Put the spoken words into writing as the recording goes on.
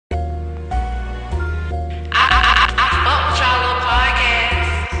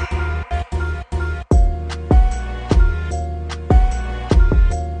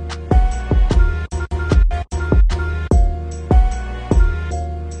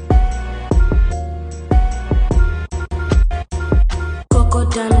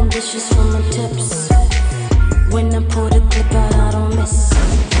delicious from my tips. When I pull the clip out, I don't miss.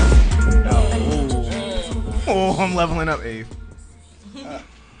 Oh, I'm leveling up, Abe.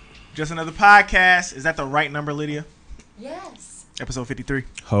 Just another podcast. Is that the right number, Lydia? Yes. Episode 53.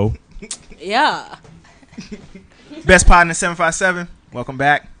 Ho. Yeah. Best pod in the 757. Welcome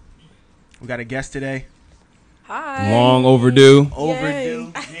back. We got a guest today. Hi. Long overdue.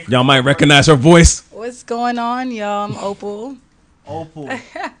 Overdue. Y'all might recognize her voice. What's going on, y'all? I'm Opal. Opal.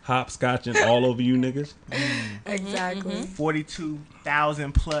 Hopscotching all over you niggas. Exactly.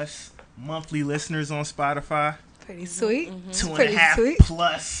 42,000 plus monthly listeners on Spotify. Pretty sweet. Two and a Pretty half sweet.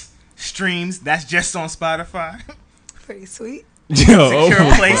 plus streams. That's just on Spotify. Pretty sweet. Yo,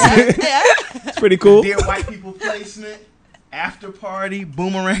 Secure placement. it's pretty cool. Dear White People placement. After party.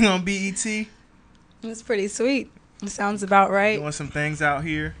 Boomerang on BET. It's pretty sweet. It sounds about right. Doing some things out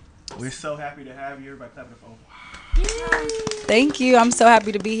here. We're so happy to have you. Everybody clap it for. Thank you. I'm so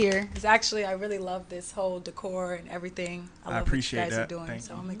happy to be here. It's actually, I really love this whole decor and everything. I love appreciate what you guys that. are doing, Thank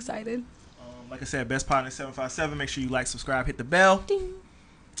so you. I'm excited. Like I said, best partner 757. Make sure you like, subscribe, hit the bell. Ding.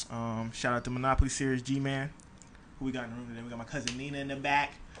 Shout out to Monopoly Series G-Man. Who we got in the room today? We got my cousin Nina in the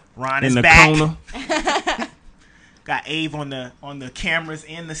back. Ron In is the back. corner. Got Ave on the cameras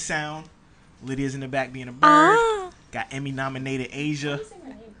and the sound. Lydia's in the back being a bird. Got Emmy nominated Asia.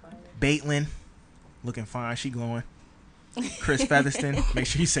 Baitlin. Looking fine. She glowing. Chris Featherston. Make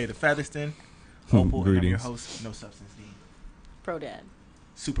sure you say the Featherston. Opal, and I'm your Greetings. host, No Substance Dean. Pro dad.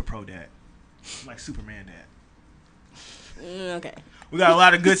 Super pro dad. I'm like Superman dad. Okay. We got a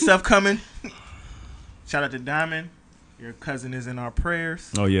lot of good stuff coming. Shout out to Diamond. Your cousin is in our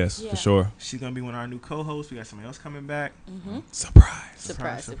prayers. Oh, yes, Yeah. for sure. She's going to be one of our new co-hosts. We got somebody else coming back. Surprise.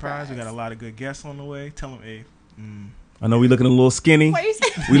 Surprise. We got a lot of good guests on the way. Tell them, Abe. I know we looking a little skinny. What you say?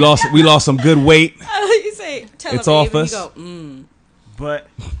 We lost some good weight. You say, tell It's him, off Abe, and us. you go, But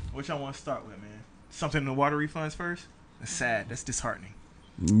what y'all want to start with, man? Something in the water refunds first? That's sad. That's disheartening.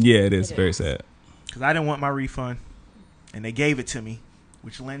 Yeah, it is It very is. sad. Because I didn't want my refund, and they gave it to me,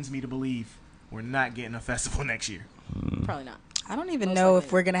 which lends me to believe we're not getting a festival next year. Probably not. I don't even Most know likely.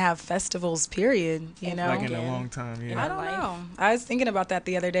 if we're going to have festivals, period. You know? Like in a Yeah. long time, yeah. I don't life. know. I was thinking about that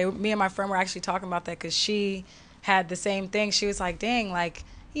the other day. Me and my friend were actually talking about that because she had the same thing. She was like, dang, like,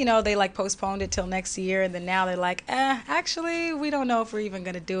 you know, they like postponed it till next year. And then now they're like, actually, we don't know if we're even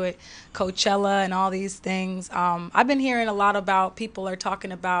going to do it. Coachella and all these things. I've been hearing a lot about people are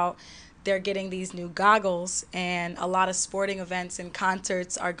talking about they're getting these new goggles, and a lot of sporting events and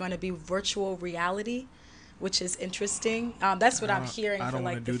concerts are going to be virtual reality, which is interesting. That's what I'm hearing I for don't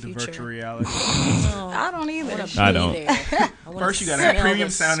like want to the do the future. virtual reality. I don't either. I don't. First, you got to have premium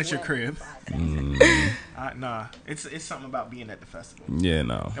sound at your crib. Nah, it's something about being at the festival. Yeah,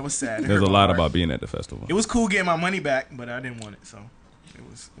 no. It was sad. It There's hurt a my lot heart. about being at the festival. It was cool getting my money back, but I didn't want it, so it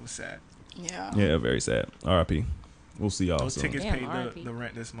was sad. Yeah. Yeah, very sad. R.I.P. We'll see y'all Those soon. tickets Damn, paid R.I.P. the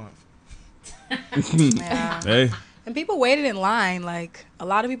rent this month. Yeah. Hey, And people waited in line. Like, a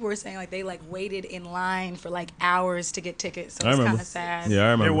lot of people were saying, like, they, like, waited in line for, like, hours to get tickets. So I it's remember. kind of sad. Yeah, I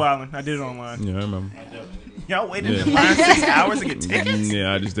They're remember. wilding. I did it online. Yeah, I remember. Y'all waited Yeah. in line 6 hours to get tickets?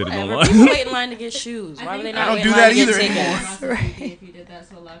 Yeah, I just did it Whatever. online. People wait in line to get shoes. Why would they I not don't wait do in that line to either get anymore. tickets? If you did that,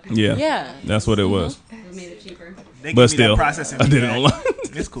 so a lot of people Yeah, Yeah. that's what it was. it made it cheaper. They But give me that still, processing I fee did it back. online.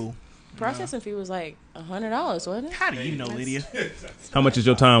 It's cool. Processing fee was like $100, wasn't it? How do you know, Lydia? How much is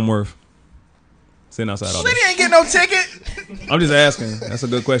your time worth? Sitting outside all day. Lydia ain't get no ticket. I'm just asking. That's a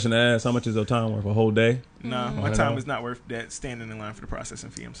good question to ask. How much is your time worth? A whole day? Nah, my I time know. is not worth that standing in line for the processing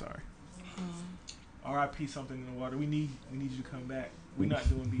fee. I'm sorry. R.I.P. something in the water. We need you to come back. We're not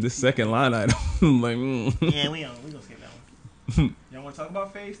doing BT. This second line item. I'm like, Yeah, we gonna skip that one. Y'all want to talk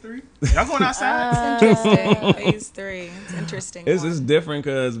about phase 3? Y'all going outside? It's interesting. Phase 3. It's interesting. It's different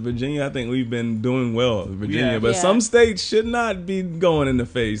because Virginia, I think we've been doing well. Virginia, Yeah. but Yeah. some states should not be going into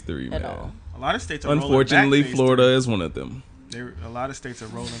phase 3, man. At all. A lot of states are Unfortunately, rolling back phase Florida is one of them. 3. A lot of states are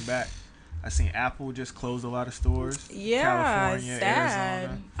rolling back. I seen Apple just closed a lot of stores. Yeah, California, it's sad.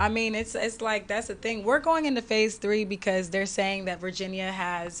 Arizona. I mean, it's like that's the thing. We're going into phase 3 because they're saying that Virginia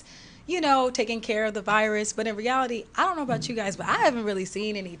has, you know, taken care of the virus. But in reality, I don't know about you guys, but I haven't really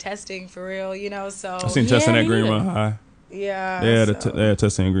seen any testing for real. You know, so I seen testing Yeah, at me Green neither. Run High. yeah. Yeah, so they had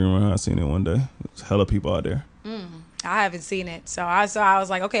testing at Green Run High. I seen it one day. There's hella people out there. I haven't seen it. So I was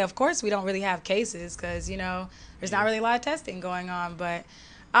like, okay, of course we don't really have cases because, you know, there's not really a lot of testing going on. But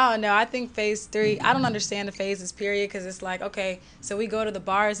I don't know. I think phase 3, I don't understand the phases, period, because it's like, okay, so we go to the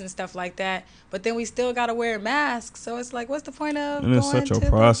bars and stuff like that, but then we still got to wear masks. So it's like, what's the point of And it's going such a to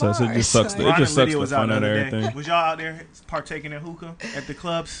process. the It bars? just sucks. Like, It just Ron and sucks Lydia the was out fun the out of other day. everything. Was y'all out there partaking in hookah at the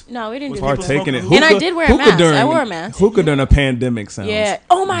clubs? No, we didn't Was do people that. Partaking in smoking hookah. And I did wear a hookah mask. During, I wore a mask. Hookah during a pandemic sounds. Yeah.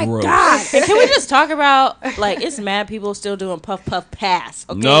 Oh my gross. God. And can we just talk about like it's mad people still doing puff puff pass?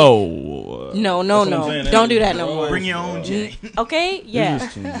 Okay. No. No. That's what I'm saying. Don't do that no more. Bring your own J. Okay. Yeah. It's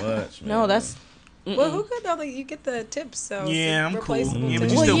just too much. No, man. that's. well, hookah, though, like, you get the tips, so Yeah, it's I'm cool. replaceable Yeah, but tip.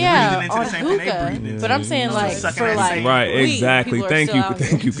 you Well, still yeah, breathing into on the same thing they hookah. breathe into. But I'm saying like Sucking for that like same- right. weed, Exactly. people are Thank still you. out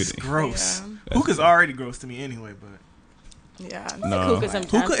Thank you. here. It's gross. Yeah. Hookah's already gross to me anyway, but Yeah. No. Hookah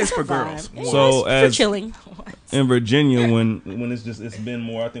sometimes. Hookah is It's for a vibe. girls. Yeah, So it's as- for chilling. In Virginia, when it's been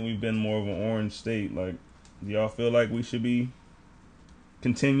more, I think we've been more of an orange state. Like, do y'all feel like we should be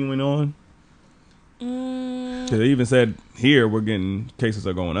continuing on? Because they even said here we're getting cases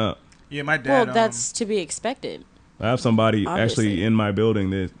are going up. yeah, my dad. Well, that's to be expected. I have somebody Obviously. actually in my building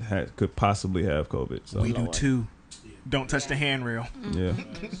that could possibly have COVID. So we do too. Don't touch the handrail. yeah,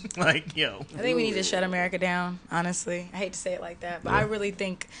 Like, yo. I think we need to shut America down, honestly. I hate to say it like that, but I really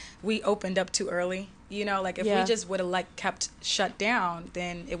think we opened up too early. You know, like if Yeah. we just would have like kept shut down,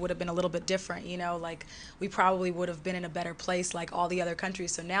 then it would have been a little bit different. You know, like we probably would have been in a better place like all the other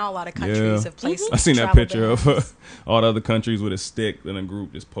countries. So now a lot of countries Yeah. have placed I seen that travel picture bans. of all the other countries with a stick and a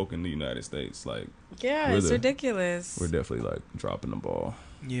group just poking the United States. Like Yeah, we're it's the- ridiculous. we're definitely like dropping the ball.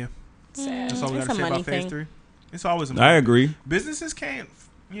 Yeah. Sad. That's all we It's got to a say money about phase thing. 3. It's always a I money. agree. Businesses can't,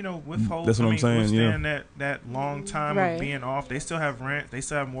 withhold. That's what I'm saying, yeah. withstand that long time Right. of being off. They still have rent. They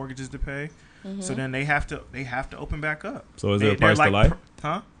still have mortgages to pay. So then they have to open back up. So is there a They're price to life?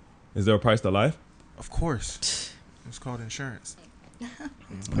 Huh? Is there a price to life? Of course. It's called insurance. I'm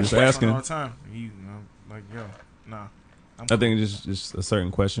just All asking. the time. Like, yo, nah. I think it's just a certain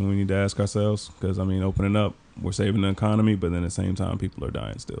question we need to ask ourselves because I mean, opening up, we're saving the economy, but then at the same time, people are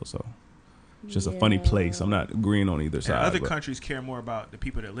dying still. So it's just a funny place. I'm not agreeing on either side. Other countries care more about the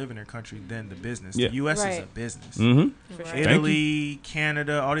people that live in their country than the business. Yeah. The U.S. is a Right. business. Mm-hmm. For sure. Thank Italy,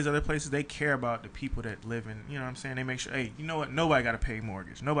 Canada, all these other places, they care about the people that live in, you know what I'm saying? They make sure, hey, you know what? Nobody got to pay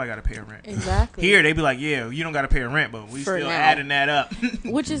mortgage. Nobody got to pay a rent. Exactly. Here, they be like, yeah, you don't got to pay a rent, but we For still now. adding that up.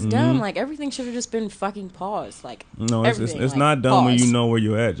 Which is dumb. Like everything should have just been fucking paused. Like No, it's everything, it's like, not dumb when pause. you know where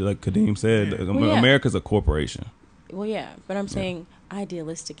you're at. Like Kadeem said, Yeah. like, Well, yeah. America's a corporation. Well, yeah, but I'm saying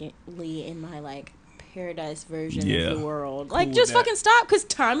idealistically in my like paradise version Yeah. of the world, Cool like with just that. fucking stop because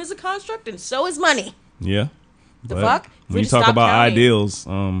time is a construct and so is money. Yeah. The But fuck? We When you just talk stop about counting. ideals,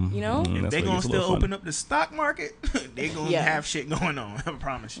 You know? If that's they where it gonna gets a still little open funny. up the stock market, they gonna Yeah. have shit going on. I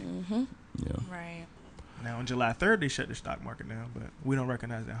promise you. Yeah. Right. Now, on July 3rd, they shut the stock market down, but we don't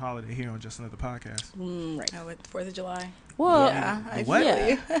recognize that holiday here on Just Another Podcast. Right. Oh, with 4th of July. Well, Yeah, I what? feel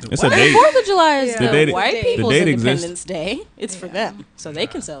you. It's a date. 4th of July is Yeah. the The date- white the people's date exists. Independence Day. It's for Yeah. them, so they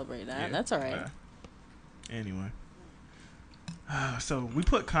can celebrate that. Yeah. That's all right. Anyway. So, we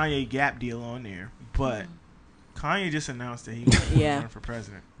put Kanye Gap deal on there, but Kanye just announced that he was going to Yeah. run for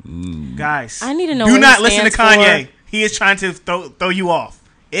president. Mm. Guys, I need to know do what not he listen to stands Kanye. for. He is trying to throw you off.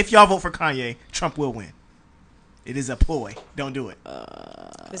 If y'all vote for Kanye, Trump will win. It is a ploy. Don't do it.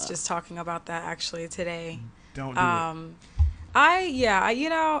 I was just talking about that actually today. Don't do it.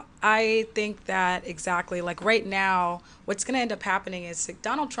 I think that exactly like right now, what's going to end up happening is like,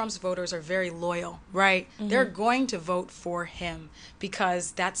 Donald Trump's voters are very loyal, right? They're going to vote for him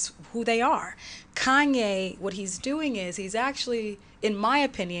because that's who they are. Kanye, what he's doing is he's actually, in my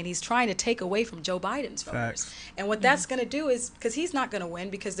opinion, he's trying to take away from Joe Biden's voters. Facts. And what that's going to do is because he's not going to win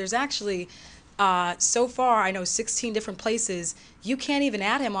because there's actually so far, I know 16 different places. You can't even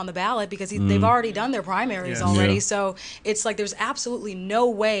add him on the ballot because they've already done their primaries Yeah. already. Yeah. So it's like there's absolutely no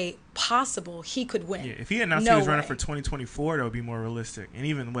way possible he could win. Yeah, if he announced No he was running way. for 2024, that would be more realistic. And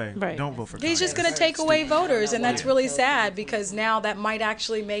even way, Right. don't vote for Kanye. He's just going to take away voters, and that's Yeah. really sad because now that might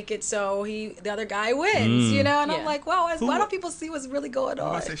actually make it so the other guy wins, you know? And I'm Yeah. like, wow, Who- why don't people see what's really going I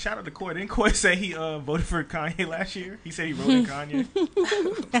on? say shout out to Coy. Didn't Coy say he voted for Kanye last year? He said he voted Kanye.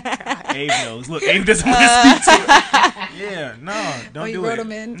 Abe knows. Look, Abe doesn't want to speak to it. Yeah, no, don't you do wrote it.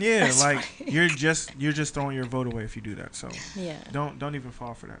 him in? Yeah, That's like right. you're just throwing your vote away if you do that. So Yeah. don't even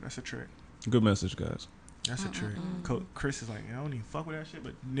fall for that. That's a trick. Good message, guys. That's a trick. Chris is like, I don't even fuck with that shit,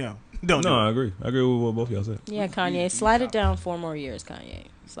 but no, don't No, do I it. agree. I agree with what both of y'all said. Yeah, Kanye, slide it down 4 more years, Kanye.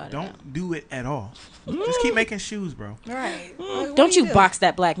 Slide it down. Don't do it at all. Just keep making shoes, bro. Right. What Don't do you do? box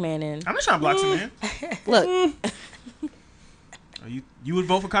that black man in. I'm not trying to block some man. Look, You would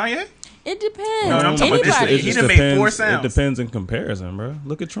vote for Kanye? It depends. No, I'm talking about this. Anybody. He done made 4 sounds. It depends in comparison, bro.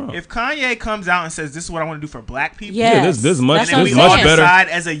 Look at Trump. If Kanye comes out and says, "This is what I want to do for black people," Yes. this much, That's and then what we I'm all saying. better. decide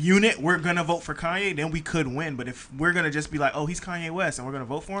as a unit we're gonna vote for Kanye, then we could win. But if we're gonna just be like, "Oh, he's Kanye West," and we're gonna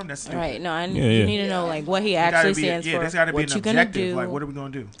vote for him, that's stupid. Right. No, Yeah, you yeah. need to know like what he There gotta actually be stands for. there's got to be What an you gonna objective. do? Like, what are we gonna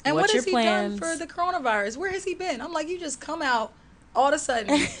do? And What's what has your he done plans? for the coronavirus? Where has he been? I'm like, you just come out all of a sudden.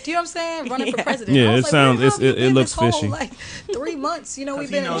 Do you know what I'm saying? Running for Yeah. president. Yeah, I was it like, sounds- where have you it been looks this whole, fishy. Like 3 months. You know, we've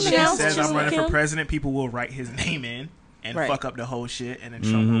Because he been knows in if and he out. says just I'm running for him. president, people will write his name in and Right. fuck up the whole shit, and then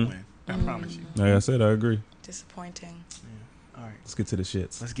Trump will win. I promise you. Like I said, I agree. Disappointing. All right, Let's get to the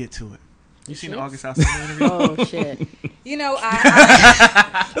shits. let's get to it. You seen the shits? August Alsina interview? Oh shit. You know,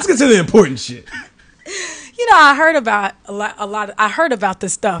 I Let's get to the important shit. you know, I heard about a lot. I heard about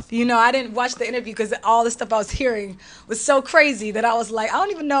this stuff. You know, I didn't watch the interview because all the stuff I was hearing was so crazy that I was like, I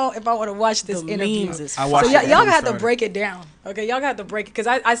don't even know if I want to watch this The interview. memes is I So watched it y'all before we got to started. break it down. Okay, y'all got to break it because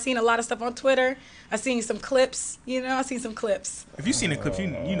I seen a lot of stuff on Twitter. I seen some clips. You know, I seen some clips. If you seen the clip,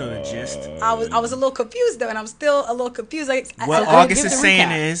 you know the gist. I was a little confused though, and I'm still a little confused. What I August give is the saying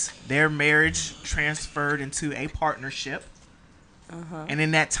recap. is their marriage transferred into a partnership, and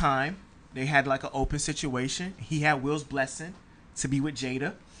in that time they had like an open situation. He had Will's blessing to be with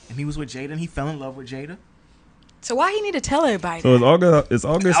Jada, and he was with Jada, and he fell in love with Jada. So why he need to tell everybody? So that? it's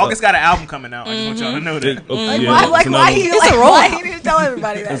August. August got an album coming out. I just want y'all to know that. Why it's another- he need to tell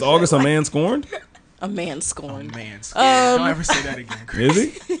everybody that? Is August a man scorned? A man Oh scorned. man, don't ever say that again, Chris.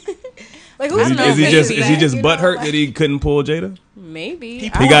 Is he? Like Is who's he just butthurt that he couldn't pull Jada? Maybe. He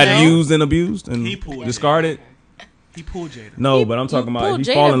I He don't got know. used and abused and He pulled discarded. He pulled Jada. No, but I'm talking about pulled if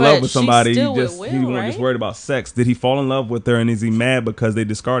he Jada, fall in love but with she's somebody. He still with just Will, he wasn't just right? worried about sex. Did he fall in love with her and is he mad because they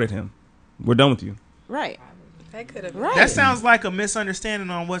discarded him? We're done with you. Right. That could have been. Right. That sounds like a misunderstanding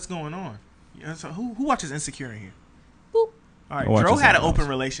on what's going on. Yeah, so who watches Insecure in here? Boop. All right, I watch Dro it had an sometimes. open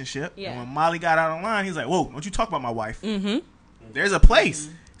relationship. Yeah. And when Molly got out online, he's like, "Whoa, don't you talk about my wife?" Mm-hmm. There's a place.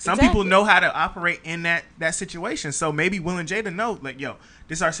 Some Exactly. people know how to operate in that situation. So maybe Will and Jada know, like, yo,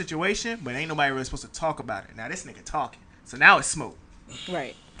 this is our situation, but ain't nobody really supposed to talk about it. Now this nigga talking. So now it's smoke.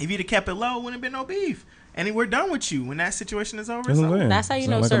 Right. If you'd have kept it low, wouldn't have been no beef. And then we're done with you when that situation is over. That's It's what I'm over. saying. That's how you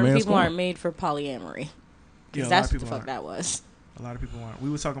Sound know like a certain man people scorned. aren't made for polyamory. Yeah, a lot That's of what the people fuck aren't. that was. A lot of people aren't. We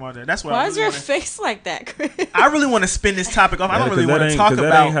were talking about that. That's why. Why I is really your wanna, face like that, Chris? I really want to spin this topic off. I don't Yeah, really 'cause want to talk that ain't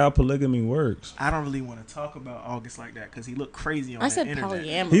about. how polygamy works. I don't really want to talk about August like that because he looked crazy on I the said internet.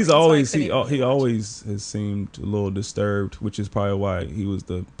 polyamory. He's That's why I always couldn't even he watch always has seemed a little disturbed, which is probably why he was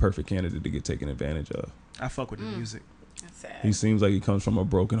the perfect candidate to get taken advantage of. I fuck with the music. That's sad. He seems like he comes from a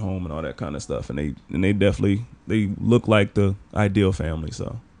broken home and all that kind of stuff, and they definitely they look like the ideal family.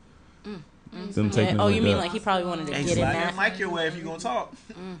 So them it. taking Yeah. Oh, him you like mean that. like he probably wanted to Hey, get in slide that? that mic your way if you gonna talk.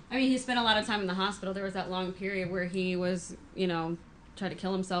 I mean, he spent a lot of time in the hospital. There was that long period where he was, tried to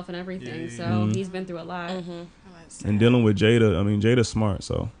kill himself and everything. Yeah, yeah, So Mhm. he's been through a lot. Mm-hmm. And dealing with Jada, I mean Jada's smart,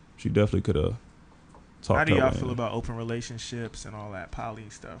 so she definitely could have talked. How do her y'all way feel in. about open relationships and all that poly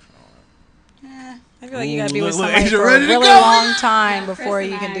stuff? I feel like you gotta be with Look, somebody Asia for a ready to really go. long time Chris before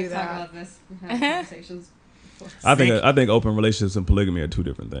and you can I do talk that. about this. We've had conversations before. I think open relationships and polygamy are two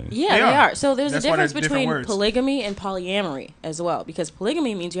different things. Yeah, They they are. are. So there's That's a why difference they're different between words. polygamy and polyamory as well. Because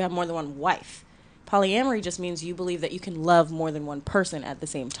polygamy means you have more than one wife. Polyamory just means you believe that you can love more than one person at the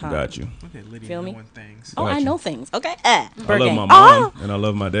same time. Got you. Look at Lydia Feel me? knowing things. Oh, Got I you. know things. Okay. I Bird love gang. my Oh! mom and I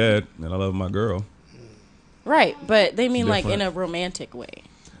love my dad and I love my girl. Right, but they mean like in different. a romantic way.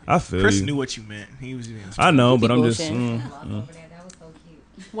 I feel Chris you. knew what you meant. He was being I know, but I'm People just shit. Over there, that was so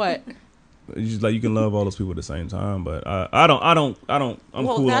cute. What? it's just like you can love all those people at the same time, but I don't. I'm Well, cool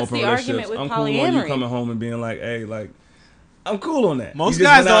on that's open the argument relationships. with I'm cool on you polyamory. coming home and being like, hey, like I'm cool on that. Most You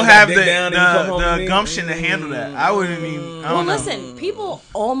just guys went out don't and got have dick down and you come home to the me. gumption to handle that. I wouldn't even. I Well, don't know. listen, people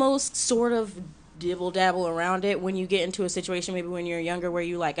almost sort of dibble dabble around it when you get into a situation maybe when you're younger where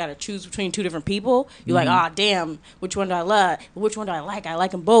you like gotta choose between two different people. You're like, ah, damn, which one do I love? Which one do I like? I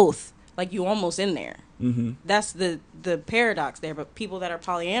like them both. Like you almost in there. Mm-hmm. That's the paradox there. But people that are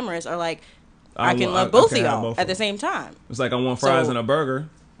polyamorous are like, I can I love both can of have y'all both at of the them. same time. It's like I want fries So- and a burger.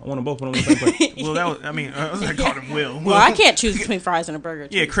 I want them both put them on the same plate. Well, that was, I mean, I was like, called him Will. Well, I can't choose between fries and a burger.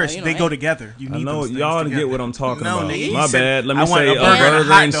 Too, Yeah, Chris, so, you know, they hey. go together. You I need know those things y'all to together. get what I'm talking No, about. nigga, you My said, bad. Let I me want say a a burger and a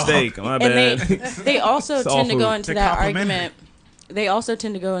burger hot and dog. steak. My And bad. they also It's all tend to go food. into They're that complimentary. argument. They also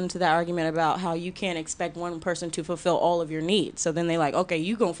tend to go into that argument about how you can't expect one person to fulfill all of your needs. So then they like, okay,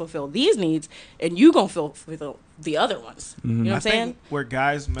 you gonna fulfill these needs, and you gonna fulfill the other ones. You know what I I'm saying? think where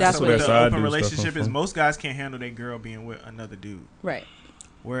guys mess That's up what with their the side open dude stuff relationship come is from. most guys can't handle their girl being with another dude. Right.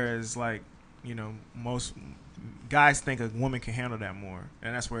 Whereas, like, you know, most guys think a woman can handle that more.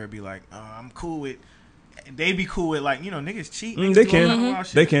 And that's where it'd be like, I'm cool with, they'd be cool with, like, you know, niggas cheat. Niggas They do all can. kind of wild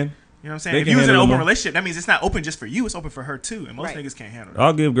shit. They can. You know what I'm saying? They If can you was in an handle open more. relationship, that means it's not open just for you. It's open for her too, and most Right. niggas can't handle that.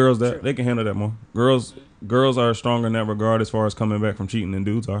 I'll give girls that. They can handle that more. Girls are stronger in that regard as far as coming back from cheating than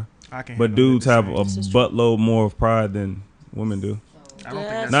dudes are. I can. But handle dudes it the have same. a buttload more of pride than women do. I don't think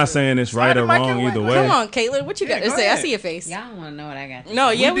that's Not saying it's right or Slide the mic wrong your either way. way. Come on, Caitlin, what you Yeah, got to go say? I ahead. see your face. Y'all don't want to know what I got. No,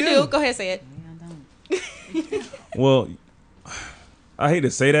 yeah, we do. do. Go ahead, say it. Y'all don't. Well, I hate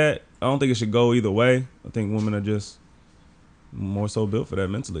to say that. I don't think it should go either way. I think women are just more so built for that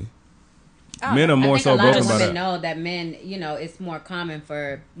mentally. Men are more I think so a lot broken of by women that. know that men, it's more common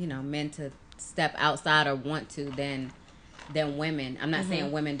for men to step outside or want to than women. I'm not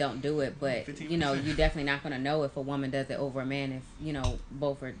saying women don't do it, but 15%. you're definitely not gonna know if a woman does it over a man if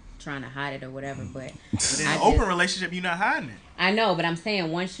both are trying to hide it or whatever. But But in I an just- open relationship, you're not hiding it. I know, but I'm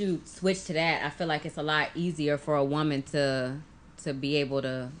saying once you switch to that, I feel like it's a lot easier for a woman to be able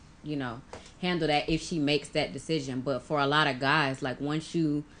to, handle that if she makes that decision. But for a lot of guys, like once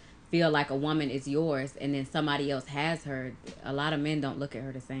you feel like a woman is yours and then somebody else has her, a lot of men don't look at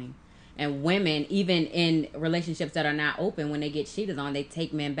her the same. And women, even in relationships that are not open, when they get cheated on, they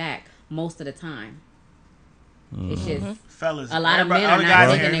take men back most of the time. It's just Fellas, A lot of everybody- men all are the not guys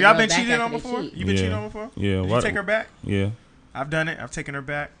taking here, their y'all girls been back cheated after on they before? cheat. You been Yeah. cheated on before? Yeah, Did you what- take her back? Yeah. I've done it. I've taken her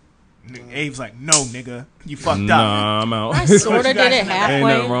back. Abe's like, no, nigga, you fucked up. Nah, I'm out. I sort of You did guys it know. Ain't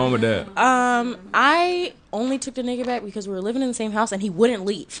halfway. nothing wrong with that. I only took the nigga back because we were living in the same house and he wouldn't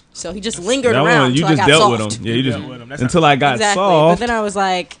leave. So he just lingered That around one, you until I just got dealt soft. with him. Yeah, you just dealt with him. That's until I got Exactly. But soft. then I was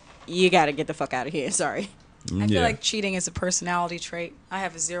like, you got to get the fuck out of here. Sorry. I Yeah. feel like cheating is a personality trait. I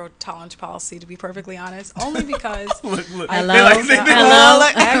have a zero tolerance policy, to be perfectly honest, only because Look. Hello? They like- Hello?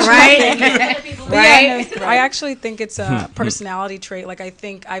 Right? Right? I actually think it's a personality trait. Like I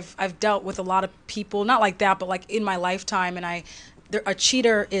think I've dealt with a lot of people, not like that, but like in my lifetime, and a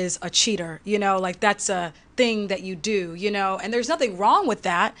cheater is a cheater. Like that's a thing that you do. And there's nothing wrong with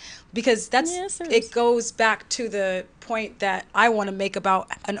that because Yes, there is. it goes back to the point that I want to make about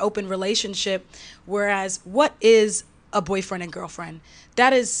an open relationship. Whereas, what is a boyfriend and girlfriend?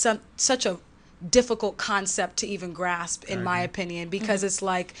 That is such a difficult concept to even grasp, in my opinion, because it's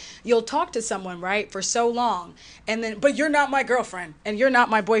like you'll talk to someone, right, for so long, and then, but you're not my girlfriend and you're not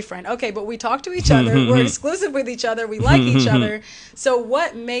my boyfriend. Okay, but we talk to each other, we're exclusive with each other, we like each other. So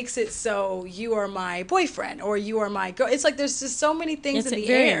what makes it so you are my boyfriend or you are my girl? It's like there's just so many things It's in the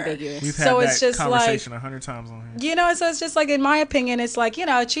very air. ambiguous. We've had So that it's just conversation 100 times on here. So it's just like, in my opinion, it's like,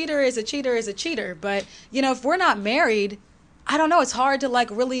 a cheater is a cheater is a cheater. But, if we're not married, I don't know. It's hard to like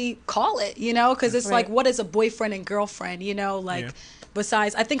really call it, because it's like, what is a boyfriend and girlfriend, Yeah.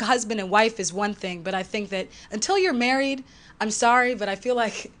 Besides, I think husband and wife is one thing, but I think that until you're married, I'm sorry, but I feel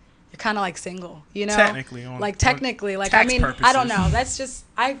like you're kind of like single, Technically, technically, tax I mean, I don't purposes. know. That's just,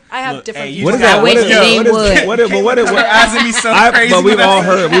 I have Look, different hey, views. you What is just that? gotta What is wait. that? Name What is wood. that? What is Her what? eyes at me so crazy. But we've when I all said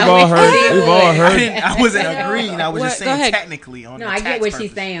heard. that. We've all heard. We've all I heard. wasn't agreeing. I was just Go saying ahead. technically on No, the I tax get what purpose.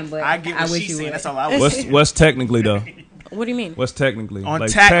 she's saying, but I get I what wish she's you saying. would. That's all I was saying. What's technically though? What do you mean? What's technically? On like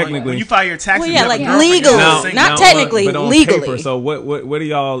tax, technically. when you file your taxes, Well, you yeah, have a like girlfriend, you're legally. not single. Not technically, but on legally. paper. So what do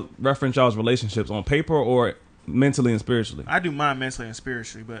y'all reference y'all's relationships on paper or mentally and spiritually? I do mine mentally and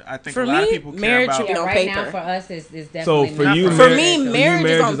spiritually, but I think For a lot of me, people care marriage about. should be Yeah, on right paper. now for us is definitely So for not you, For marriage- me, for you, marriage is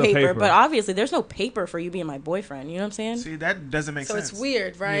marriage on is a paper, paper. but obviously there's no paper for you being my boyfriend. You know what I'm saying? See, that doesn't make So sense. it's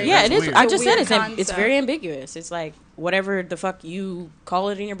weird, right? Yeah, it that's is. weird. I It's a just said weird it's concept. very ambiguous. It's like whatever the fuck you call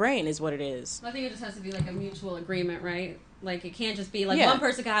it in your brain is what it is. I think it just has to be like a mutual agreement, right? Like it can't just be like Yeah. one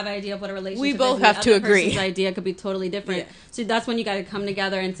person could have an idea of what a relationship We is. both and have the to other agree. person's idea could be totally different. Yeah. So that's when you got to come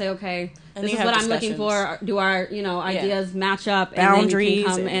together and say, okay, And this you is have what I'm looking discussions. for. Do our ideas match up? Boundaries and then you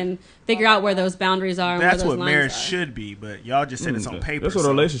can come and- and figure out where those boundaries are. And That's where those what lines marriage are. should be, but y'all just said it's on paper. That's what a so-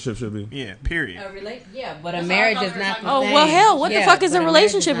 relationship should be. Yeah, period. Yeah, but a marriage is not. The Oh same. well, hell, what the Yeah, fuck is but a marriage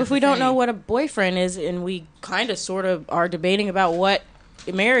relationship not if we the don't know same. what a boyfriend is, and we kind of sort of are debating about what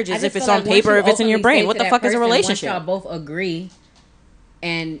marriage I is just if it's feel on like once paper, you if it's in your openly brain. say What to the that fuck is a person, relationship? Once y'all both agree,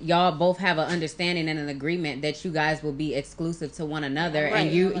 and y'all both have an understanding and an agreement that you guys will be exclusive to one another, Right.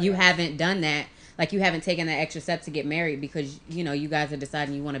 and you haven't done that. Like you haven't taken that extra step to get married because you guys are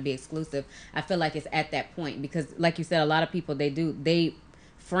deciding you want to be exclusive. I feel like it's at that point because, like you said, a lot of people they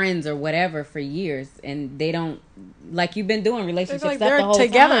friends or whatever for years and they don't like you've been doing relationship like stuff they're the whole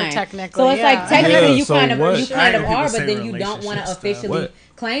together time. technically, So it's yeah. like technically Yeah, you so kind of what? you kind of I know are, people but say then you don't want relationship to stuff. officially What?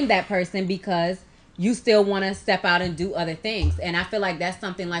 claim that person because you still want to step out and do other things. And I feel like that's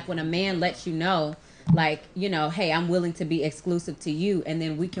something like when a man lets you know, like, hey, I'm willing to be exclusive to you, and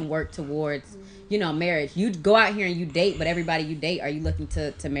then we can work towards, marriage. You go out here and you date, but everybody you date, are you looking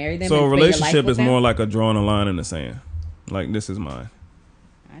to marry them? So a and spend your life relationship with is them? more like a drawing a line in the sand. Like this is mine.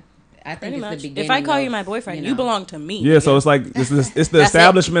 I think Pretty it's much. the beginning. If I call you of, my boyfriend, know. you belong to me. Yeah, so it's like it's the it.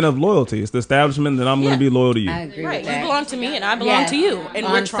 establishment of loyalty. It's the establishment that I'm going Yeah. to be loyal to you. I agree Right. with You that. belong to me, and I belong Yeah, to you, and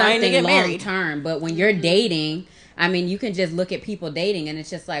on we're trying to something get long married. term. But when you're dating, I mean, you can just look at people dating, and it's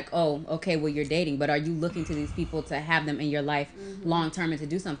just like, oh, okay, well, you're dating, but are you looking to these people to have them in your life long term and to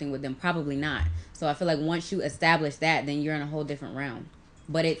do something with them? Probably not. So I feel like once you establish that, then you're in a whole different realm.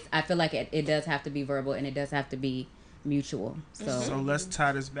 But I feel like it does have to be verbal, and it does have to be mutual. So let's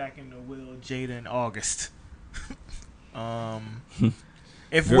tie this back into Will, Jada, and August.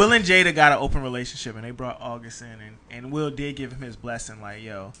 If Will and Jada got an open relationship and they brought August in, and Will did give him his blessing, like,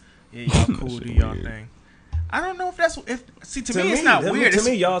 yo, yeah, y'all cool, do y'all weird. thing. I don't know if that's to me it's not weird. To It's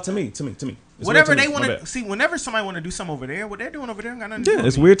me, y'all. To me. It's whatever weird they me. want My to bad. see. Whenever somebody want to do something over there, what they're doing over there, ain't got nothing to do Yeah, with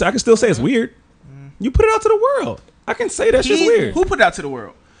it's me. weird. I can still say it's weird. You put it out to the world. I can say that shit's weird. Who put it out to the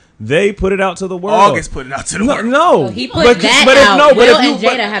world? They put it out to the world. August put it out to the world. No, he put but, that but if, out. no, but Will if you, and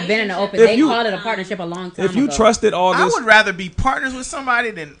Jada but have been in the open. if They you- called it a partnership a long time if you ago. trusted I August, would rather be partners with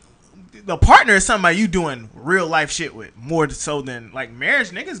somebody than the partner is somebody you doing real life shit with more so than like marriage.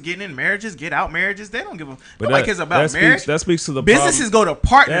 Niggas getting in marriages, get out marriages. They don't give a nobody cares about marriage. That speaks to the Businesses problem. go to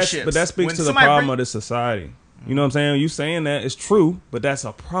partnerships. But that speaks When to the somebody problem bring- of this society. You know what I'm saying? You saying that is true, but that's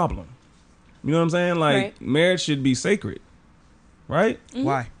a problem. You know what I'm saying? Like Right. marriage should be sacred, right?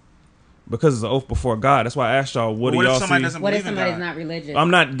 Why? Because it's an oath before God. That's why I asked y'all, what What do if y'all somebody see? doesn't What if believe in somebody's God? not religious?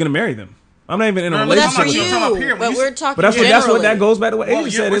 I'm not gonna marry them. I'm not even in a No, but that's relationship not with you. them. Talking about here, when But you we're say- talking. But that's what that generally. goes back to what Well, Asia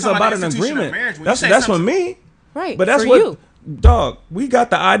yeah, said. we're It's talking about about an the institution of agreement. marriage. When you That's say that's what something- me. Right. But that's for what you. dog. We got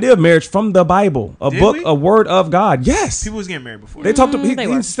the idea of marriage from the Bible, a Did book, we? a word of God. Yes, People was getting married before. they talked. they He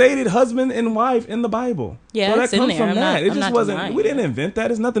were. stated husband and wife in the Bible. Yeah, so that it's in comes there. from I'm that. not- It I'm just not wasn't. denying We it. didn't invent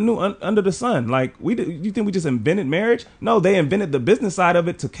that. It's nothing new under the sun. Like you think we just invented marriage? No, they invented the business side of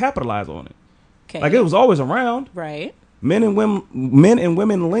it to capitalize on it. Okay. Like it was always around. right. Men and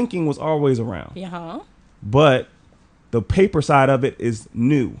women linking was always around. Yeah. Huh. But the paper side of it is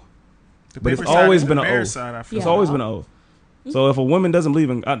new. The But it's paper side always and been the an marriage oath. side, I feel. It's Yeah. always been an oath. So if a woman doesn't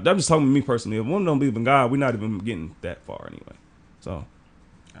believe in, I'm just talking to me personally. If a woman don't believe in God, we're not even getting that far anyway. So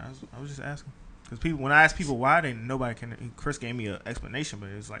I was just asking because people, when I ask people why, then nobody can. Chris gave me an explanation, but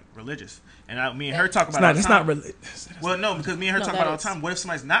it's like religious, and me and her talk about. it's not religious. Well, no, because me and her No, talk that about it all is. the time. What if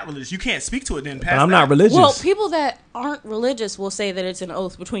somebody's not religious? You can't speak to it then. But Past I'm not that. religious. Well, people that aren't religious will say that it's an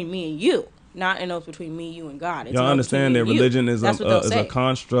oath between me and you, not an oath between me, you, and God. It's Y'all an oath understand that between me and you. religion is That's what they'll is a say.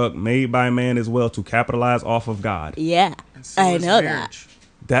 construct made by man as well to capitalize off of God. Yeah, And so I is know that. marriage.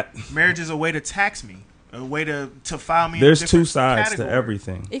 That Marriage is a way to tax me, a way to file me. there's in a two different sides category. to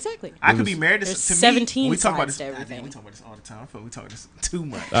everything. Exactly. I could be married to, There's to 17 me. We talk about this. sides to God damn, everything. we talk about this all the time. I feel we talk this too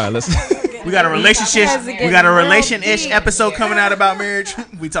much. All right, let's. We got a relationship. guys are We getting got a real relation-ish deep. episode coming out about marriage.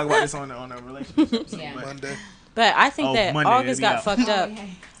 We talk about this on a relationship episode Yeah. Monday. But I think Oh, that Monday, August it'll be got out. fucked up.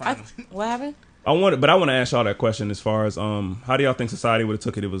 Finally. What happened? I want to ask y'all that question as far as how do y'all think society would have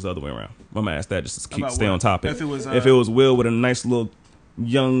took it if it was the other way around? I'm gonna ask that just to keep About stay what? on topic. If it was, Will with a nice little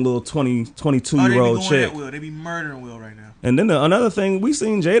young little 22 Oh, they be year old going chick. at Will. They be murdering Will right now. And then another thing, we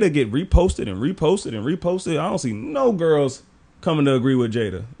seen Jada get reposted and reposted and reposted. I don't see no girls coming to agree with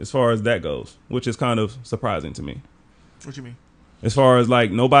Jada as far as that goes, which is kind of surprising to me. What you mean? As far as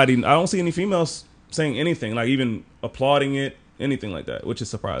like nobody, I don't see any females saying anything, like even applauding it, anything like that, which is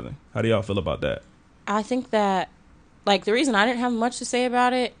surprising. How do y'all feel about that? I think that, like, the reason I didn't have much to say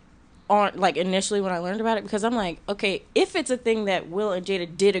about it on, like, initially when I learned about it, because I'm like, okay, if it's a thing that Will and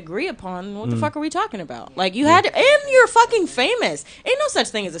Jada did agree upon, what the fuck are we talking about? Like, you had to, and you're fucking famous. Ain't no such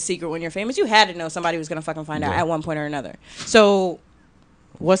thing as a secret when you're famous. You had to know somebody was gonna fucking find out Yeah. at one point or another. So,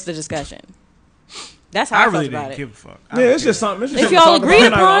 what's the discussion? That's how I, I felt really about didn't it. give a fuck. Yeah, it's just something. It's just If something y'all to talk agreed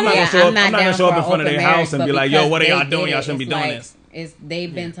about. upon I'm not it- gonna show up, I'm not gonna down show up for in front of open their marriage, house and but be like, yo, because what are they y'all did doing? it, Y'all shouldn't be it's doing like- this.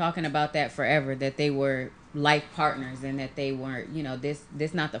 They've been talking about that forever, that they were life partners and that they weren't,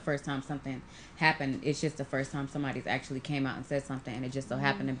 this not the first time something happened. It's just the first time somebody's actually came out and said something, and it just so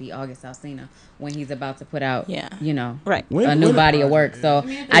happened to be August Alsina when he's about to put out, Yeah. a Right. new body of work. So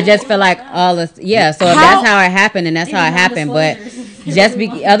I just feel like all this, so if that's how it happened, and that's how it happened, but just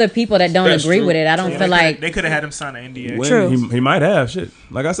be other people that don't That's agree true. with it, I don't feel like, they could have had him sign an NDA. When True. He might have shit.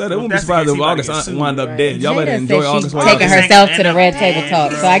 Like I said, it Well, wouldn't be that's the surprised case, if he might August get sued, wound up right? dead. Y'all better Jada enjoy said August she's while taking y'all- herself to the End red up table dead, talk.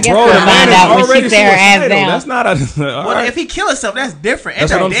 bro. So I guess Bro, we'll the man find is out when already she tear her ass suicidal. down. That's not a. all Well, right. if he kill himself, that's different.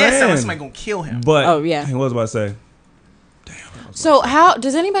 That's End what up I'm dead, saying. somebody gonna kill him. But Oh, yeah. what was I about to say? So how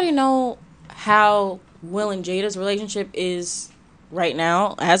does anybody know how Will and Jada's relationship is right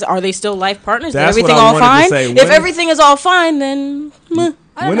now? Are they still life partners? That's Is what everything I all wanted to fine? say. If When- everything is all fine, then meh.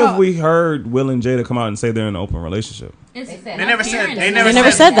 When have we heard Will and Jada come out and say they're in an open relationship? They never said. They They never never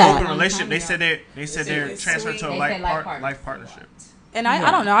said said that. open relationship. They said they're transferred to a They life said life partnership. life partnership. And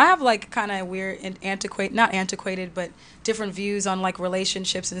I don't know. I have like kind of weird and not antiquated, but different views on like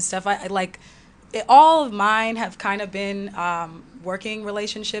relationships and stuff. I like all of mine have kind of been working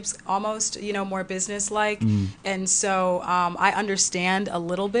relationships, almost, more business like. And so I understand a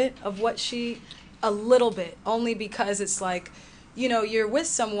little bit of a little bit, only because it's like, you're with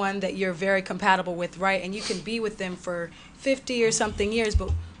someone that you're very compatible with, right? And you can be with them for 50 or something years,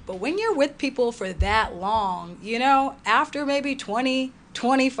 but when you're with people for that long, after maybe 20,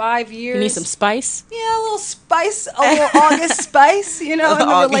 25 years. You need some spice? Yeah, a little spice, a little August spice, in the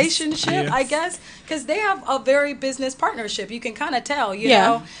August. relationship, I guess. Because they have a very business partnership. You can kind of tell, you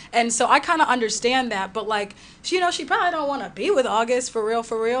know? And so I kind of understand that. But, like, she probably don't want to be with August for real,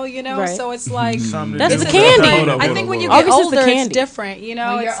 Right. So it's like. That's the it's candy. different. I think when you get August is the older, it's candy. different, When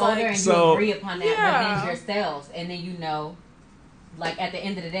you're it's older like. and So- you agree upon that Yeah. within yourselves, and then like at the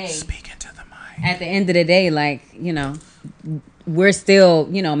end of the day, Speaking to the mic. at the end of the day, like, we're still,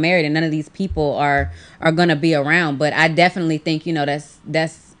 married, and none of these people are gonna be around. But I definitely think,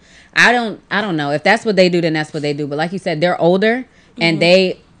 that's I don't know if that's what they do, then that's what they do. But like you said, they're older, and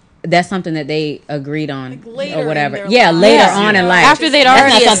that's something that they agreed on, later or whatever. in their Yeah, lives. later Yeah. on in Yeah. life. After they'd That's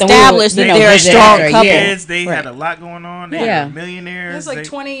already not something we established would, that they're a visit strong after a couple. year. Kids, they had a lot going on. They Yeah. were millionaires. It's like They-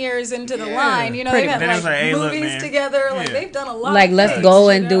 20 years into the Yeah. line, they've Pretty had much. Then it's like like, hey, look, movies man. together, like Yeah. they've done a lot. Like, of let's things, go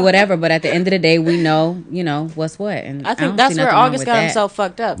and do know? whatever. But at the end of the day, we know, what's what. And I think don't that's see where nothing wrong August with got that. himself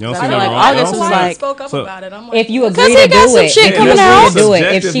fucked up. You don't I see feel nothing like wrong. August I was don't see- like, spoke up So- about it. I'm like, If you Because agree he to got do some it, shit if you coming agree out. to do it,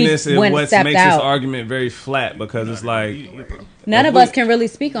 if she Subjectiveness is wouldn't what step makes this out, argument very flat, because it's like none of us can really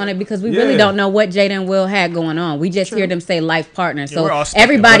speak on it because we really Yeah. don't know what Jada and Will had going on. We just hear them say life partner. So we're all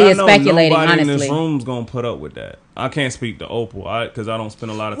everybody But I is know speculating, nobody honestly. in this room's gonna put up with that. I can't speak to Opal because I don't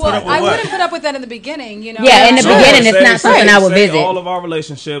spend a lot of well, time. I what? wouldn't put up with that in the beginning, Yeah, in the No, beginning, it's say- not something I would say visit. All of our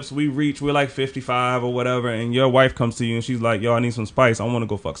relationships, we're like 55 or whatever, and your wife comes to you and she's like, "Yo, I need some spice. I want to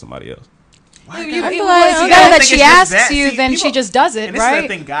go fuck somebody else." If feel like- it was I better don't that think she it's just asks that. you, See, then she people- just does it, And this is right? the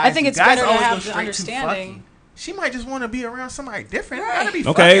thing, guys. I think it's guys better to always go have the straight to understanding. fucking. She might just want to be around somebody different. Right. Gotta be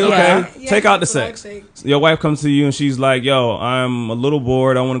Okay, fucking. okay. Yeah. Take out the That's what I sex. think. Your wife comes to you and she's like, "Yo, I'm a little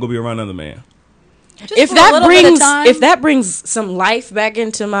bored. I want to go be around another man." Just if for a little bit of time. if that brings some life back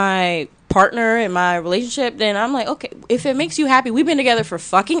into my partner and my relationship, then I'm like, okay, if it makes you happy, we've been together for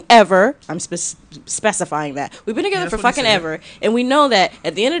fucking ever. I'm specifying that we've been together That's for what he fucking said. ever, and we know that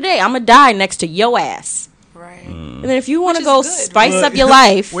at the end of the day, I'm gonna die next to your ass. Right. And then if you want to Which go is good. spice Look, up your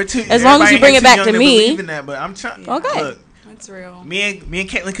life, we're too- as long as you everybody bring ain't it back too to young me, believe in that, but I'm trying. Okay. Look, That's real. me and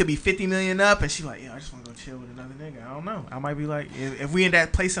Caitlin could be 50 million up, and she like, yeah, I just want to go chill with another nigga. I don't know. I might be like, if we in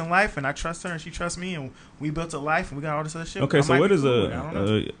that place in life, and I trust her, and she trusts me, and we built a life, and we got all this other shit. Okay, I so might what be is cool with it. I don't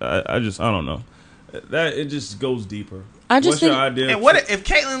know. I don't know. That it just goes deeper. I just What's think your idea? And what if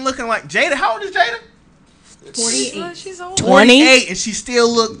Caitlyn looking like Jada? How old is Jada? 48. She's old. 20. 48, and she still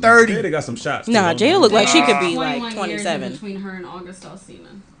look 30. Jada got some shots. too, Nah, don't Jada they? looked like she could be 21 like years in 27. between her and August Alsina.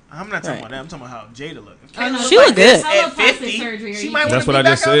 I'm not talking Right. about that. I'm talking about how Jada look. If Oh, no, Caitlyn she like look this good. Hello, At plastic 50, surgery, are she you might kidding? want That's to what I be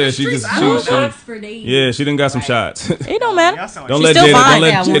just back out in said. the She streets. just- I she don't was- know. For days. Yeah, she done got some Right. shots. It don't matter. Y'all sound like Don't Jada. let still Jada. fine. Don't let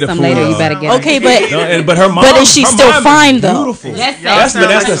Yeah, I want Jada some fool later. you. You better get Okay, it. but No, but her mom. But is she her still mom is fine, though? Beautiful. That's Y'all That's sound the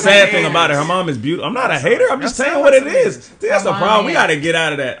like sad some thing haters. about it. Her mom is beautiful. I'm not a hater. I'm just Y'all saying sound what like it some is. haters. See, that's the Her problem. mom We is. got to get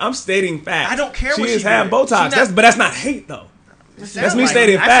out of that. I'm stating facts. I don't care She what is she having did. Botox. She not- But that's not hate though. That's me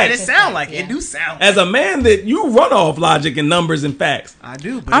stating I facts. said it sound like it. Yeah. It do sound. As a man, that you run off logic and numbers and facts. I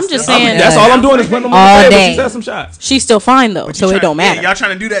do. But I'm it's just still- saying- That's all I'm doing is putting them on All the table. day. She said some shots. She's still fine though, But so you it trying- don't matter. Yeah, y'all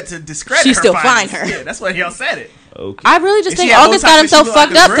trying to do that to discredit She's her still findings. fine, her. Yeah, that's why y'all said it. Okay. I really just If she think had August Botox, got then himself she look like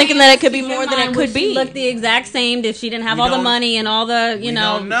fucked a up, green. thinking that it could be Keep more in than it mind, could would she be. look the exact same if she didn't have We all the don't- money and all the, We you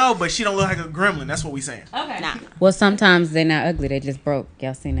know. don't know, but she don't look like a gremlin. That's what we saying. Okay. Nah. Well, sometimes they're not ugly. They just broke.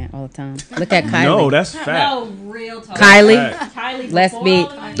 Y'all seen that all the time. Look at Kylie. No, that's fact. No, real talk. Kylie. Kylie Let's before be- all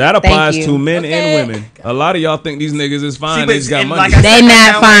the money. That applies you. to men Okay. and women. A lot of y'all think these niggas is fine. See, They but- just got and money. like I They said, not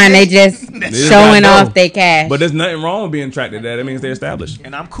that fine. They sound just like- They showing got off dope. their cash. But there's nothing wrong with being attracted to that. It means they're established.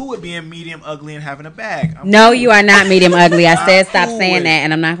 And I'm cool with being medium ugly and having a bag. No, you are not medium ugly. I said stop cool saying with that, it.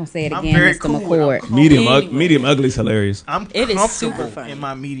 and I'm not gonna say it I'm again, very Mr. cool with it. McCord. I'm Medium ugly is hilarious. I'm It is comfortable super funny. in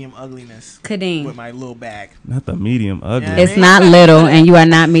my medium ugliness Kadeem. with my little bag. Not the medium ugly. Yeah. It's not little, and you are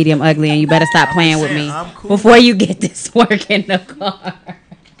not medium ugly, and you better stop playing with saying, me I'm cool. before you get this work in the car.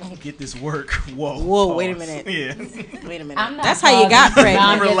 Get this work. Whoa. Whoa, wait a pause. minute. Yeah. Wait a minute. I'm not That's how you got pausing. pregnant.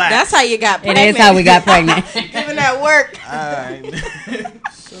 I'm just- That's how you got It pregnant. is how we got pregnant. Giving that work. Alright.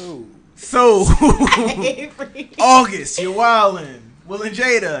 So August, you're wildin'. Will and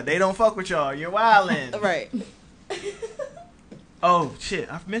Jada, they don't fuck with y'all. You're wildin'. Right. Oh shit,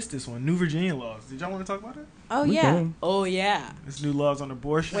 I've missed this one. New Virginia laws. Did y'all want to talk about it? Oh We yeah. can. Oh yeah. There's new laws on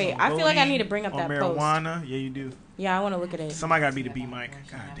abortion. Wait, on I feel like I voting, need to bring up on that post. marijuana. Yeah, you do. Yeah, I want to look at it. Somebody gotta be the B mic.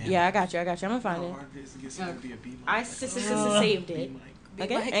 God damn. Yeah, I got you. I'm gonna find it. I saved it.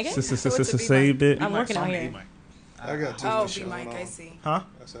 Okay. Okay. Saved it. I'm working out here. I got too Oh, much B going Mike, on. I see. Huh?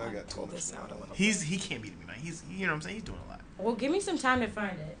 I said I got too much This out a little. He can't be the B mic. He's you know what I'm saying. He's doing a lot. Well, give me some time to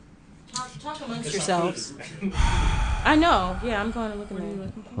find it. Talk amongst yourselves. I know. Yeah, I'm going to look at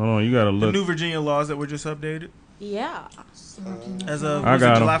it. Hold on, you gotta The look. new Virginia laws that were just updated Yeah. as of I was it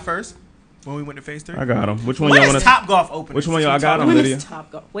got 'em. July 1st when we went to phase 3. I got them. Which one When y'all is want to? Top Golf open? Which one y'all got 'em, When Lydia? is Top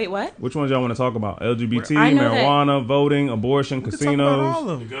Golf? Wait, what? Which ones y'all want to talk about? LGBT, I know that- marijuana, voting, abortion, We can talk about all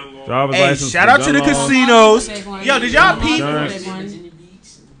casinos, of them. driver's Hey, license. shout out to the gun laws. casinos. Yo, did y'all Big peep? one. Big one.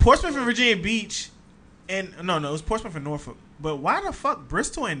 Portsmouth and Virginia Beach, and no, it was Portsmouth and Norfolk. But why the fuck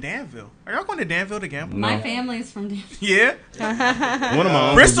Bristol and Danville? Are y'all going to Danville to gamble? My family's from Danville. Yeah, One of my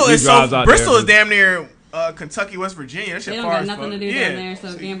uncles, Bristol he is drives out Bristol there. is damn near Kentucky, West Virginia. That shit They don't far got as nothing fuck. to do Yeah. down there,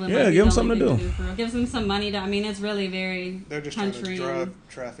 so gambling. Yeah, might be give 'em the something only to thing do. for real. Gives them some money. I mean, it's really very They're just trying to country. drive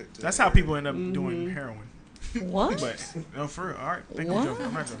traffic. To That's the how area. people end up doing heroin. What? But no, for real. All right, think I'm What? joking.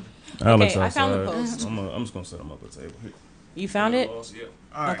 I'm not joking. Alex Okay, I found the outside. post. I'm just gonna set them up at the table. Here. You found it? All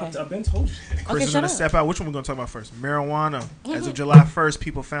right. Okay. I've been told you. Chris Okay, is shut going to up. step out. Which one we going to talk about first? Marijuana. As of July 1st,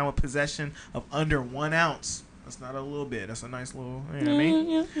 people found with possession of under 1 ounce. That's not a little bit. That's a nice little, you know what I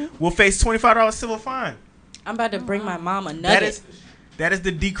mean? Will face $25 civil fine. I'm about to bring my mom a That nugget. is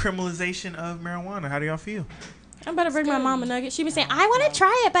the decriminalization of marijuana. How do y'all feel? I'm about to bring my mom a nugget. She been saying, I want to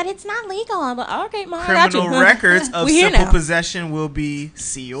try it, but it's not legal. I'm like, okay, mom, I got Criminal you. records of We here simple now. possession will be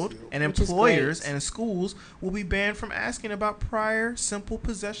sealed, and Which is employers great. and schools will be banned from asking about prior simple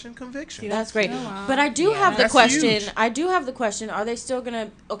possession convictions. That's great. But I do have the That's question. huge. I do have the question. Are they still going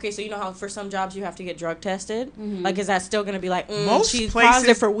to... Okay, so you know how for some jobs you have to get drug tested? Like, is that still going to be like, Most she's places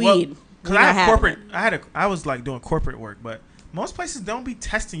positive for weed? Because We're I not have having corporate. it. I was like doing corporate work, but most places don't be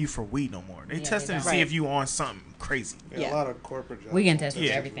testing you for weed no more. They Yeah, testing they to don't. see Right. if you on something crazy. Yeah, Yeah. a lot of corporate jobs. We can test it for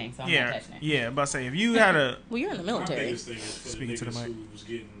Yeah. everything, so I'm Yeah, not touching it. yeah. I'm about to say if you had a Well, you're in the My military. biggest thing is for Speaking the to the niggas mic. who was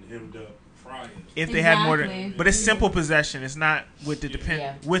getting hemmed up prior. if they had more than, Exactly. but it's simple possession. It's not with the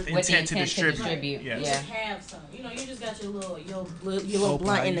Yeah. with the intent to distribute. Yeah. Just have some. You know, you just got your little Hope,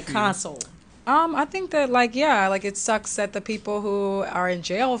 blunt how in you the feel? console. I think that like it sucks that the people who are in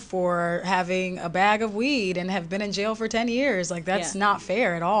jail for having a bag of weed and have been in jail for 10 years, like that's Yeah. not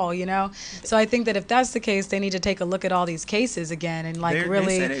fair at all, you know? So I think that if that's the case, they need to take a look at all these cases again and like They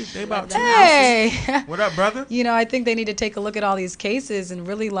really say they about hey. What up, brother? You know, I think they need to take a look at all these cases and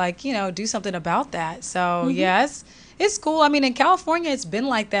really like, do something about that. So, yes. It's cool. I mean, in California, it's been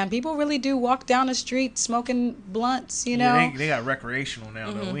like that. And people really do walk down the street smoking blunts, you know? Yeah, they got recreational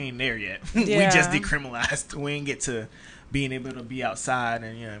now, though. We ain't there yet. We Yeah. just decriminalized. We ain't get to being able to be outside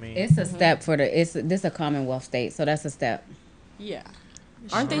and, you know what I mean? It's a step for this a Commonwealth state, so that's a step. Yeah.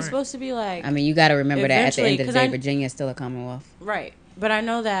 Aren't they Alright. supposed to be like... I mean, you got to remember that at the Eventually, end of the 'cause day, I- Virginia is still a Commonwealth. Right. But I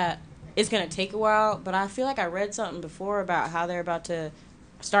know that it's going to take a while, but I feel like I read something before about how they're about to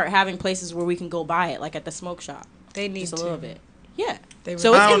start having places where we can go buy it, like at the smoke shop. They need Just a to. little bit. Yeah. They So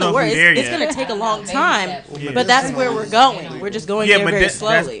really- it's I don't going know to if work. we there It's yet. going to take a long Baby time, steps. Yeah. but that's where we're going. We're just going there very that's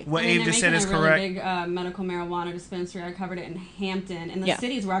slowly. what I mean, Abe they're just said making is a really correct. big medical marijuana dispensary. I covered it in Hampton, and the Yeah.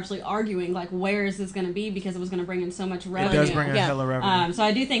 cities were actually arguing like, where is this going to be because it was going to bring in so much It revenue. does bring a Yeah. hella revenue. So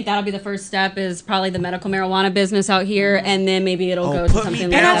I do think that'll be the first step is probably the medical marijuana business out here, and then maybe it'll go to put me something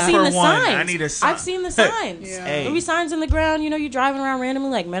down like And I've that. seen for the one. signs. I need a sign. I've seen the signs. Yeah. Hey. There'll be signs in the ground. You know, you're driving around randomly,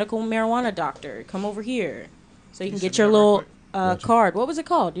 like medical marijuana doctor. Come over here, so you can should get your never little quit. card. What was it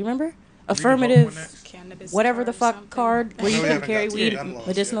called? Do you remember? We can vote on Affirmative, that. Cannabis whatever the card or fuck something. card where No, you we can haven't carry got to weed gun laws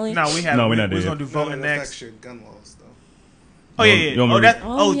medicinally. No, we have. No, we're we, not we're there gonna do None voting of it next. affects your gun laws, though. Oh yeah, You yeah. want Oh me that. to-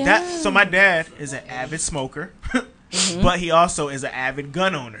 Oh Oh, that. yeah. So my dad is an avid smoker, but he also is an avid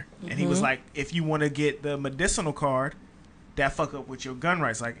gun owner, and he was like, if you want to get the medicinal card, that fuck up with your gun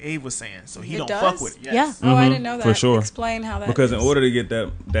rights, like Abe was saying. So he It don't does? fuck with it. Yes. Yeah. Oh, I Mhm, didn't know that. for sure. Explain how that Because in is. order to get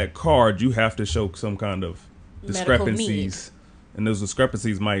that card, you have to show some kind of Medical discrepancies, and those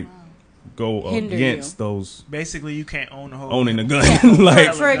discrepancies might go Hinder against you. those Basically, you can't own the whole. owning a gun. Yeah.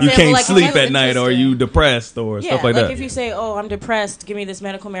 like For you example, can't like, sleep if you at night, or you depressed, or Yeah, stuff like like that. if you say, "Oh, I'm depressed. Give me this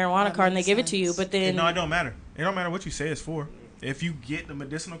medical marijuana That card," and they makes give it to you, sense. but then No, it don't matter. It don't matter what you say it's for. If you get the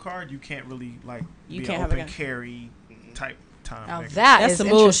medicinal card, you can't really like You be can't an have a open gun. carry type time. Now nigga. that That's is some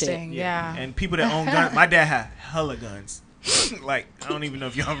bullshit. interesting. Yeah. And people that own guns, my dad had hella guns. Like I don't even know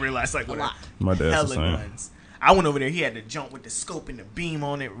if y'all realize like what lot. My dad's the hella same. guns. I went over there. He had the jump with the scope and the beam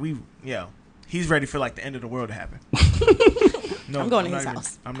on it. He's ready for like the end of the world to happen. No, I'm going to not his even-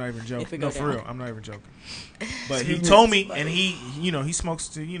 house. I'm not even If joking. we No, go for down. real. I'm not even joking. But he told me, and he smokes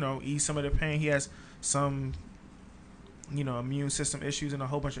to ease some of the pain. He has some, immune system issues and a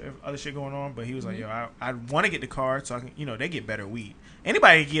whole bunch of other shit going on. But he was like, yo, I want to get the card so I can, they get better weed.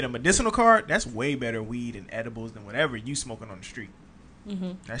 Anybody can get a medicinal card, that's way better weed and edibles than whatever you smoking on the street.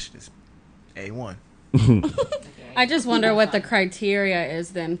 That shit is A1. I just wonder what the criteria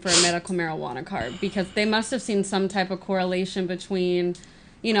is then for a medical marijuana card, because they must have seen some type of correlation between,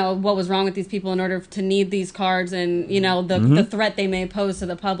 what was wrong with these people in order to need these cards and, the threat they may pose to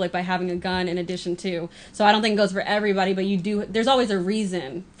the public by having a gun in addition to. So I don't think it goes for everybody, but there's always a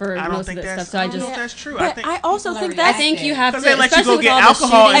reason for most of this stuff. So I don't know if that's true. But I also think that's... I think you have to... Because they let you go especially with get all the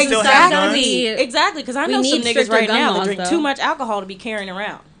alcohol and shootings, still have guns. Exactly, because I We know some need niggas stricter right gun now that laws, drink though. too much alcohol to be carrying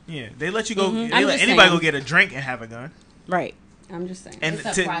around. Yeah, they let you go. They I'm let just anybody saying. go get a drink and have a gun. Right. I'm just saying. And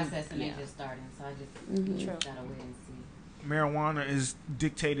It's a process and they just starting, so I just True. gotta wait and see. Marijuana is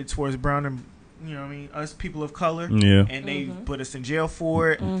dictated towards brown and us people of color. Yeah. And they put us in jail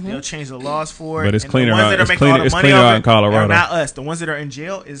for it. They'll change the laws for it. But it's And cleaner the ones out- that are it's making cleaner- all the it's money cleaner of out it in Colorado. are not us. The ones that are in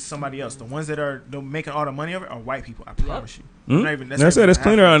jail is somebody else. The ones that are making all the money of it are white people. I promise you. Not even- That's it. It's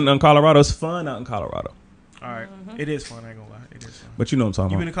cleaner in Colorado. It's fun out in Colorado. All right. It is fun. I ain't gonna lie. It is fun. But you know what I'm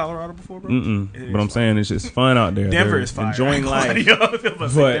talking You been about. to Colorado before, bro? But I'm saying it's just fun out there. Denver They're is fire. enjoying life. But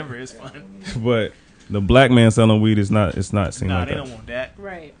But- Denver is fun. But the black man selling weed is not. It's not seen Nah, like they that. don't want that.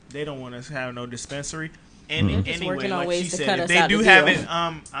 Right. They don't want us to have no dispensary. Just Anyway, working on like ways she to said, cut if us they out do the have deal. it,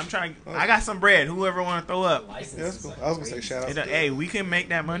 I'm trying. I got some bread. Whoever want to throw up, Yeah, that's cool. I was gonna say shout out. hey, we can make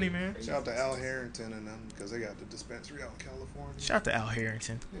that money, man. Shout out to Al Harrington and them because they got the dispensary out in California. Shout out to Al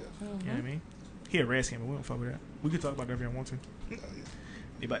Harrington. Yeah. You know what I mean? He a Redskin, but we don't fuck with that. We can talk about that if you want to.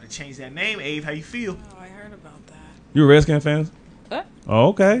 They about to change that name, Abe. How you feel? Oh, I heard about that. You a Redskin fan? What? Oh,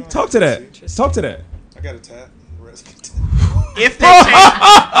 okay. Talk to that. Talk to that. I got a tat. Redskin. If they change,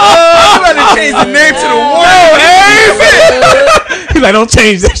 I'm about to change the name to the war. He's like, don't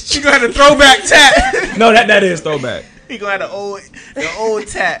change that. You gonna have a throwback tat. No, that is throwback. He gonna have the old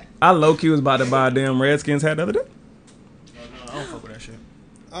tat. I low key was about to buy a damn Redskins hat the other day. I don't fuck with that shit.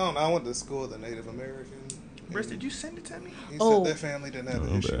 I don't know. I went to school with a Native American. Briss, did you send it to me? He said their family didn't have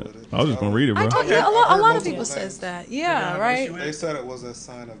an issue bad. with it. I was just gonna read it, bro. Yeah, a I lot heard of multiple people things. says that. Yeah, Yeah, right. They said it was a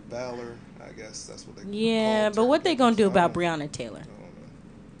sign of valor. I guess that's what they. Yeah, called but what they gonna do So I about don't- Breonna Taylor? I don't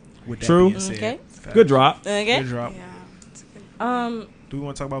know. With that True. being said, Okay. facts. Good drop. Okay. Good drop. Yeah. It's a good- Do we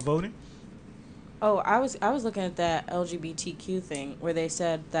want to talk about voting? Oh, I was looking at that LGBTQ thing where they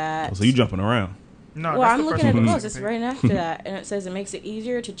said that. So you jumping around? No, Well, that's I'm the looking at the first post. one. It's right after that, and it says it makes it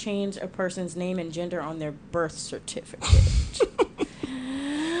easier to change a person's name and gender on their birth certificate.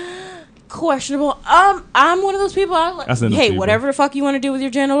 Questionable. I'm one of those people. I send it Hey, to you, whatever the fuck you want to do with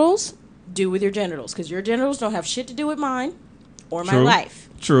your genitals, do with your genitals, because your genitals don't have shit to do with mine or my True. life.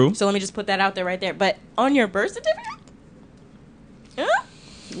 True. So let me just put that out there right there. But on your birth certificate, huh?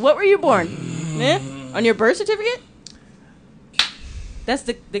 What were you born? On your birth certificate. That's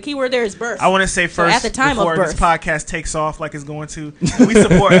the key word there is birth. I want to say first, at the time before of birth. this podcast takes off like it's going to, we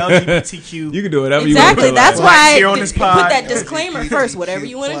support LGBTQ. You can do whatever Exactly. you want. That's why I Here on this put pod. that disclaimer first. Whatever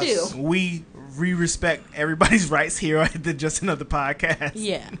you want to do. we respect everybody's rights here at the Just Another Podcast.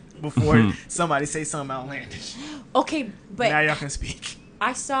 Yeah. Before somebody say something outlandish. Okay, Now but y'all can speak.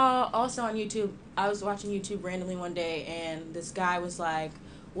 I saw also on YouTube. I was watching YouTube randomly one day, and this guy was like,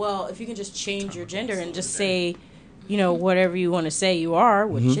 "Well, if you can just change your gender and just say, whatever you want to say you are,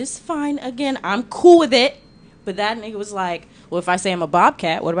 which is fine. Again, I'm cool with it." But that nigga was like, "Well, if I say I'm a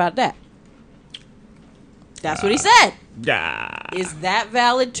bobcat, what about that?" That's what he said. Yeah. Is that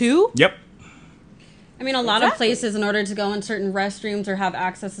valid too? Yep. I mean, a lot of Exactly. places, in order to go in certain restrooms or have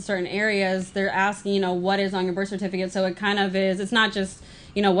access to certain areas, they're asking, what is on your birth certificate. So it kind of is, it's not just,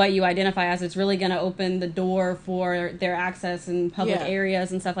 what you identify as. It's really going to open the door for their access in public Yeah.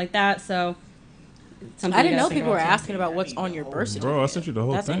 areas and stuff like that. So something I you didn't know gotta think people were about, too. asking about what's on your birth certificate. Bro, I sent you the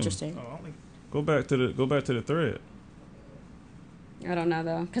whole That's thing. interesting. Go back to the thread. I don't know,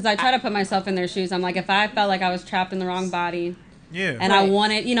 though. Because I try to put myself in their shoes. I'm like, if I felt like I was trapped in the wrong body Yeah. and I Right.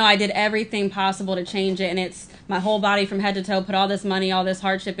 wanted, I did everything possible to change it, and it's my whole body from head to toe, put all this money, all this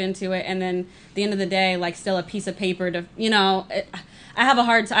hardship into it, and then at the end of the day, like, still a piece of paper to, I have a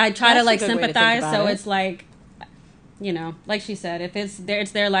hard time. I try That's to, like, a good way to think sympathize, about so it. it's like, like she said, if it's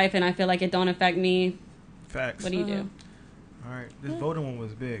their life and I feel like it don't affect me, Facts. what do you do? All right. This voting one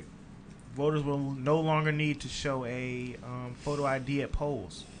was big. Voters will no longer need to show a photo ID at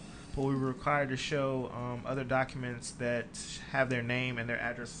polls, but we were required to show other documents that have their name and their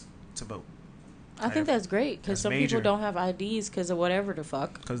address to vote. I think that's great because That's some major. people don't have IDs because of whatever the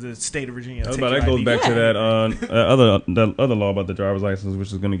fuck. Because the state of Virginia. That goes back to that other law about the driver's license,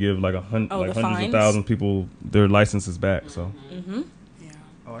 which is going to give like the hundreds of fines? thousands of people their licenses back. So Mm-hmm.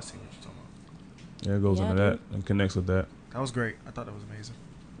 Oh, I see what you're talking Yeah, it goes Yeah, into that and connects with that. That was great. I thought that was amazing.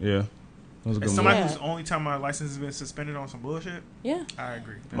 Yeah. That was a good As one. somebody Yeah. who's only time my license has been suspended on some bullshit, Yeah. I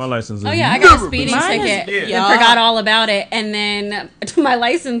agree. My license is Oh yeah, I got a speeding Mine is- ticket yeah. and forgot all about it, and then my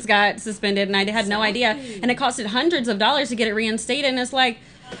license got suspended, and I had no idea, and it costed hundreds of dollars to get it reinstated, and it's like,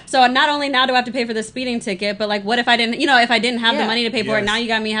 so not only now do I have to pay for the speeding ticket, but like, what if I didn't, if I didn't have the Yeah. money to pay for it, Yes. now you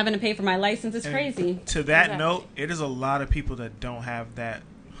got me having to pay for my license. It's And crazy. To that Exactly. note, it is a lot of people that don't have that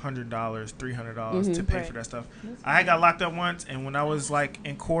 $100, $300 to pay Right. for that stuff. I got locked up once, and when I was like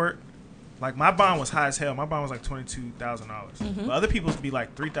in court, like my bond was high as hell. My bond was like $22,000. But other people's be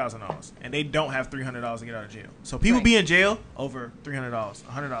like $3,000, and they don't have $300 to get out of jail. So people be in jail over $300,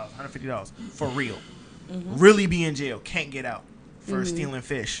 $100, $150 for real. Really be in jail, can't get out for stealing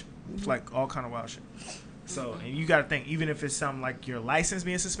fish, like all kind of wild shit. So, and you got to think, even if it's something like your license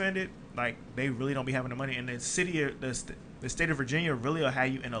being suspended, like they really don't be having the money. And the state of Virginia really will have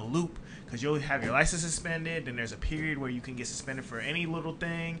you in a loop because you'll have your license suspended. Then there's a period where you can get suspended for any little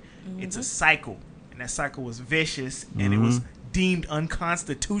thing. It's a cycle, and that cycle was vicious, and it was deemed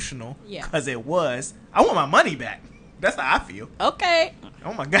unconstitutional Yeah. because it was. I want my money back. That's how I feel. Okay. I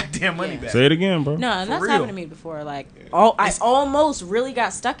want my goddamn money back. Say it again, bro. No, and For that's real. happened to me before. Like, I almost really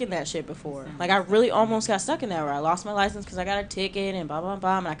got stuck in that shit before. Like, I really almost got stuck in that where I lost my license because I got a ticket and blah, blah,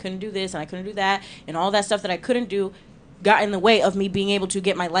 blah, and I couldn't do this and I couldn't do that. And all that stuff that I couldn't do got in the way of me being able to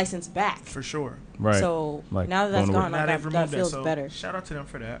get my license back. For sure. Right. So, Like, now that that's going to work. gone, Now they've that removed that. feels So better. shout out to them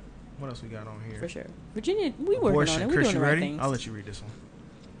for that. What else we got on here? For sure. Virginia, we working Abortion. on it. We're Chris, doing you the right ready? things. I'll let you read this one.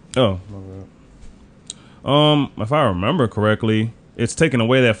 Oh, my bad. If I remember correctly, it's taking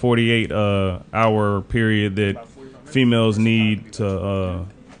away that 48 hour period that females need to,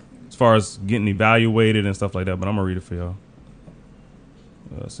 as far as getting evaluated and stuff like that. But I'm gonna read it for y'all.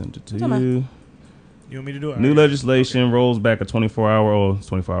 Send it to you. You want me to do it? New legislation rolls back a 24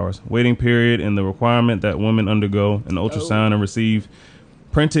 hours waiting period and the requirement that women undergo an ultrasound and receive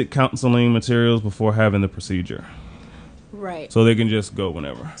printed counseling materials before having the procedure. Right. So they can just go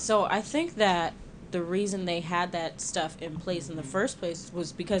whenever. So I think that the reason they had that stuff in place in the first place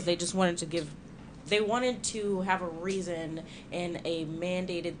was because they just wanted to have a reason and a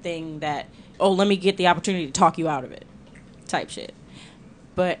mandated thing that, oh, let me get the opportunity to talk you out of it type shit.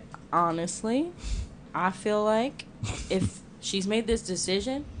 But honestly, I feel like if she's made this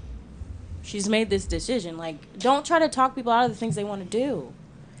decision. Like, don't try to talk people out of the things they want to do.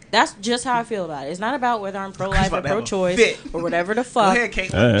 That's just how I feel about it. It's not about whether I'm pro-life or about to have a pro-choice fit. or whatever the fuck. Go ahead, Kate.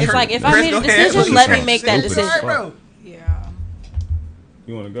 It's like, if I Chris, made a go ahead. decision, let me make that Stupid as decision. fuck. Bro. Yeah.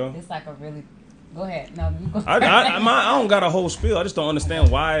 You want to go? It's like a really. Go ahead. No, you go. I don't got a whole spiel. I just don't understand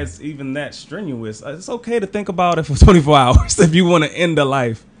why it's even that strenuous. It's okay to think about it for 24 hours if you want to end a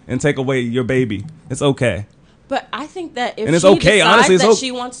life and take away your baby. It's okay. But I think that if And it's she okay, decides honestly, it's that okay.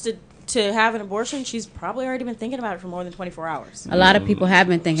 she wants to have an abortion, she's probably already been thinking about it for more than 24 hours. A lot of people have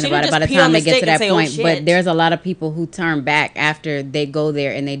been thinking She about didn't it by the just pee on time they get mistake to that and say, "Oh, point. shit." But there's a lot of people who turn back after they go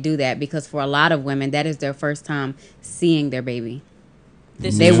there and they do that because for a lot of women, that is their first time seeing their baby.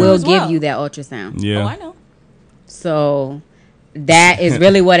 This They is true will as give well. you that ultrasound. Yeah. Oh, I know. So that is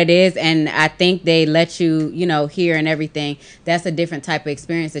really what it is. And I think they let you, hear and everything. That's a different type of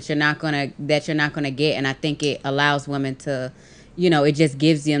experience that you're not gonna get. And I think it allows women to, it just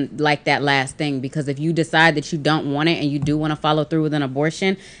gives you like that last thing, because if you decide that you don't want it and you do want to follow through with an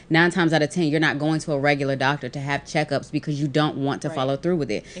abortion, 9 times out of 10 you're not going to a regular doctor to have checkups because you don't want to follow through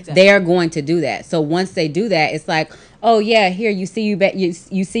with it. Exactly. They are going to do that. So once they do that, it's like, oh yeah, here you see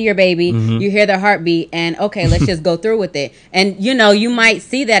you see your baby, you hear their heartbeat, and okay, let's just go through with it. And you might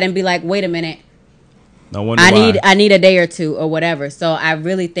see that and be like, wait a minute, I need a day or two or whatever. So I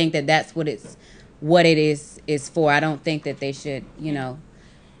really think that that's what it is for. I don't think that they should,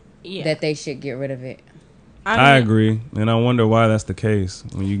 that they should get rid of it. I agree, and I wonder why that's the case.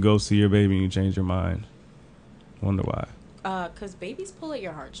 When you go see your baby and you change your mind, wonder why. Because babies pull at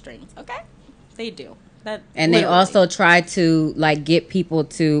your heartstrings. Okay, they do. And they also try to get people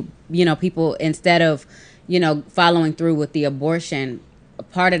to, people instead of, following through with the abortion. A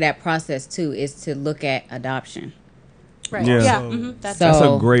part of that process too is to look at adoption. Right. Yeah. Yeah. So- That's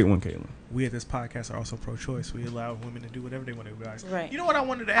a great one, Caitlin. We at this podcast are also pro-choice. We allow women to do whatever they want to do, guys. Right. You know what I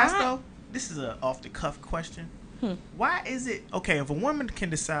wanted to ask, though? This is a off-the-cuff question. Why is it... Okay, if a woman can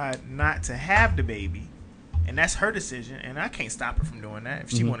decide not to have the baby, and that's her decision, and I can't stop her from doing that if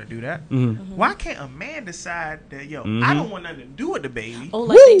she want to do that, why can't a man decide that, I don't want nothing to do with the baby? Oh,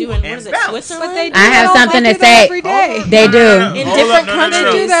 like they do in, what is it, bounce. Switzerland? But they do I have that something they to do that say. every day. They do. In different countries.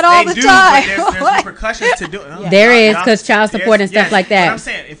 They do that all the time. But there's repercussions to do it. There is, 'cause child support and stuff like that. But I'm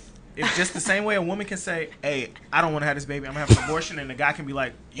saying, if just the same way a woman can say, "Hey, I don't want to have this baby. I'm gonna have an abortion," and the guy can be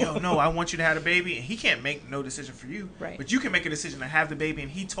like, "Yo, no, I want you to have the baby," and he can't make no decision for you. Right. But you can make a decision to have the baby, and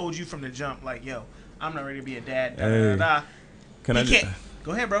he told you from the jump, like, "Yo, I'm not ready to be a dad." Da, da, da, da. Can He I can't.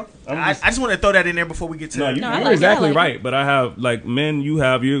 Go ahead, bro. I just- just want to throw that in there before we get to. No, it. you're exactly right. But I have like men. You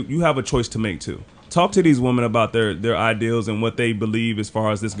have a choice to make too. Talk to these women about their ideals and what they believe as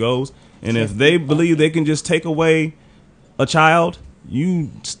far as this goes. And if they believe they can just take away a child,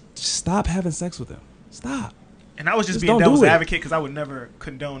 you stop having sex with them. Stop. And I was just Just being don't devil's do it. advocate because I would never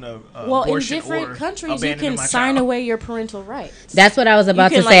condone a Well, in abortion different or countries, you abandoning can my sign child. away your parental rights. That's what I was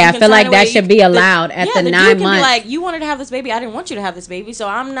about You to can, say. you I can feel like sign that away- should be allowed at the dude 9 can months. be like, you wanted to have this baby. I didn't want you to have this baby, so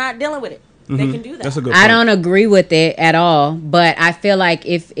I'm not dealing with it. They can do that. That's a good I point. don't agree with it at all, but I feel like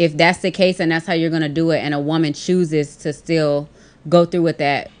if that's the case and that's how you're gonna do it, and a woman chooses to still go through with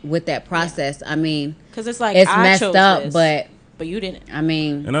that process, I mean, Because it's like it's I messed chose up, this, but you didn't. I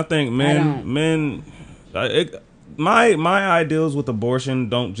mean, And I think don't. my ideals with abortion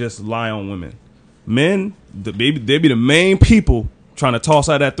don't just lie on women. Men, they be the main people trying to toss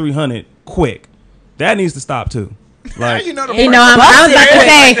out that 300 quick. That needs to stop too. Like, You know, the I was first- about to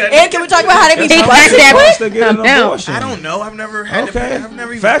say, And can we talk about how they be He got busted? that- wants to get an Calm down. abortion. I don't know. I've never had. Okay. I've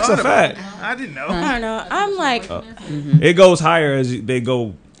never even Facts thought are about fact. it. I didn't know. I don't know. I'm like, It goes higher as they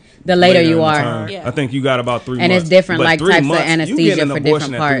go. the later in you the are. term. Yeah. I think you got about 3 And months. it's different, But like, 3 types of months, you anesthesia getting an for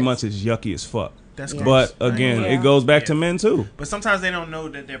abortion different at 3 parts. months is yucky as fuck. That's But again, Yeah. it goes back to Yeah. men too. But sometimes they don't know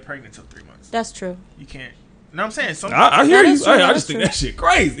that they're pregnant till 3 months. that's true. You can't. You know what I'm saying? Some, I hear That you. is true, I that's just think true. that shit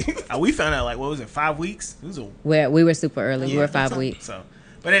crazy. we found out like what was it? 5 weeks. It was a We were super early. We yeah, were 5 so- weeks. So,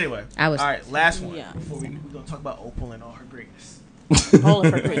 but anyway, I was- all right. Last one. Yeah. Before we're gonna talk about Opal and all her greatness. All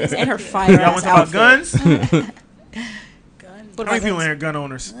of her greatness and her fire Y'all want to talk about guns? How What many about people guns? in here gun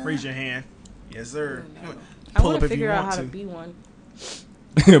owners? Raise your hand. Yes, sir. I Pull want up to if you figure out want how to to. be one.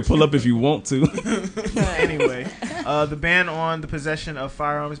 Pull up if you want to. Anyway, the ban on the possession of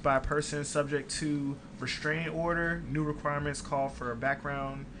firearms by a person subject to restraining order. New requirements call for a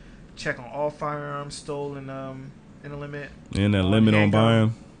background check on all firearms stolen in a limit. And that limit on handgun.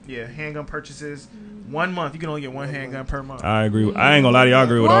 buying. Yeah, handgun purchases. 1 month. You can only get one handgun per month. I agree. I ain't gonna lie to you. I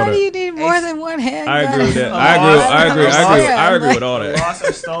agree with all Why do you that. need more than one handgun? I agree with that. Oh, I agree with all The that. loss of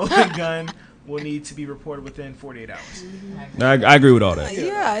a stolen gun will need to be reported within 48 hours. I agree with all that.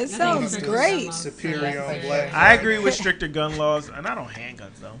 Yeah, it sounds great. Superior on Black I agree with stricter gun laws, and I don't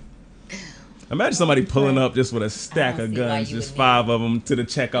handguns though. Imagine somebody pulling up just with a stack I of don't see why guns, you just would 5 of them to the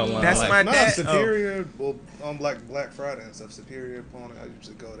checkout line. That's like, my No, dad. Superior. Well, on Black Friday and stuff, Superior upon I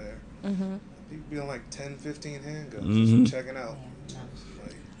usually go there. Mm-hmm. People be on like 10, 15 handguns Mhm. just checking out.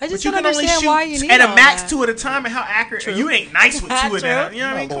 Like, I just But you don't can only understand shoot why you need at a all max that. 2 at a time, and how accurate. You ain't nice with 2 at True. that. You know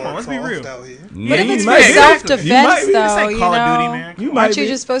what I mean? Come Lord on, let's be Croft real. out here. yeah, But if you it's might for be. self-defense, You might be. though, This ain't you Call of know, Duty, man. You might aren't you be.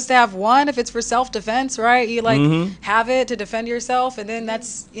 just supposed to have one if it's for self-defense, right? You like Mhm. have it to defend yourself, and then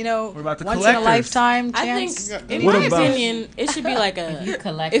that's What about the once in collectors? a lifetime I chance. think, in What my about- opinion, it should be like a. You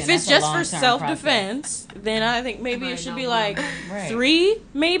collect, If and it's that's a just for long-term self-defense, then I think maybe it should be like Right. 3,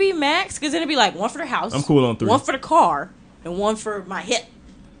 maybe max, because then it'd be like 1 for the house. I'm cool on 3. 1 for the car, and 1 for my hip.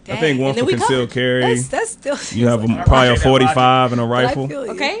 I think 1 And then for we concealed carry. That's still. You have I probably a appreciate that 45 and a But I rifle. feel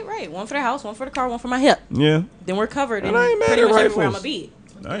you. Okay, right. 1 for the house, 1 for the car, 1 for my hip. Yeah, Then we're covered in And I ain't mad pretty at much everywhere I'm rifles. gonna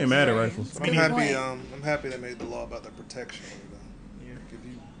be. I ain't mad at rifles. I'm happy. I'm happy they made the law about the protection. If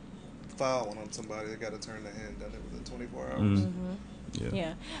you file one on somebody, they got to turn their hand done it within 24 hours. Mm.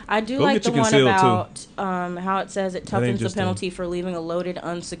 Yeah, I do Go like get the your one concealed, about how it says it ain't toughens the just penalty for leaving a loaded,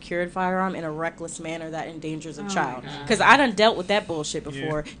 unsecured firearm in a reckless manner that endangers Oh a child. Because I done dealt with that bullshit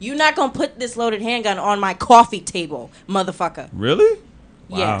before. You're not gonna put this loaded handgun on my coffee table, motherfucker. Really?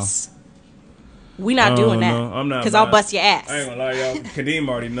 Wow. Yes. We not doing that. No, I'm not. Because I'll buying- bust your ass. I ain't gonna lie, y'all. Kadeem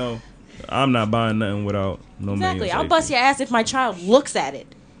already know. I'm not buying nothing without no Exactly. manual I'll bust safety. your ass if my child looks at it.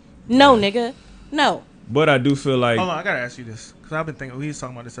 No, nigga. No. But I do feel like Hold on, I gotta ask you this because I've been thinking. We was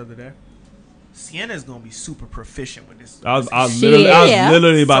talking about this the other day. Sienna's gonna be super proficient with this. I was She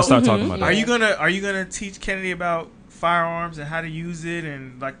literally about to start So, talking about Are that. you gonna teach Kennedy about firearms and how to use it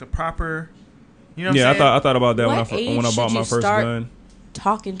and like the proper? You know what Yeah, I'm saying? I thought about that What when age I bought should my you first start gun.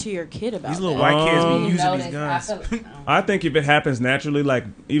 Talking to your kid about These little that. white kids be Um, using Notice, these I guns. feel- I think if it happens naturally, like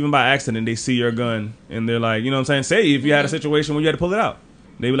even by accident, they see your gun and they're like, you know what I'm saying? Say if you had a situation where you had to pull it out.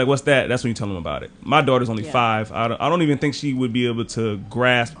 They be like, what's that? That's when you tell them about it. My daughter's only 5. I don't even think she would be able to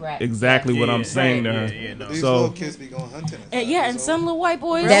grasp exactly what I'm saying to her. no. These So- little kids be going hunting. And yeah, and some little white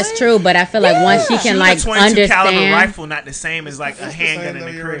boys. That's true, but I feel like once she can Shooting like a 22 caliber understand. rifle not the same as like a It's the handgun same in though,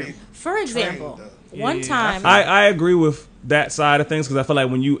 the you're crib. already For example, trained, one Yeah, time. I agree with that side of things because I feel like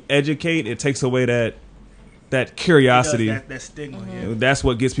when you educate, it takes away that that curiosity. That stigma. Yeah. That's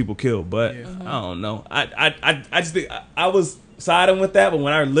what gets people killed. But Yeah. I don't know. I just think I was siding with that, but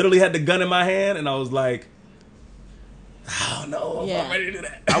when I literally had the gun in my hand and I was like, I don't know if I'm ready to do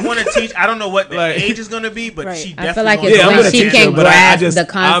that. I want to teach. I don't know what the Like- age is going to be, but she definitely. I feel like gonna it's I'm when gonna she teach can her, but I grasp just- the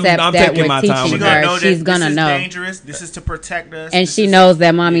concept I'm that taking we're my time teaching with gonna her, know she's that gonna this is know. dangerous. This is to protect us. And This she is- knows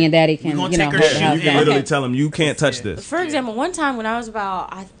that mommy and daddy We can, gonna you know, take her hold the shoes. house You can down. literally tell them you can't touch this. For example, one time when I was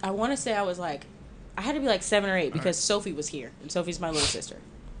about, I want to say I was like, I had to be like 7 or 8 because Sophie was here, and Sophie's my little sister.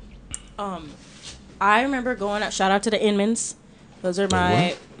 I remember going out. Shout out to the Inmans. Those are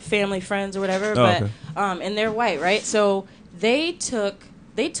my family friends or whatever. But okay. and they're white, right? So they took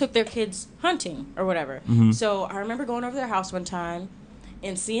their kids hunting or whatever. Mm-hmm. So I remember going over their house one time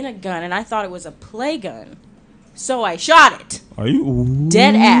and seeing a gun, and I thought it was a play gun. So I shot it. Are you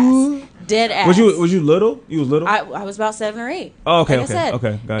Dead ass. Dead ass. Was you little? You was little? I was about 7 or 8. Oh, okay, like I said.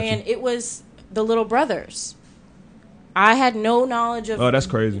 okay, gotcha. And it was the little brothers. I had no knowledge of. Oh, that's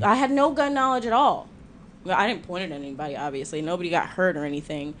crazy. I had no gun knowledge at all. Well, I didn't point it at anybody. Obviously, nobody got hurt or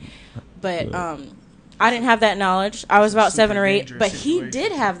anything. But I didn't have that knowledge. I was about 7 or 8. dangerous But he situation.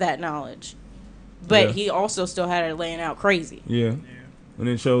 did have that knowledge. But Yeah. he also still had it laying out crazy. Yeah. And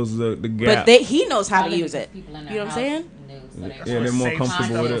it shows the gap. But he knows how to Probably use because it. people in You their know what I'm house saying? knew, so Yeah, they're more Safe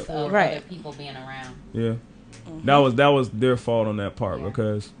comfortable with space. it. of Right. other people being around. Yeah. That was their fault on that part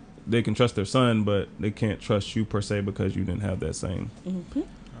because they can trust their son, but they can't trust you per se because you didn't have that same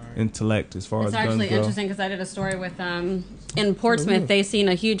intellect as far It's as guns actually go. interesting because I did a story with in Portsmouth. They seen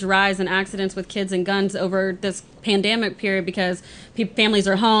a huge rise in accidents with kids and guns over this pandemic period because families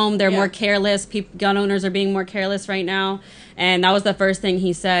are home, they're more careless. Gun owners are being more careless right now, and that was the first thing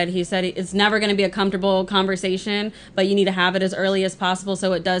he said. He said it's never going to be a comfortable conversation, but you need to have it as early as possible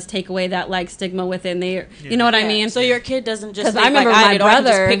so it does take away that like stigma within there. You know what I mean? So your kid doesn't just Because think I remember like, my did, oh, I can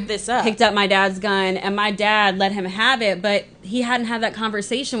just brother pick this up. picked up my dad's gun, and my dad let him have it, but he hadn't had that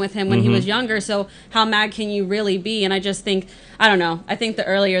conversation with him when he was younger. So how mad can you really be? And I just think, I don't know. I think the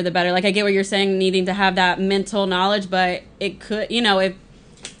earlier the better. Like I get what you're saying, needing to have that mental knowledge, but it could, it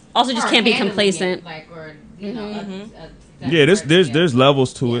also just Or can't be handling complacent. it, like, or, you know, Yeah, there's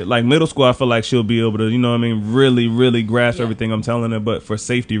levels to it. Like middle school, I feel like she'll be able to, really, really grasp everything I'm telling her. But for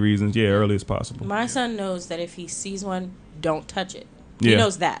safety reasons, early as possible. My son knows that if he sees one, don't touch it. Yeah. He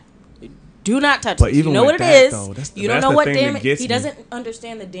knows that. Do not touch But it. You even know with what it that, is. though, You don't that's know the what thing that damage. gets He me. doesn't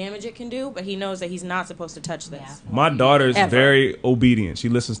understand the damage it can do, but he knows that he's not supposed to touch this. My daughter's Ever. very obedient. She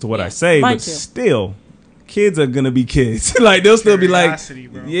listens to what I say, Mine but too. still, kids are gonna be kids. Like they'll still be like, Curiosity,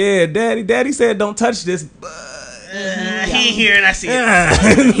 bro. "Yeah, daddy said don't touch this." He ain't here and I see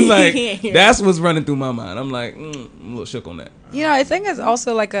it. Like that's what's running through my mind. I'm like, I'm a little shook on that. I think it's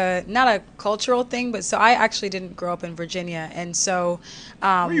also like not a cultural thing, but so I actually didn't grow up in Virginia, and so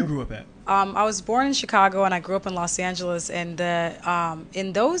Where you grew up at? I was born in Chicago and I grew up in Los Angeles, and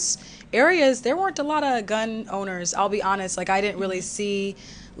in those areas there weren't a lot of gun owners. I'll be honest, like I didn't really see.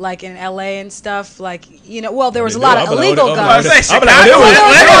 Like in LA and stuff, like there was a lot of illegal guns. There was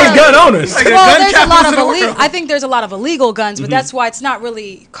gun owners. Well, there's a lot of illegal. I think there's a lot of illegal guns, but that's why it's not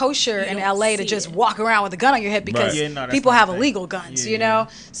really kosher in LA to just walk around with a gun on your hip because Right. Yeah, no, that's people not have the thing. illegal guns, Yeah.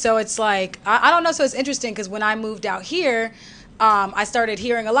 So it's like I don't know. So it's interesting because when I moved out here. I started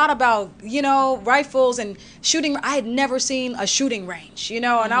hearing a lot about, rifles and shooting. I had never seen a shooting range, and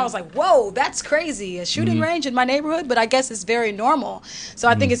I was like, whoa, that's crazy. A shooting range in my neighborhood, but I guess it's very normal. So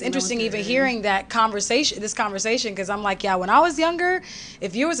I think it's interesting even hearing this conversation, because I'm like, yeah, when I was younger,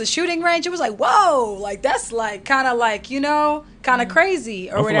 if you was a shooting range, it was like, whoa, like that's like kind of like, kind of crazy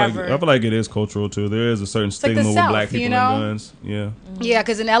or whatever. I feel like it is cultural too. There is a certain like stigma the with South, black people and guns. Yeah. Yeah,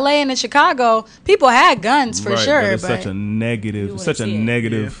 because in LA and in Chicago, people had guns for Right, sure. But it's such a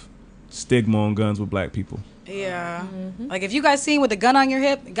negative stigma on guns with black people. Yeah. Like if you guys seen with a gun on your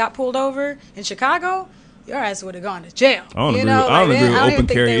hip and got pulled over in Chicago, your ass would have gone to jail. I don't agree. know? I don't Like, agree I with don't even open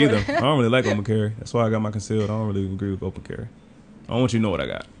think carry they either. would- I don't really like open carry. That's why I got my concealed. I don't really agree with open carry. I want you to know what I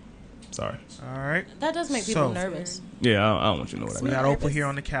got. Sorry. All right. That does make people So- nervous. Yeah, I don't want you to know what I We got. got Oprah here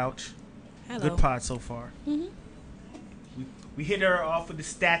on the couch. Hello. Good pod so far. We hit her off with the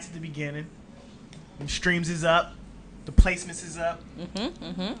stats at the beginning. And streams is up. The placements is up.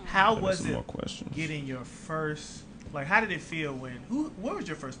 How There's was some more it questions. getting your first? Like, how did it feel when? What was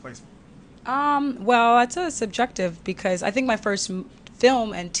your first placement? Well, that's a subjective because I think my first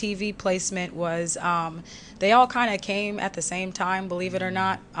film and TV placement was they all kind of came at the same time, believe it or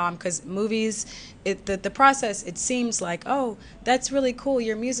not, because movies, the process, it seems like, oh, that's really cool,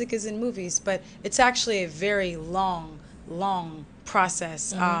 your music is in movies, but it's actually a very long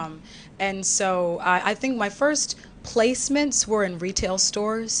process. And so I think my first placements were in retail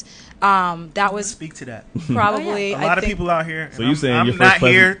stores. That was Speak to that. probably A lot of people out here. So you saying I'm your not first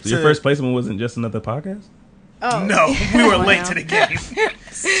here placement, your to- first placement wasn't just another podcast? Oh. No, we were late to the game.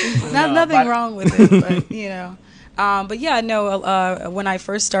 Nothing wrong with it, but you know. But yeah, no. When I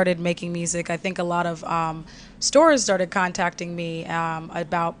first started making music, I think a lot of stores started contacting me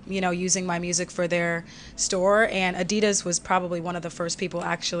about using my music for their store, and Adidas was probably one of the first people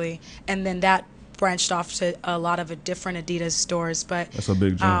actually, and then that branched off to a lot of different Adidas stores. But That's a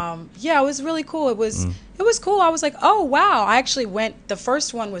big jump. yeah, it was really cool. It was cool. I was like, oh wow! I actually went. The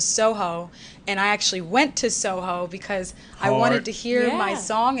first one was Soho, and I actually went to Soho because I wanted to hear my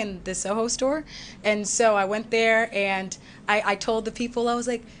song in the Soho store, and so I went there and I told the people, I was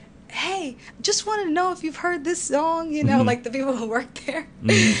like, hey, just wanted to know if you've heard this song, like the people who worked there.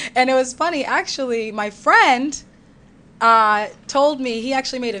 And it was funny, actually, my friend told me he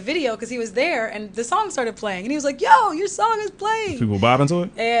actually made a video because he was there and the song started playing. And he was like, yo, your song is playing. People bobbing to it?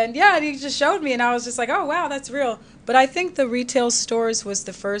 And yeah, he just showed me and I was just like, oh, wow, that's real. But I think the retail stores was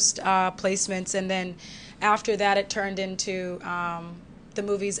the first placements. And then after that, it turned into the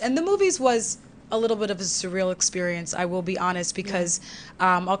movies. And the movies was a little bit of a surreal experience, I will be honest, because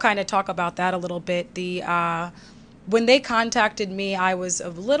I'll kind of talk about that a little bit. When they contacted me, I was a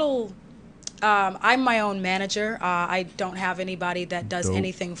little... I'm my own manager. I don't have anybody that does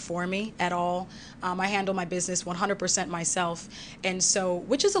anything for me at all. I handle my business 100% myself. And so,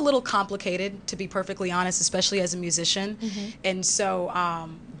 which is a little complicated, to be perfectly honest, especially as a musician. And so,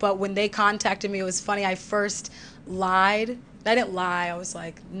 but when they contacted me, it was funny. I first lied. I didn't lie. I was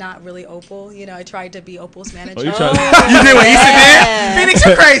like not really Opal. I tried to be Opal's manager. You did what Issa did? Phoenix,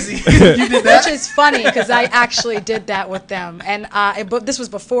 you're crazy. You did that? Which is funny because I actually did that with them. And but this was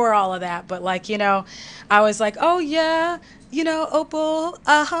before all of that. But I was like, oh yeah, Opal,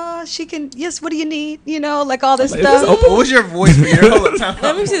 she can, yes, what do you need? Like all this stuff. What was your voice for your whole time?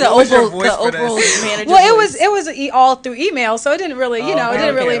 Let me see the Opal manager. Well, it was all through email, so it didn't really, it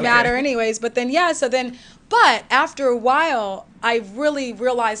didn't really matter anyways. But then, but after a while, I really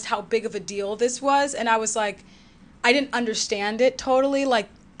realized how big of a deal this was. And I was like, I didn't understand it totally.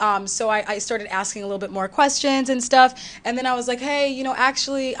 So I started asking a little bit more questions and stuff. And then I was like, hey,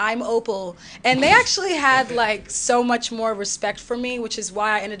 actually, I'm Opal. And they actually had so much more respect for me, which is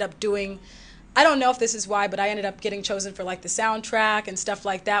why I ended up doing, I don't know if this is why, but I ended up getting chosen for the soundtrack and stuff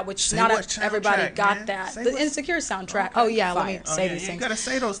like that, which not everybody got that. The Insecure soundtrack. Okay. Oh yeah, let me say these things. You gotta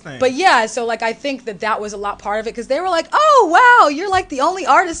say those things. But yeah, so I think that was a lot part of it because they were like, oh wow, you're the only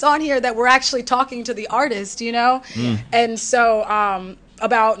artist on here that we're actually talking to the artist, And so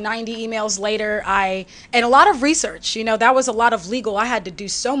about 90 emails later, and a lot of research, that was a lot of legal. I had to do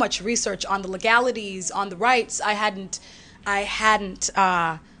so much research on the legalities, on the rights. I hadn't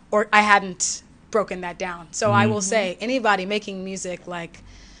broken that down. So I will say anybody making music like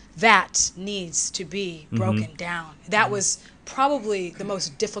that needs to be broken down. That was probably the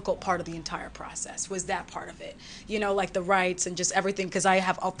most difficult part of the entire process, was that part of it. The rights and just everything, because I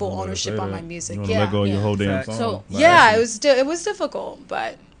have a full ownership on my music. You let go of your whole damn song. So it was difficult,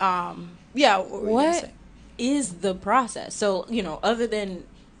 but what is the process? So other than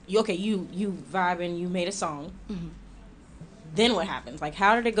you vibe and you made a song. Then what happens?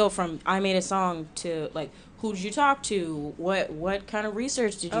 How did it go from I made a song to who did you talk to? What kind of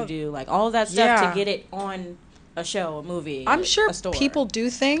research did you do? All of that stuff to get it on a show, a movie. I'm sure a store. People do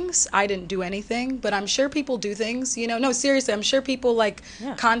things. I didn't do anything, but I'm sure people do things. No, seriously, I'm sure people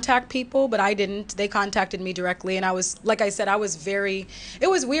contact people, but I didn't. They contacted me directly, and I was, like I said, it was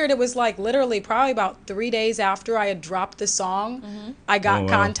weird. It was literally probably about 3 days after I had dropped the song, I got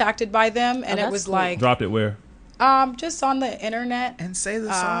contacted by them, and it was cool. Dropped it where? Just on the internet. And say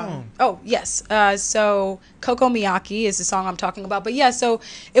the song. Oh, yes. So Koko Miyaki is the song I'm talking about. But yeah, so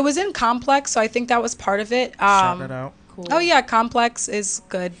it was in Complex, so I think that was part of it. Shout that out. Cool. Oh yeah, Complex is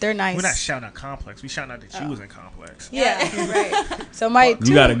good. They're nice. We're not shouting out Complex. We shouting out that you was in Complex. Yeah, right. So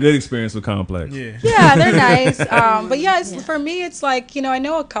you got a good experience with Complex. Yeah, they're nice. But yeah, for me, it's I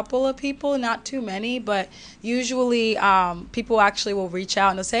know a couple of people, not too many, but usually people actually will reach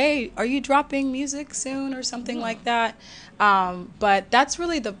out and they'll say, "Hey, are you dropping music soon?" or something like that. But that's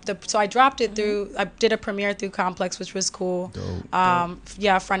really so I dropped it through. I did a premiere through Complex, which was cool. Dope.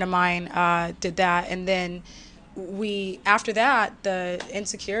 Yeah, a friend of mine did that, and then. After that, the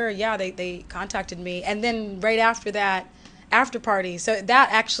Insecure, they contacted me, and then right after that, After Party. So that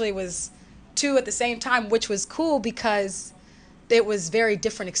actually was two at the same time, which was cool because it was very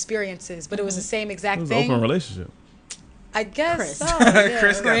different experiences, but it was the same exact thing. Open relationship. I guess Chris. so. Yeah.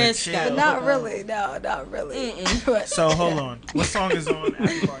 Chris got Chris to got chill. it. Not really. No, not really. But So hold on. What song is on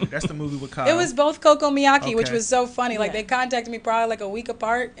After Party? That's the movie with Kyle. it was both Coco Miyaki, which Okay. was so funny. Like Yeah. they contacted me probably like a week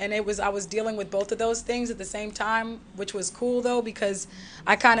apart, and I was dealing with both of those things at the same time, which was cool though because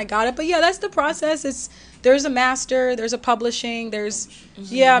I kind of got it. But yeah, that's the process. There's a master, there's a publishing,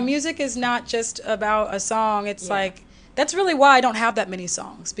 music is not just about a song. It's like that's really why I don't have that many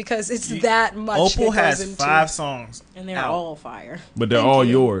songs because it's that much. Opal that goes has into 5 songs, And they're out. all fire. But they're Thank all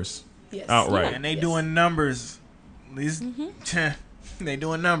you. yours Yes. outright. and they doing numbers. These, they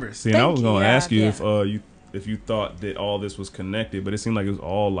doing numbers. See, and I Thank was you. going to Yeah, ask you yeah. if you thought that all this was connected, but it seemed like it was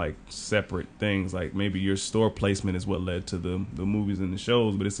all like separate things. Like maybe your store placement is what led to the movies and the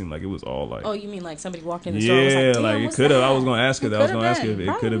shows, but it seemed like it was all like. Oh, you mean like somebody walked in the store and was Yeah, like, damn, like it what's could have. that? I was gonna ask her that. I was could've gonna ask you if been,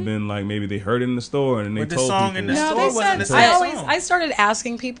 it could have been like maybe they heard it in the store and then they But the told song people. in the No, store they wasn't the said same song. I started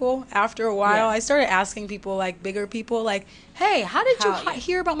asking people after a while. Yeah. I started asking people like bigger people like, "Hey, how did you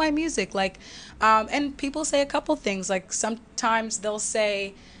hear about my music?" Like, and people say a couple things. Like sometimes they'll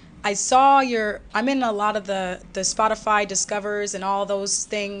say, I'm in a lot of the Spotify discovers and all those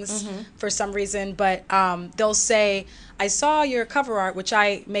things for some reason, but they'll say, I saw your cover art, which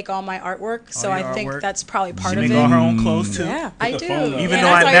I make all my artwork, so your I think artwork? that's probably part She of make it. all her own clothes too. Yeah. I the do. phone up. Even And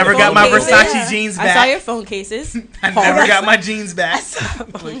though I saw I your never phone got my cases. Versace Yeah. jeans I saw back. your phone cases. I never got my jeans back. I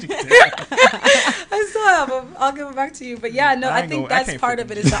still have them. I'll give them back to you. But yeah, no, I think that's can't part fit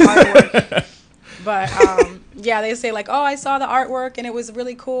of it them is the artwork. But yeah, they say like, oh, I saw the artwork and it was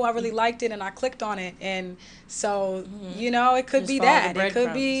really cool. I really liked it and I clicked on it. And so, it could Just be follow that. the It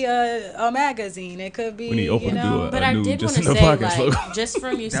could be a magazine. It could be, We need Oprah to do But I new did want Just to in the say, Podcast logo. like, just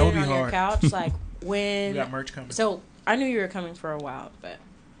from you That would sitting be on your hard. couch, like, when... We got merch coming. So, I knew you were coming for a while, but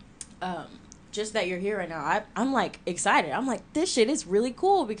just that you're here right now, I'm, like, excited. I'm like, this shit is really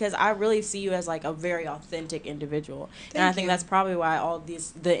cool because I really see you as, like, a very authentic individual. And I Thank think you. that's probably why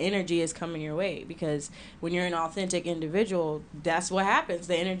the energy is coming your way because when you're an authentic individual, that's what happens.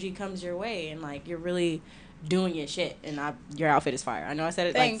 The energy comes your way and, like, you're really doing your shit. And your outfit is fire. I know I said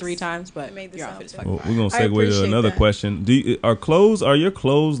it, like, Thanks. 3 times, but I made this your outfit is outfit. fucking Well, fire. we're gonna I segue to appreciate another that. question. Are your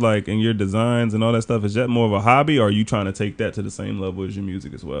clothes like and your designs and all that stuff? Is that more of a hobby, or are you trying to take that to the same level as your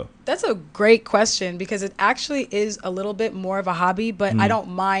music as well? That's a great question because it actually is a little bit more of a hobby, but I don't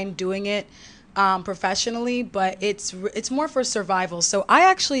mind doing it professionally, but it's more for survival. So I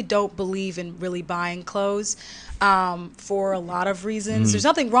actually don't believe in really buying clothes for a lot of reasons. There's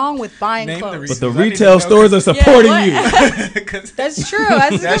nothing wrong with buying Name the clothes. reasons. But the I need to retail know, stores are supporting you. That's true.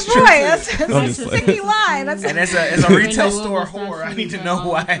 That's a That's good true, point. too. That's I'm a just sticky line. That's And as a retail Renewable store stuff, whore, I she need to needs know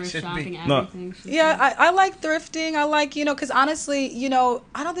all why thrift it should shopping, be. No. everything. She's Yeah, like- I like thrifting. I like, because honestly, I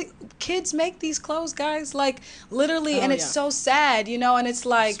don't think kids make these clothes, guys. Like, literally, and it's so sad, and it's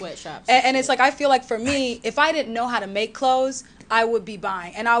like, Sweatshops. and it's like, I feel like for me, if I didn't know how to make clothes, I would be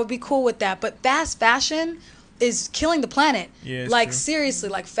buying, and I would be cool with that. But fast fashion is killing the planet. Yeah, it's like, true. seriously,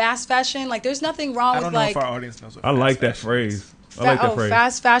 like, fast fashion, like, there's nothing wrong I with, don't know like, if our audience knows what I like fast that fashion phrase. is. I like that phrase.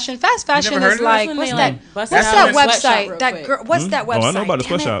 fast fashion. Fast fashion never heard is of like, that? what's When that? they, like, bust What's it out that in a sweatshop website? real That quick. girl. What's that website? Oh, I know about the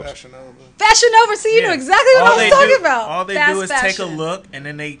Damn it. sweatshops. Fashion Nova. Fashion Nova. So you know Yeah. exactly what I was talking about. All they Fast do is fashion. take a look and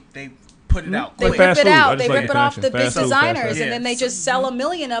then they put it out They quick. Like rip fast it food. I out. just They like rip the it off connection. the big Fast food, fast designers, fashion. and then they just sell a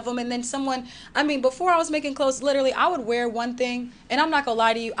million of them. And then someone, before I was making clothes, literally, I would wear one thing, and I'm not gonna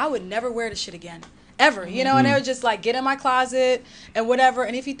lie to you, I would never wear the shit again. Ever, and they would just like get in my closet and whatever.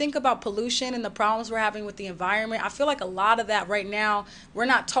 And if you think about pollution and the problems we're having with the environment, I feel like a lot of that right now, we're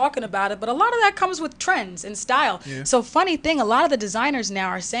not talking about it, but a lot of that comes with trends and style. Yeah. So funny thing, a lot of the designers now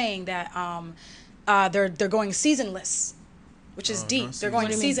are saying that they're going seasonless, which is deep. no They're going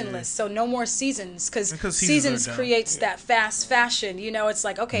seasons. seasonless, so no more seasons Because because seasons seasons are done. creates that fast fashion. It's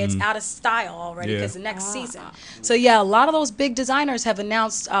like, okay, it's out of style already Yeah. because the next season. So yeah, a lot of those big designers have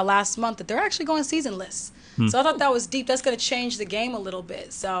announced last month that they're actually going seasonless. So I thought that was deep. That's going to change the game a little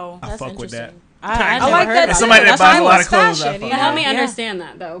bit. So I fuck with that. I like that As too. somebody that That's buys why a it lot was of clothes, I fashion, fuck But help me Yeah. understand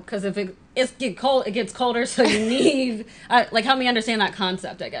that though, because if it gets colder, so you need help me understand that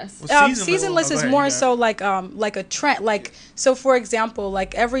concept, I guess. Seasonless is more so like a trend. Like, so for example,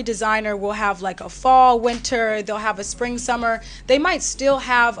 like every designer will have like a fall, winter, they'll have a spring, summer. They might still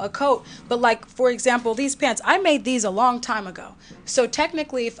have a coat, but like, for example, these pants, I made these a long time ago. So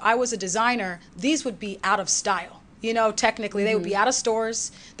technically, if I was a designer, these would be out of style. Technically, they would be out of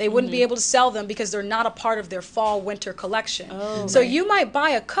stores. They wouldn't be able to sell them because they're not a part of their fall winter collection. So you might buy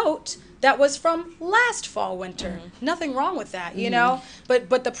a coat that was from last fall winter. Nothing wrong with that, you know.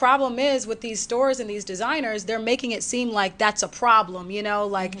 But the problem is with these stores and these designers, they're making it seem like that's a problem, you know,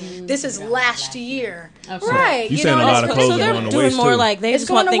 like this is last year, right? You saying a lot of clothes are going to waste more too. like they It's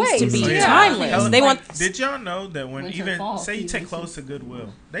just want going things to to be waste. timeless. They want. Did y'all know that when Winter, even fall, say you take season. clothes to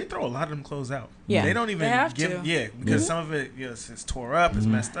Goodwill, they throw a lot of them clothes out. Yeah. They don't even They have give. to. Yeah, because some of it it's tore up, it's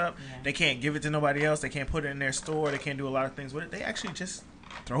messed up. They can't give it to nobody else. They can't put it in their store. They can't do a lot of things with it. They actually just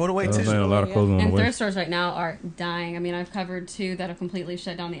throw it away I'm too. saying a lot of clothes on the And way. thrift stores right now are dying. I mean, I've covered 2 that have completely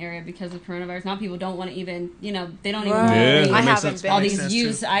shut down the area because of coronavirus. Now people don't want to even, you know, they don't even Right. want Yeah, to that I makes haven't sense. been. all Makes these sense,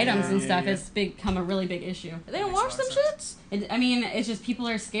 used too. items Yeah, and yeah, stuff. yeah. It's become a really big issue. They don't wash them shits. I mean, it's just people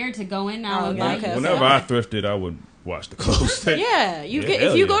are scared to go in now Oh, and yeah, buy. okay. Whenever I thrifted, I would wash the clothes. Yeah, you Yeah, get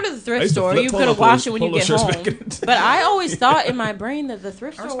hell if you yeah. go to the I thrift used to store, flip you polo could have washed it when you polo get shirts home. back in the day. But I always thought in my brain that the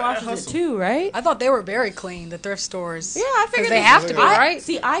thrift store respect that washes it hustle. too, right? I thought they were very clean, the thrift stores. Yeah, I figured they have to be, right?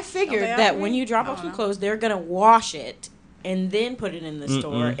 See, I figured Oh, they have that to when be? you drop I off don't some know. clothes, they're gonna wash it and then put it in the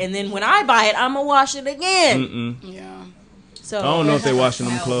store, and then when I buy it, I'm gonna wash it again. Yeah. So I don't know if they washing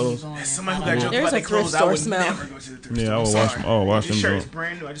them clothes. As somebody who got joked There's about a their clothes, thrift I store would smell. never go to the thrift Yeah, store. I would I'm wash sorry. them. I would wash This them. shirt Bro. is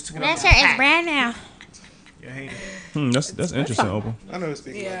brand new. I just took it that off the shirt is pack. brand new. Yeah, I hate it. That's interesting, Opal. I know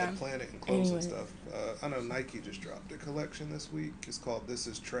speaking Yeah. about the planet and clothes Anyway. and stuff. I know Nike just dropped their collection this week. It's called This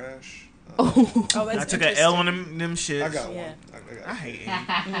Is Trash. Oh, that's I took an L on them shits. I got Yeah. one. I got I one. hate it.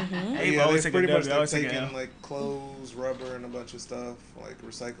 Yeah, Abe always they take a pretty much W. I always they're take an L. taking like clothes, rubber, and a bunch of stuff, like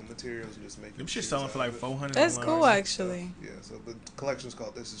recycled materials, and just making. Them shit shoes selling out for like of it. $400. That's online. cool, actually. Yeah, so the collection's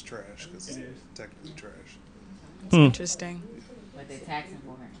called This Is Trash because it's It is. technically trash. It's interesting. But they taxing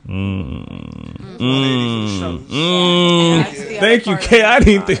for it. Thank you, Kay. I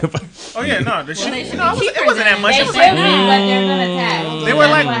didn't think about. Oh yeah, no, the shit. they You should know, be it wasn't that much. They It was should like, be, but they're gonna tax. They were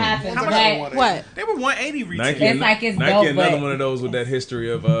like- what happened. how much But What? What? they were 180 retail. Nike, It's like it's Nike dope, another but- one of those with that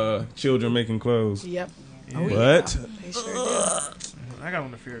history of children making clothes. Yep. What? They sure do. I got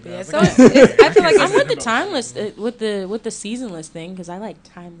one to fear. Yeah, God. so I feel like I'm it's, with the timeless with the seasonless thing because I like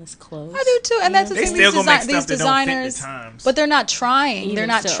timeless clothes. I do too, and that's the They thing. still These, gonna make these stuff that don't fit the designers, times. but they're not trying. Even they're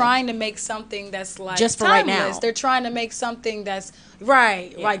not still. trying to make something that's like Just for right timeless. now. They're trying to make something that's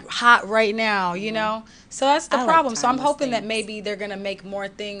right, Yeah. like hot right now. You know, so that's the I like problem. So I'm timeless hoping that things. maybe they're gonna make more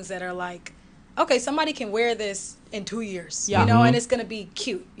things that are like, okay, somebody can wear this in 2 years. Yeah. You know, and it's gonna be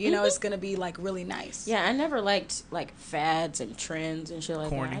cute. You know, it's gonna be like really nice. Yeah, I never liked like fads and trends and shit like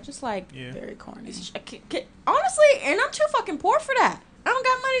Corny. that. I just like Yeah. Very corny. honestly, and I'm too fucking poor for that. I don't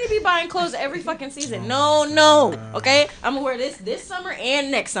got money to be buying clothes every fucking season. No. Okay, I'm gonna wear this summer and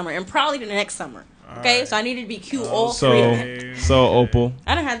next summer and probably the next summer. Okay, Alright. so I need to be cute all three of them. So Opal,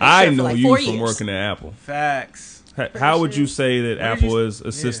 I don't have this I shit for know like you 4 from years. working at Apple. Facts. How would you say that What did Apple you- has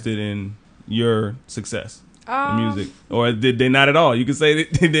assisted in your success in Um, music, or did they not at all? You could say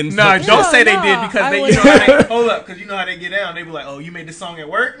that they didn't. Nah, touch- don't say they no, did because I they, you would- know how they hold up because you know how they get down. They be like, "Oh, you made this song at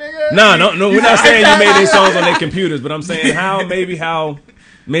work, nigga." No, we're not saying you made these songs on their computers, but I'm saying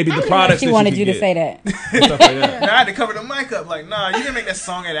maybe the products She that wanted could you to get say that. and stuff like that. Nah, I had to cover the mic up. Like, nah, you didn't make that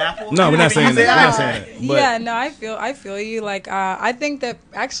song at Apple. No, You we're not didn't saying use that. it We're not either. saying that. But Yeah, no, I feel you. Like, I think that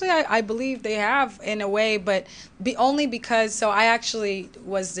actually, I believe they have in a way, but only because. So I actually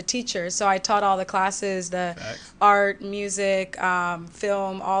was the teacher, so I taught all the classes, the art, music,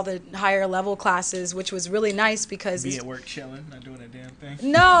 film, all the higher level classes, which was really nice because. Be at work chilling, not doing a damn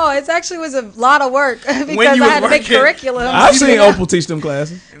thing. No, it actually was a lot of work because you I was had to make working- curriculum. I've seen Opal teach them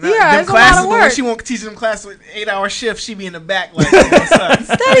classes. Yeah, Yeah, them it's a lot classes, of but when work. she won't teach them class with 8-hour shifts, she be in the back like, "What's up?"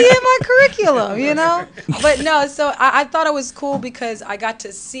 Studying my curriculum, you know? But no, so I thought it was cool because I got to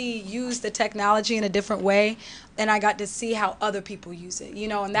use the technology in a different way. And I got to see how other people use it, you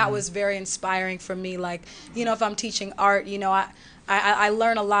know, and that was very inspiring for me. Like, you know, if I'm teaching art, you know, I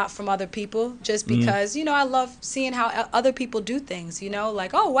learn a lot from other people just because, you know, I love seeing how other people do things, you know,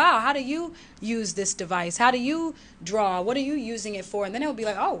 like, oh, wow, how do you use this device? How do you draw? What are you using it for? And then it would be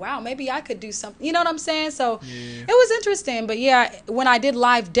like, oh, wow, maybe I could do something. You know what I'm saying? So it was interesting. But yeah, when I did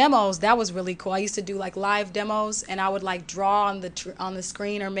live demos, that was really cool. I used to do like live demos and I would like draw on the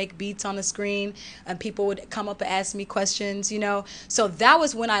screen or make beats on the screen and people would come up and ask me questions, you know. So that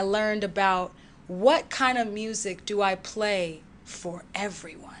was when I learned about what kind of music do I play for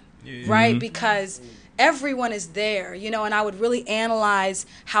everyone, right? Because everyone is there, you know, and I would really analyze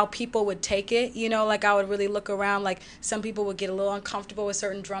how people would take it, you know, like I would really look around, like some people would get a little uncomfortable with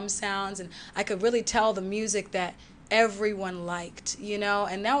certain drum sounds, and I could really tell the music that everyone liked, you know,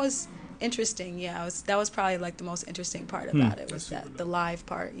 and that was interesting. Yeah, that was probably like the most interesting part about it was that the live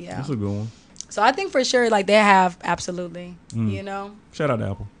part. Yeah, That's a good one. so I think for sure, like they have absolutely, you know. Shout out to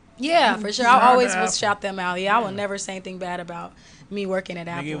Apple. Yeah, for sure. I always will shout them out. Yeah, I will never say anything bad about me working at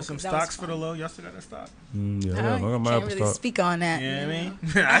They Apple. gave us some 'cause that was stocks for the fun. low. Y'all still got that stock? Yeah, I I got my can't Apple really stock. speak on that. Yeah, I you know. mean,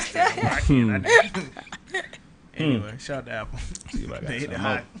 I still, I can't. I didn't. Anyway, shout out to Apple. See if I got They hit the some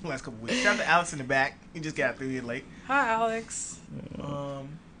high last couple weeks. Shout out to Alex in the back. He just got through here late. Hi, Alex.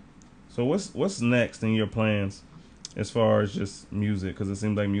 So what's next in your plans as far as just music? Because it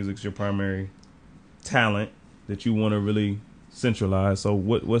seems like music's your primary talent that you want to really centralize. So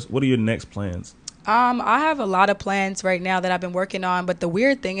what are your next plans? I have a lot of plans right now that I've been working on, but the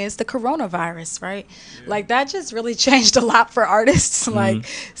weird thing is the coronavirus, right? Yeah. Like that just really changed a lot for artists. Like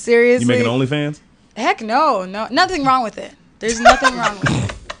seriously. You making OnlyFans? Heck no, nothing wrong with it. There's nothing wrong with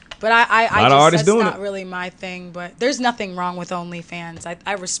it. But I just, that's not really my thing. But there's nothing wrong with OnlyFans.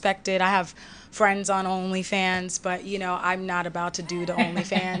 I respect it. I have friends on OnlyFans, but you know I'm not about to do the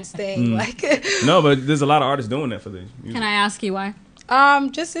OnlyFans thing. Like no, but there's a lot of artists doing that for this. Can I ask you why?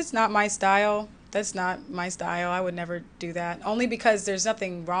 Just it's not my style. That's not my style. I would never do that. Only because there's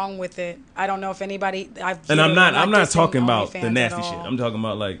nothing wrong with it. I don't know if anybody. I'm not talking about the nasty shit. I'm talking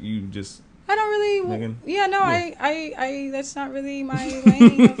about like you just. I don't really. Yeah, no, yeah. I that's not really my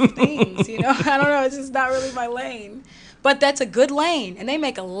lane of things. You know, I don't know. It's just not really my lane. But that's a good lane, and they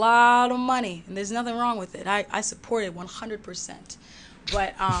make a lot of money, and there's nothing wrong with it. I support it 100%.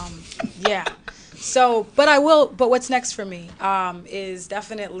 But yeah. So, but I will. But what's next for me is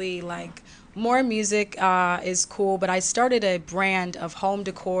definitely like. More music is cool, but I started a brand of home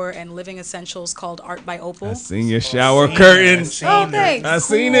decor and living essentials called Art by Opal. I seen your shower curtains. Oh, thanks. I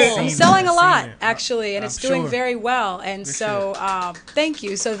seen it. I'm selling a lot, actually, and it's doing very well. And so, thank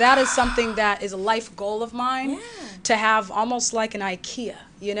you. So that is something that is a life goal of mine, to have almost like an IKEA,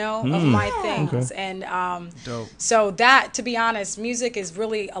 you know, of my things. Okay. And so that, to be honest, music is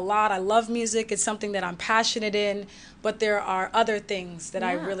really a lot. I love music. It's something that I'm passionate in. But there are other things that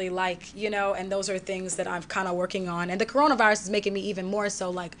I really like, you know, and those are things that I'm kind of working on. And the coronavirus is making me even more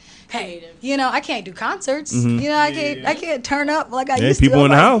so like, hey, you know, I can't do concerts. You know, I can't turn up like I used to. People in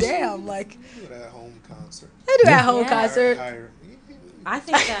the house. Damn, like. You do at-home concert. I do at-home concert. I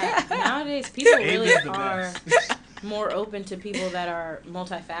think that nowadays people really are more open to people that are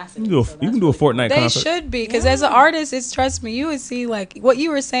multifaceted. You can do a Fortnite concert. They should be, because as an artist, it's, trust me, you would see like what you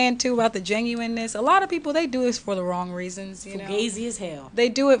were saying too about the genuineness. A lot of people, they do this for the wrong reasons, you know. Fugazi as hell. They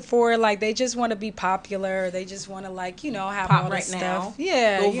do it for like they just want to be popular. They just want to like, you know, have pop all right this stuff. Now.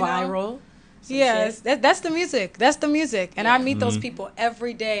 Yeah, go viral. Yes, that's the music. That's the music, and I meet those people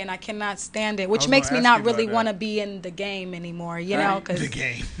every day, and I cannot stand it, which makes me not really want to be in the game anymore. You know, because the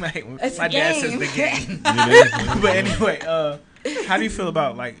game. My dad says the game. But anyway, how do you feel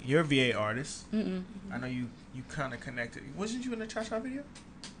about like your VA artists? I know you kind of connected. Wasn't you in the Cha Cha video?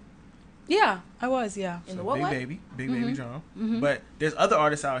 Yeah, I was. Yeah, in the what? Big Baby John. But there's other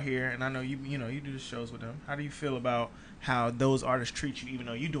artists out here, and I know you know you do the shows with them. How do you feel about how those artists treat you, even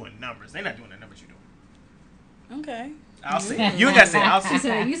though you're doing numbers? They're not doing the numbers you're doing. Okay. I'll say it. You ain't got to say it. I'll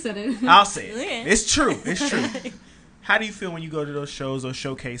say it. You said it. I'll say it. It's true. It's true. How do you feel when you go to those shows, those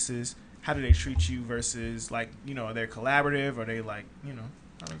showcases? How do they treat you versus like, you know, are they collaborative? Or are they like, you know?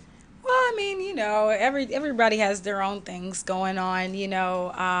 Well, I mean, you know, everybody has their own things going on, you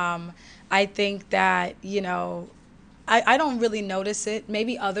know. I think that, you know, I don't really notice it.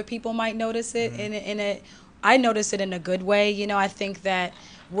 Maybe other people might notice it I notice it in a good way. You know, I think that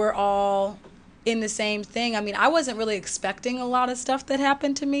we're all in the same thing. I mean, I wasn't really expecting a lot of stuff that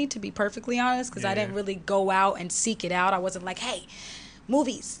happened to me, to be perfectly honest, because I didn't really go out and seek it out. I wasn't like, hey,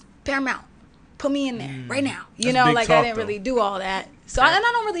 movies, Paramount, put me in there right now. You know, like I didn't really do all that. So and I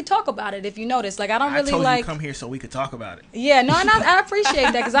don't really talk about it, if you notice. Like I don't really told like. You come here so we could talk about it. Yeah, no, and I appreciate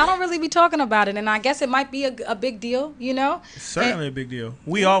that because I don't really be talking about it, and I guess it might be a big deal, you know. It's certainly a big deal.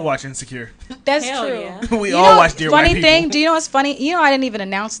 We all watch Insecure. That's Hell true. Yeah. We all watch Dear White People. Funny thing, do you know what's funny? You know, I didn't even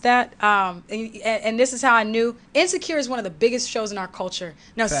announce that. And this is how I knew. Insecure is one of the biggest shows in our culture.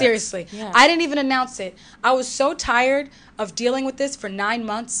 No, seriously, I didn't even announce it. I was so tired of dealing with this for 9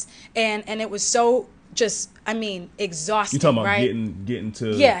 months, and it was so. Just, I mean, exhausting. You talking about right? getting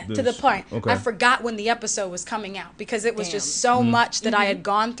to to the point. Okay. I forgot when the episode was coming out because it was just so much that I had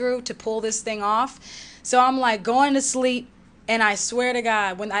gone through to pull this thing off. So I'm like going to sleep, and I swear to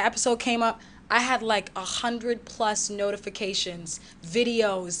God, when the episode came up, I had like 100+ notifications,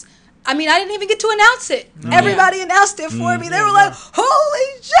 videos. I mean, I didn't even get to announce it. Everybody announced it for me. They were like,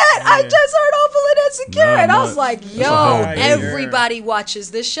 holy shit, I just heard Opal and Insecure. And I was like, yo, everybody watches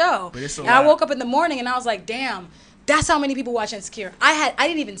this show. And I woke up in the morning and I was like, damn, that's how many people watch Insecure. I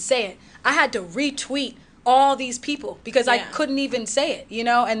didn't even say it. I had to retweet all these people because I couldn't even say it, you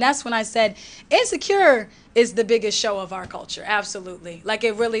know? And that's when I said, Insecure is the biggest show of our culture. Absolutely. Like,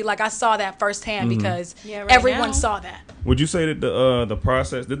 it really, like, I saw that firsthand because everyone saw that. Would you say that the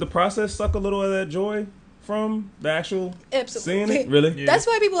process, did the process suck a little of that joy from the actual seeing it? Really? Yeah. That's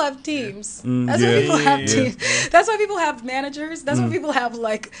why people have teams. That's why people have teams. That's why people have managers. That's why people have,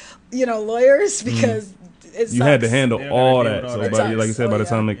 like, you know, lawyers because you had to handle all that. So, like you said, by the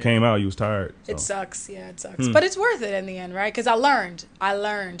time it came out, you was tired. So. It sucks. Yeah, it sucks. But it's worth it in the end, right? Because I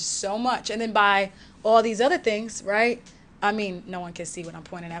learned so much. And then by all these other things, right? I mean, no one can see what I'm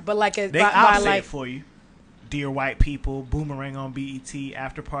pointing at. But like, I'll say it for you. Dear White People, Boomerang on BET,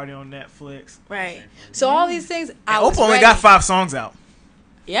 After Party on Netflix. Right. So all these things. Oprah only got 5 songs out.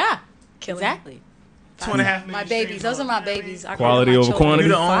 Yeah. Exactly. 2.5 million. My babies. Those are my babies. Quality over quantity.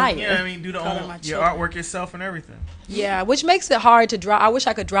 Do the your artwork yourself and everything. Yeah, which makes it hard to drop. I wish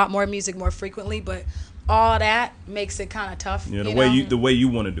I could drop more music more frequently, but all that makes it kind of tough. Yeah, the way you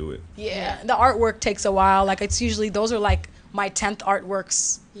want to do it. Yeah, the artwork takes a while. Like, it's usually, those are like my 10th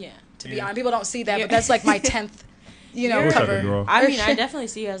artworks. Yeah. To be honest, people don't see that, but that's like my 10th. You know, cover. I mean, I definitely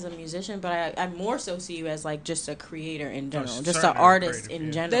see you as a musician, but I more so see you as like just a creator in general, just an artist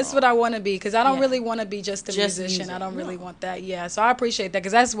in general. That's what I want to be, because I don't really want to be just a musician. Music. I don't really want that. Yeah, so I appreciate that,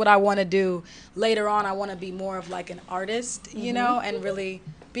 because that's what I want to do later on. I want to be more of like an artist, you know, and really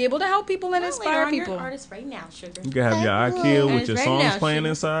be able to help people and inspire people. You're an artist right now, Sugar. You can have your IKEA with your songs playing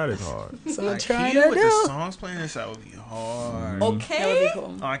inside. It's hard. So I'm trying to do. With the songs playing inside would be hard. Okay. That would be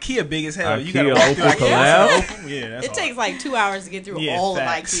cool. IKEA big as hell. IKEA, you gotta walk through IKEA. Yeah, that's it takes like 2 hours to get through all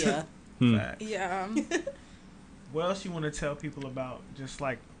facts. Of IKEA. Yeah. What else you want to tell people about? Just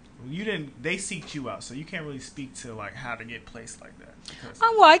like they seeked you out, so you can't really speak to like how to get placed like that.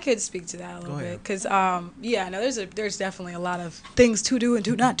 Well, I could speak to that a little bit, because there's definitely a lot of things to do and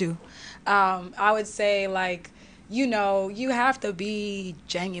do not do. I would say, like, you know, you have to be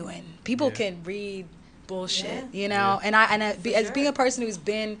genuine. People can read bullshit, you know, and as being a person who's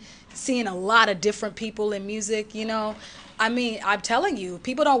been seeing a lot of different people in music, you know, I mean, I'm telling you,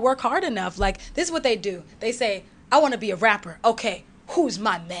 people don't work hard enough. Like, this is what they do. They say, I want to be a rapper. Okay, who's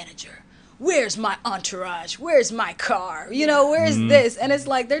my manager? Where's my entourage? Where's my car? You know, where's this? And it's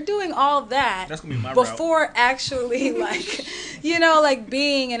like, they're doing all that before actually, like, you know, like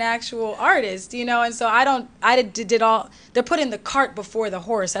being an actual artist, you know? And so I did all, they're putting the cart before the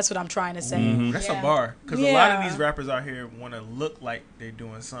horse. That's what I'm trying to say. That's a bar. Because a lot of these rappers out here want to look like they're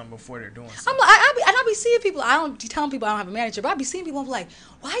doing something before they're doing something. I'll be seeing people, I don't be telling people I don't have a manager, but I'll be seeing people, I'm like,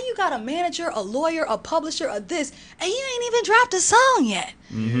 why you got a manager, a lawyer, a publisher, a this, and you ain't even dropped a song yet?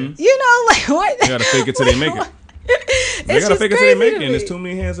 You know, like, what? They gotta fake it till they make it. They gotta fake it till they make it, and there's too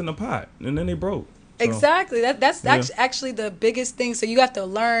many hands in the pot, and then they broke. So. Exactly. That's actually the biggest thing. So you have to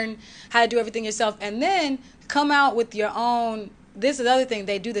learn how to do everything yourself, and then come out with your own. This is the other thing.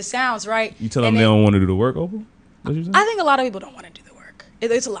 They do the sounds, right? You tell them they don't want to do the work, Opal? I think a lot of people don't want to do the work.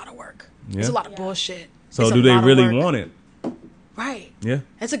 It's a lot of work. Yeah. It's a lot of bullshit. So do they really want it? Right. Yeah.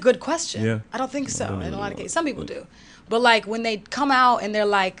 That's a good question. Yeah. I don't think so in a lot of cases. Some people do. But, like, when they come out and they're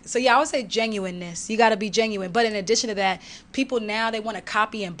like, so yeah, I would say genuineness. You got to be genuine. But in addition to that, people now, they want to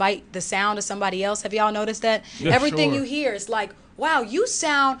copy and bite the sound of somebody else. Have y'all noticed that? Yeah, everything you hear is like, wow, you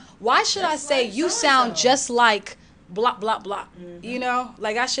sound, why should I say you sound just like blah, blah, blah? You know?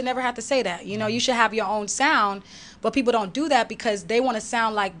 Like, I should never have to say that. You know, you should have your own sound. But people don't do that because they want to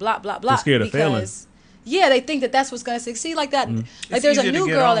sound like blah, blah, blah. They're scared of failing. Yeah, they think that that's what's going to succeed like that. Like, there's a new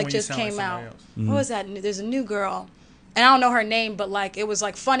girl that just came out. What was that? There's a new girl. And I don't know her name, but, like, it was,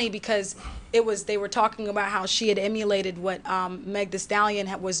 like, funny because they were talking about how she had emulated what Meg Thee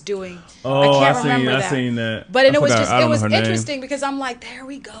Stallion was doing. Oh, I can't remember that. I seen that. But it was interesting because I'm like, there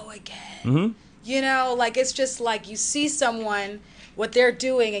we go again. You know, like, it's just like you see someone, what they're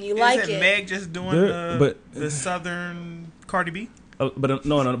doing, and you like it. Isn't Meg just doing the Southern Cardi B? But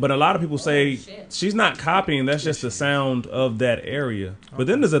no. But a lot of people say she's not copying. That's just the sound of that area. But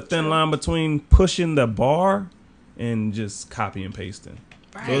then there's a thin line between pushing the bar and just copy and pasting.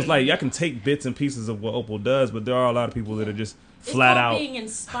 Right. So it's like I can take bits and pieces of what Opal does, but there are a lot of people that are just flat out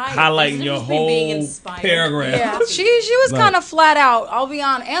highlighting your whole paragraph. Yeah, she was kind of flat out. I'll be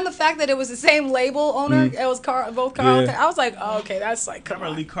honest, and the fact that it was the same label owner, it was both Carl. Yeah. I was like, oh, okay, that's like, come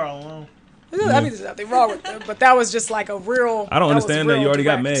on, leave Carl alone. I mean, there's nothing wrong with it, but that was just like a real. I don't understand that you already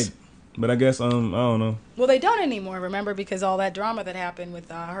got Meg, but I guess I don't know. Well, they don't anymore, remember, because all that drama that happened with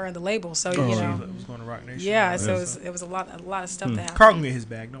her and the label. So you know, it was going to Rock Nation. Yeah, so it was a lot of stuff that happened. Carl can get his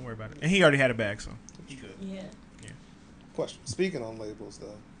bag. Don't worry about it, and he already had a bag, so he good. Yeah. Question. Speaking on labels,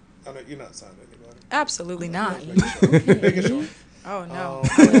 though, I know you're not signed to anybody. Absolutely not. Making sure. Oh no,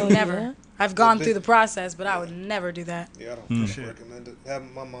 I will never. I've gone through the process, but I would never do that. Yeah, I don't recommend it.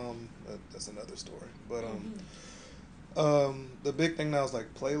 Having my mom, that's another story. But the big thing now is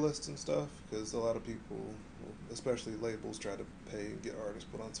like playlists and stuff, because a lot of people, especially labels, try to pay and get artists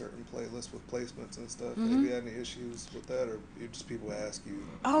put on certain playlists with placements and stuff. Have you had any issues with that, or just people ask you?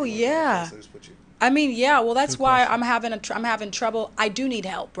 Oh yeah. I mean, yeah. Well, that's why I'm having trouble. I do need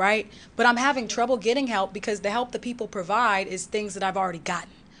help, right? But I'm having trouble getting help because the help that people provide is things that I've already gotten.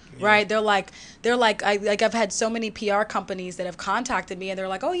 Right? They're like I've had so many PR companies that have contacted me and they're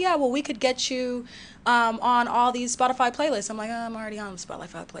like, oh yeah, well we could get you on all these Spotify playlists. I'm like, oh, I'm already on the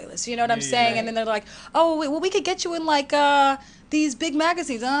Spotify playlist. You know what I'm saying? And then they're like, oh, well we could get you in like these big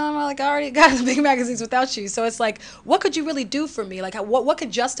magazines. I'm like, I already got the big magazines without you. So it's like, what could you really do for me? Like, what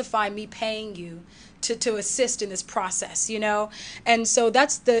could justify me paying you to assist in this process? You know? And so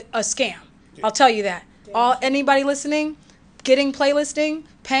that's a scam. I'll tell you that. Anybody listening? Getting playlisting,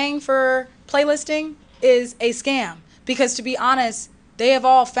 paying for playlisting is a scam. Because to be honest, they have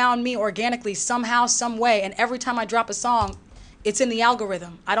all found me organically somehow, some way. And every time I drop a song, it's in the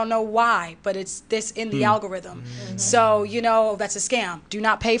algorithm. I don't know why, but it's in the algorithm. So, you know, that's a scam. Do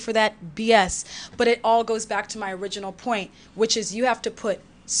not pay for that BS. But it all goes back to my original point, which is you have to put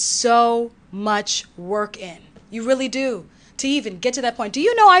so much work in. You really do. To even get to that point. Do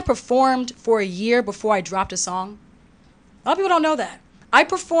you know I performed for a year before I dropped a song? A lot of people don't know that. I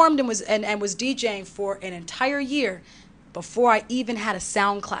performed and was DJing for an entire year before I even had a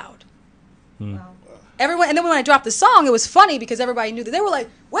SoundCloud. Wow. Everyone, and then when I dropped the song, it was funny because everybody knew that. They were like,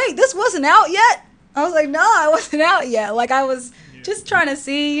 wait, this wasn't out yet? I was like, no, I wasn't out yet. Like I was just trying to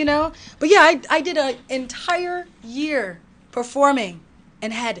see, you know. But yeah, I did an entire year performing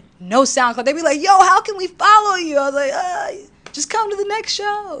and had no SoundCloud. They'd be like, yo, how can we follow you? I was like, just come to the next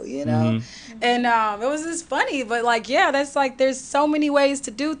show, you know? And it was just funny, but like, yeah, that's like, there's so many ways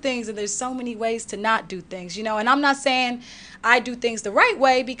to do things and there's so many ways to not do things, you know? And I'm not saying I do things the right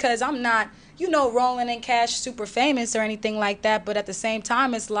way because I'm not, you know, rolling in cash, super famous or anything like that. But at the same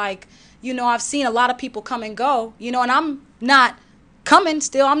time, it's like, you know, I've seen a lot of people come and go, you know, and I'm not coming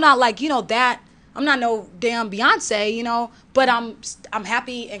still. I'm not like, you know, I'm not no damn Beyonce, you know, but I'm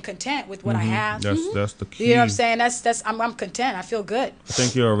happy and content with what I have. That's the key. You know what I'm saying? That's I'm content. I feel good. I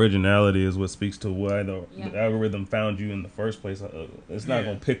think your originality is what speaks to why the algorithm found you in the first place. It's not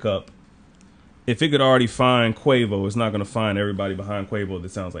going to pick up. If it could already find Quavo, it's not going to find everybody behind Quavo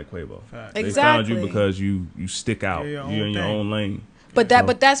that sounds like Quavo. Exactly. They found you because you stick out. You're in your own lane. But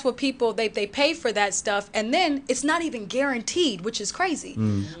that's what people they pay for that stuff, and then it's not even guaranteed, which is crazy.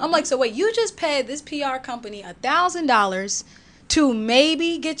 I'm like, so wait, you just paid this PR company $1,000 to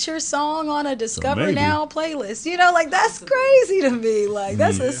maybe get your song on a Discover Now playlist? You know, like that's crazy to me. Like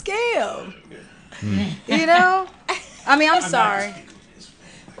that's a scam. You know? I mean, I'm sorry.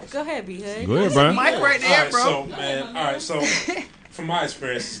 Go ahead, B-Hood. Go ahead, Brian. Mike right there, bro. So, man, all right, so from my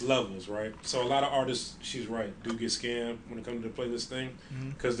experience, it's levels, right? So a lot of artists, she's right, do get scammed when it comes to the playlist thing,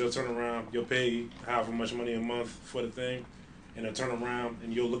 because they'll turn around, you'll pay however much money a month for the thing, and they'll turn around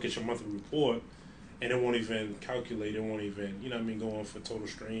and you'll look at your monthly report, and it won't even calculate, it won't even, you know what I mean, go on for total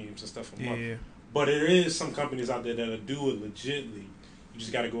streams and stuff a month. But there is some companies out there that'll do it legitly. You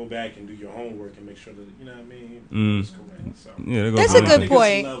just got to go back and do your homework and make sure that, you know what I mean, it's correct. So, that's a good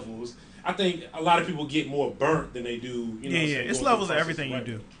point. Levels. I think a lot of people get more burnt than they do, you know. It's levels of everything you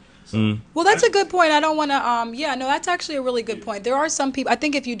do. So, well, that's a good point. I don't want to, no, that's actually a really good point. There are some people, I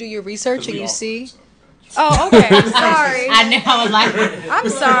think if you do your research and you see. Oh, okay. I'm sorry. I know. I was like, I'm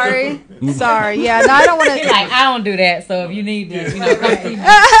sorry. Sorry. Yeah. No, I don't want to. Like, I don't do that. So if you need this, you know, come see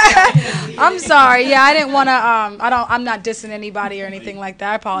me. I'm sorry. Yeah, I didn't want to. I'm not dissing anybody or anything like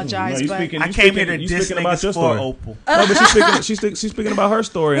that. I apologize. But I came here to diss about your story. Opal. No, but she's speaking about her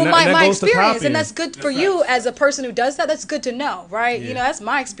story. Well, and my goes experience, to and that's good for you as a person who does that. That's good to know, right? You know, that's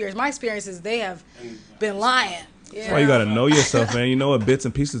my experience. My experience is they have been lying. That's why you got to know yourself, man. You know what bits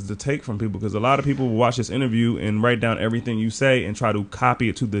and pieces to take from people, because a lot of people will watch this interview and write down everything you say and try to copy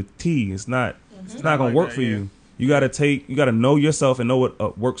it to the T. It's not going to work for you. You got to know yourself and know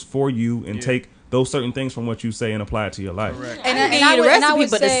what works for you and take those certain things from what you say and apply it to your life. Correct. And I give you the recipe,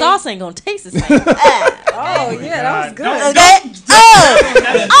 but the sauce ain't going to taste the same. Oh, yeah, that was good. That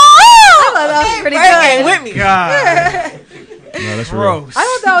was pretty good. With me. God. No, that's gross. I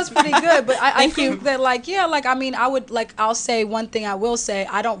thought that was pretty good, but I think that I'll say one thing I will say,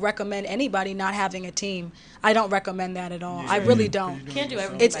 I don't recommend anybody not having a team. I don't recommend that at all. I really don't. Can't do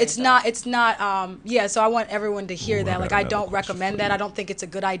everything. It's not so I want everyone to hear that. Like, I don't recommend that. I don't think it's a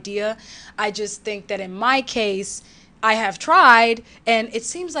good idea. I just think that in my case, I have tried, and it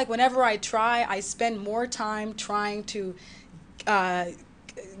seems like whenever I try, I spend more time trying to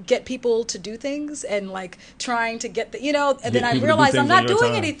get people to do things and like trying to get the, you know, and then Get I people to do realized I'm things on not your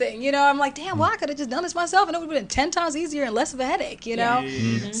doing time. anything, you know. I'm like, damn, well, I could have just done this myself and it would have been 10 times easier and less of a headache, you know.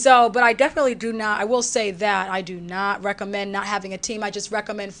 So, but I definitely do not, I will say that I do not recommend not having a team. I just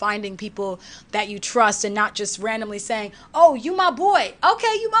recommend finding people that you trust and not just randomly saying, oh, you my boy,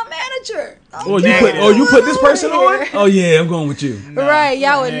 okay, you my manager. You put this person on? Oh yeah, I'm going with you. Right,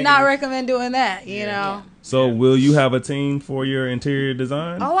 yeah, I would not recommend doing that, you know. So will you have a team for your interior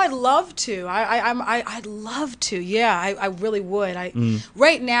design? Oh, I'd love to. I'd love to. Yeah, I really would.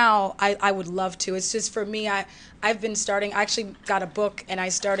 Right now, I would love to. It's just for me. I've been starting. I actually got a book and I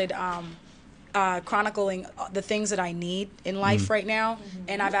started chronicling the things that I need in life right now,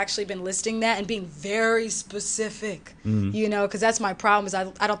 and I've actually been listing that and being very specific. You know, because that's my problem. Is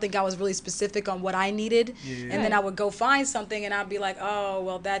I don't think I was really specific on what I needed, and then I would go find something and I'd be like, oh,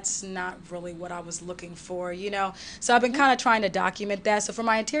 well, that's not really what I was looking for. You know, so I've been kind of trying to document that. So for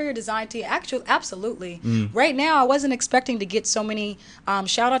my interior design team, actually, absolutely. Right now, I wasn't expecting to get so many.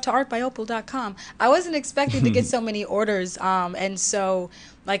 Shout out to artbyopal.com. I wasn't expecting to get so many orders, and so.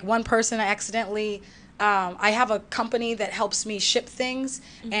 Like one person I accidentally, I have a company that helps me ship things,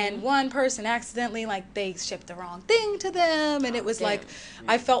 and one person accidentally, like, they shipped the wrong thing to them, and it was like,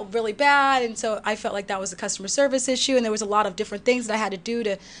 I felt really bad, and so I felt like that was a customer service issue, and there was a lot of different things that I had to do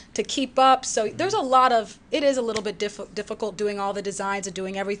to keep up. So there's a lot of, it is a little bit difficult doing all the designs and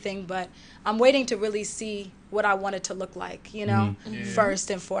doing everything, but I'm waiting to really see what I want it to look like, you know, first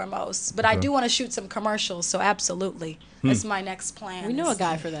and foremost. But I do want to shoot some commercials, so absolutely. That's my next plan. We know a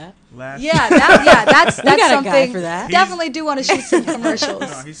guy for that. That's got a something. guy for that. Definitely do want to shoot some commercials.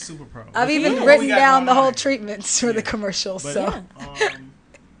 No, he's super pro. I've even written down the whole treatments for the commercials. But, So,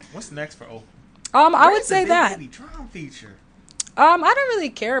 what's next for Opal? I would say that. Drum feature. I don't really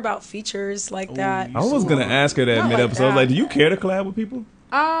care about features like that. I was gonna ask her that Not mid episode. like Like, that. do you care to collab with people?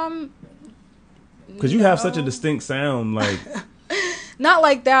 Because you have such a distinct sound. Like, Not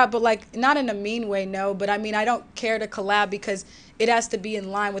like that, but like not in a mean way, no. But I mean, I don't care to collab because it has to be in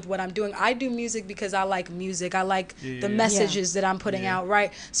line with what I'm doing. I do music because I like music. I like the messages that I'm putting out,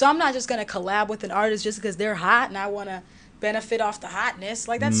 right? So I'm not just gonna collab with an artist just because they're hot and I want to benefit off the hotness.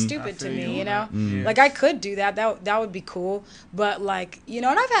 Like that's stupid to me, you know. Like I could do that. That would be cool. But like, you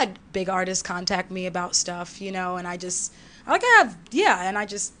know, and I've had big artists contact me about stuff, you know, and I just like and I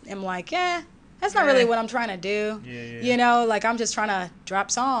just am like, that's not really what I'm trying to do. You know, like I'm just trying to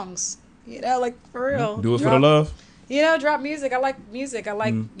drop songs. You know, like for real. do it for the love. You know, drop music. I like music. I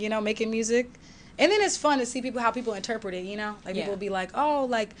like, you know, making music. And then it's fun to see how people interpret it, you know? Like people will be like, oh,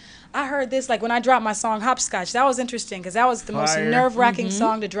 like I heard this. Like when I dropped my song Hopscotch, that was interesting because that was the most nerve-wracking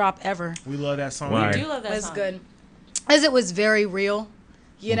song to drop ever. We love that song. Why? I do love that It was song. good. As it was very real.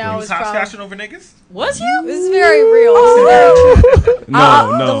 You know, it was Hopscotching over niggas? Was you? It was very real. It was very true.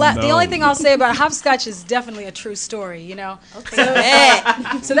 No, The only thing I'll say about Hopscotch is definitely a true story, you know? Okay.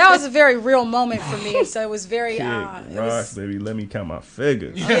 So that was a very real moment for me. And so it was very, Ross, baby, let me count my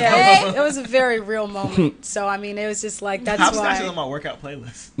figures. it was a very real moment. So, I mean, it was just like, that's Hopscotch is on why. my workout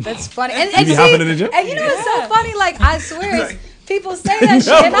playlist. That's funny. And You be hopping in the gym? And you know what's so funny? Like, I swear, people say that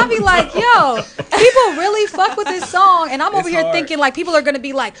shit, and I be like, yo, people really fuck with this song. And I'm over here hard. thinking, like, people are going to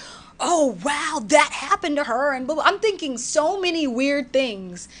be like, oh, wow, that happened to her. And I'm thinking so many weird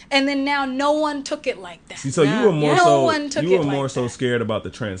things. And then now no one took it like that. So you were more No one took you it were more like so that. scared about the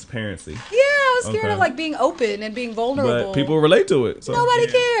transparency. Yeah, I was scared Okay. of, like, being open and being vulnerable. But people relate to it. So. Nobody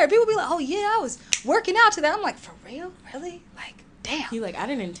cared. People be like, oh, yeah, I was working out to that. I'm like, for real? Really? Like, damn. He like, I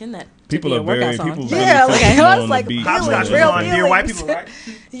didn't intend that. People to be are a workout very song. people. Yeah, really like, focus I was on like, the beat. Hopscotch was real on Dear White feelings. People, right?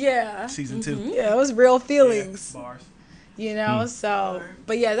 Yeah. Season 2. Yeah, it was real feelings. Bars. You know, so,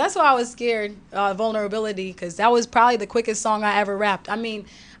 but yeah, that's why I was scared, vulnerability, because that was probably the quickest song I ever rapped. I mean,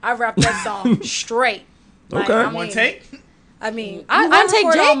 I rapped that song straight. Like, Okay. I mean, One take? I mean, I take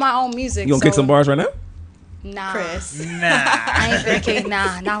record all Jake? my own music. You gonna kick some bars right now? Nah. Chris. Nah. I ain't finna kick,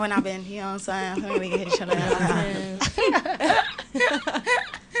 not when I've been, you know what I'm saying? I'm gonna get each other.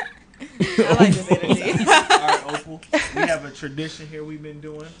 I like this energy. All right, Opal. We have a tradition here we've been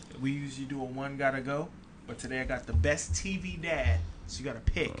doing. We usually do a one gotta go. But today I got the best TV dad. So you gotta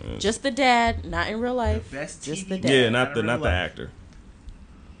pick. Just the dad, not in real life. The best Just TV the dad. dad. Yeah, not in the real life. actor.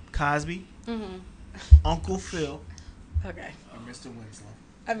 Cosby, Uncle Phil, Okay. and Mr. Winslow.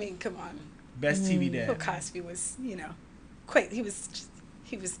 I mean, come on. Best TV Bill dad. Cosby was, you know, he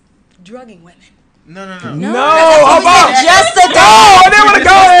was drugging women. No. No, I'm out. Just the Oh, I didn't want to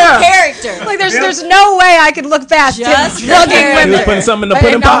go there. actor. Like there's no way I could look past him Just drugging the women. He was putting something in the Like,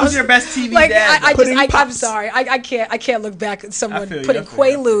 pudding and I pots. Who's your best TV Like dad? I'm sorry, I can't look back at someone feel you, putting I feel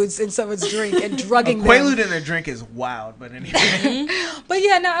you. Quaaludes in someone's drink and drugging them. Quaalude in a drink is wild, but anyway. But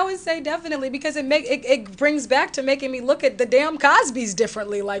yeah, no, I would say definitely because it brings back to making me look at the damn Cosbys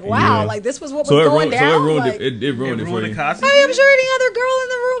differently. Like wow, Yeah. like this was what So was it going ruined, so down. it ruined like, it ruined it for the you. Cosby. I mean, I'm sure any other girl in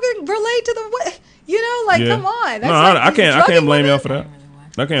the room can relate to the what you know. Like Yeah. come on, No, that's like I can't drugging blame y'all women. for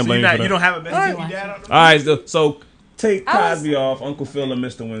that. I can't So blame you for that. you don't have a best TV dad on the All right, so take I was- Cosby off, Uncle Phil and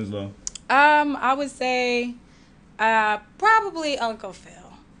Mr. Winslow. I would say probably Uncle Phil.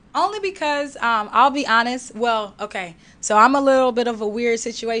 Only because I'll be honest. Well, okay. So I'm a little bit of a weird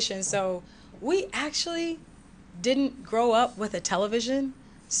situation. So we actually didn't grow up with a television.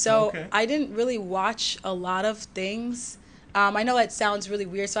 So Okay. I didn't really watch a lot of things. I know that sounds really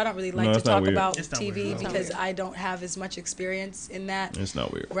weird, so I don't really like No, to it's not talk weird. about It's not TV weird. because I don't have as much experience in that It's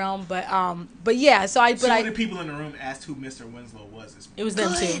not weird. realm. But yeah. So I So but many I people in the room asked who Mr. Winslow was. It was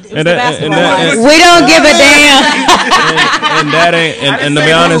them too. It was And the that- and basketball that- wives. and- We don't give a damn. And that ain't and to be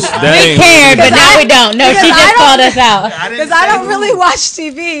say honest, who. that We ain't cared, but now we don't. No, because she I just don't- called us out. I didn't because I say don't who. really watch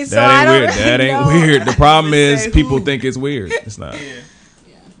TV, so that I ain't don't weird. really That ain't know. weird. The problem is say people who. think it's weird. It's not.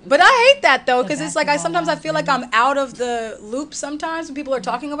 But I hate that though, because it's like sometimes I feel like I'm out of the loop sometimes when people are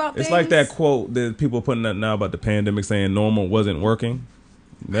talking about things. It's like that quote that people are putting out now about the pandemic saying normal wasn't working.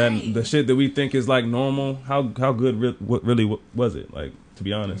 Then the shit that we think is like normal, how good really was it? Like, to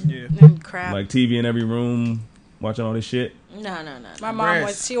be honest, Yeah. Crap. like TV in every room, watching all this shit. No. My mom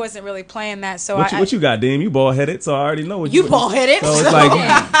Breast. she wasn't really playing that, so What you got, Dame? You bald headed, so I already know what You bald headed. So it's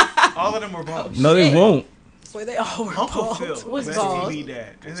like, All of them were bald. no, they won't. where they all were Uncle bald. Phil Was best bald. TV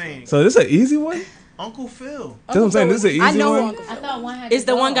dad. His name So this is an easy one. Uncle Phil. That's what I'm saying. This is an easy I know one. Uncle I Phil. thought one had Is to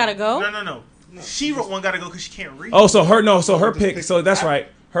the go. one gotta go? No. She wrote one gotta go because she can't read. Oh, so her pick. So that's right.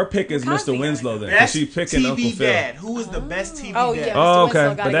 Her pick is Cosby Mr. Winslow then. 'cause Best she picking TV Uncle Phil. dad. Who was the best TV Oh, dad? yeah. Oh, Mr. okay, Winslow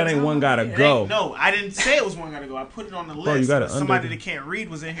but gotta that go. ain't one gotta It go. ain't- No, I didn't say it was one gotta go. I put it on the list. you got it but somebody under- that can't read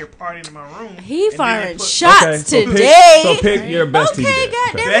was in here partying in my room. He and then firing put shots Okay, so today. pick your best TV Okay, dad.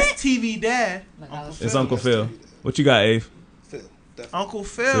 goddamn Okay. Best TV dad. Uncle It's Phil. Uncle Phil. What you got, Ave? Phil, definitely. Uncle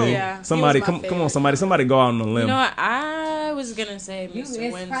Phil. See? Yeah, he Somebody was my come on, favorite. somebody go out on a limb. You know what? I was gonna say You- Mr.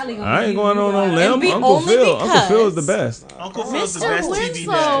 it's probably Winslow. gonna I ain't going on no limb. be Uncle only Phil. Uncle because- Phil is the best. Uncle Phil's the best Mr. TV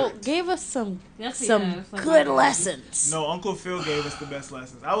Winslow dad. gave us some Yes, he some does. good lessons. No, Uncle Phil gave us the best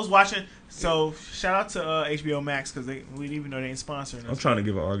lessons. I was watching. So shout out to HBO Max because we didn't even know they ain't sponsoring I'm us. trying to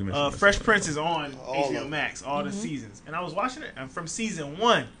give an argument. for Fresh myself. Prince is on All of HBO them. Max, all the seasons, and I was watching it. And from season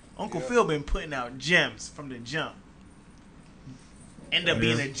 1, Uncle Phil been putting out gems from the jump. Ended up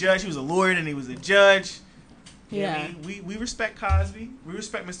being a judge. He was a lawyer, and he was a judge. Yeah. I mean, we respect Cosby. We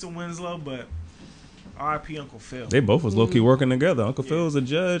respect Mr. Winslow, but R.I.P. Uncle Phil. They both was low key working together. Uncle Phil was a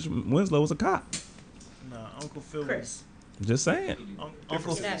judge. Winslow was a cop. No, Uncle Phil Chris. Just saying.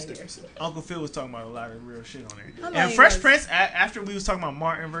 Uncle Get out of here. Uncle Phil was talking about a lot of real shit on there. I know And he Fresh was. Prince, after we was talking about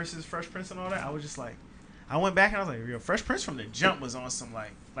Martin versus Fresh Prince and all that, I was just like, I went back and I was like, yo, Fresh Prince from the jump was on some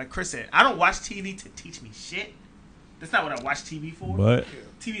like Chris said, I don't watch TV to teach me shit. That's not what I watch TV for. But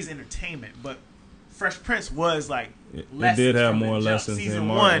TV is entertainment, but Fresh Prince was like it lessons did have from the more jump. lessons Season than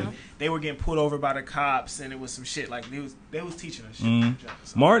Martin. 1, they were getting pulled over by the cops, and it was some shit like they was teaching us shit. Mm. From the jump.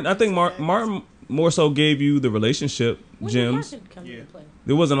 So, Martin, I think Martin more so gave you the relationship When did gems. Martin come Yeah. into play?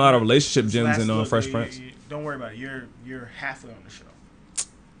 There wasn't a lot of relationship gems last in little Fresh bit, Prince. don't worry about it. You're halfway on the show.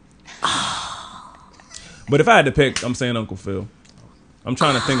 But if I had to pick, I'm saying Uncle Phil. I'm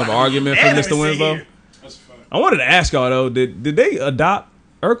trying to think of an argument for Man, let Mr. me see Winslow. here. That's a fact. I wanted to ask y'all though, did they adopt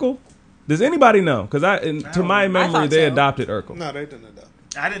Urkel? Does anybody know? Because to my memory, thought they so. adopted Urkel. No, they didn't adopt.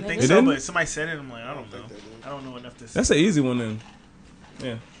 I didn't think They so, didn't? but somebody said it. I'm like, I don't know. think they did. I don't know enough to say. That's an easy one then.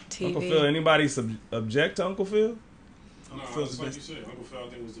 Yeah. Uncle Phil. TV. Anybody object to Uncle Phil? No, Phil's it's the like best. you said, Uncle Phil I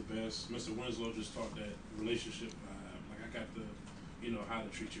think was the best. Mr. Winslow just taught that relationship vibe. Like I got the, how to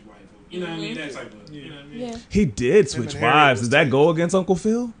treat your wife. You know what I mean? That type of. You know what I mean? Yeah. He did switch and Harry wives. was Does that tight. go against Uncle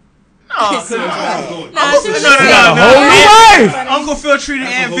Phil? No, 'cause Wife! Uncle Phil treated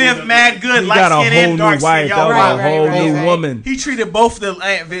Aunt whole Viv nother- mad good, He light got a skin whole and new dark skin. wife. That Y'all was right. a whole new right. woman. He treated both the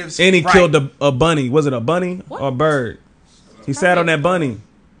Aunt Vivs. And he right. killed a bunny. Was it a bunny or a bird? He sat on that bunny.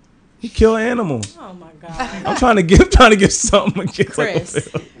 He killed animals. Oh my god. I'm trying to get something against Chris.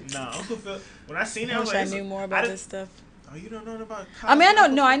 Uncle Phil. No, Uncle Phil. When I seen it, I I was wish I like, knew more I about didn't- this stuff. Oh, you don't know about? I mean, I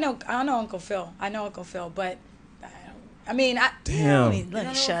Cosby? know Uncle Phil. I know Uncle Phil, but I mean, Damn. let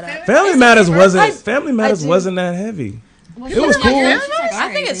me shut up. Family Matters wasn't do. wasn't that heavy. It was cool. I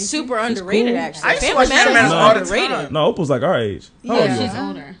think it's super underrated. cool. Actually, I used to Family watch Matters Family is Matters all the underrated. time. No, Opal's like our age. How old Yeah. are you? She's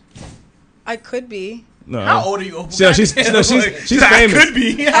older. I could be. No. How old are you? She's famous. Could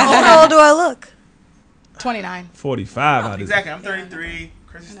be. How old do I look? 29. 45 out of Exactly. I'm 33.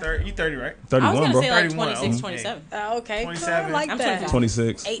 Chris is 30. You 30, right? 31, I was gonna bro. say like 31. 26, Okay. 27. Okay. 27. I like I'm that.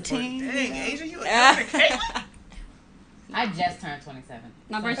 26. 18. Dang, Asia, you a younger Kayla? I just turned 27.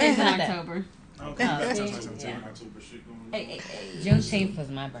 My birthday's in October. Okay. Oh, That's see? what I'm saying. Yeah. October shit going on. Hey, Juneteenth was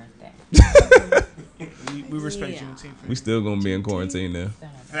my birthday. We respect Yeah. Juneteenth. We still gonna be in quarantine now.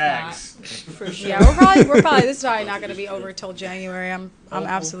 Facts. Yeah, we're probably this is probably not going to be over till January. I'm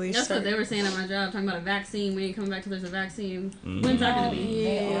absolutely That's what sure. they were saying at my job, talking about a vaccine. We ain't coming back till there's a vaccine. When's that gonna be?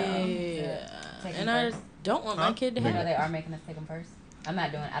 Take And them I first. just don't want my kid to You know have they it. are making us take them first. I'm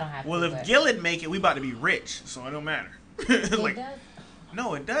not doing. I don't have Well, to. if but Gillard make it, we about to be rich, so it don't matter. it Like, does.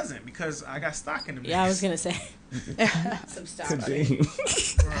 no, it doesn't because I got stock in the Yeah, I was business. gonna say some stock.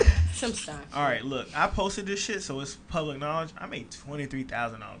 Some stock. All right, look, I posted this shit, so it's public knowledge. I made $23,000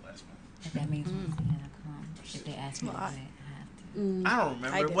 last month. If that means when Sienna comes, if they ask me to do it, I have to. I don't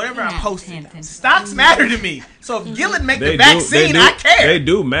remember. did. Whatever I Yeah, posted. 10. Stocks matter to me. So if Gillard make They the vaccine, I care. They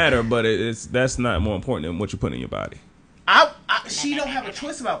do matter, but that's not more important than what you put in your body. She don't have a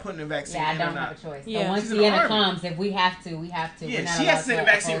choice about putting the vaccine Yeah, I in or don't not. have a choice. Yeah. So once She's in the Sienna army. comes, if we have to, we have to. We're Yeah, not she has to allowed take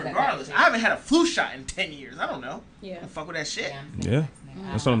the vaccine oppose that regardless. I vaccine. haven't had a flu shot in 10 years. I don't know. Yeah. Don't fuck with that shit. Yeah, I'm still Yeah,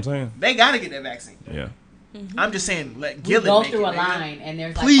 vaccinated. that's what I'm saying. They gotta get that vaccine. Yeah. I'm just saying, let We Gillard go make through it. a nigga. line, and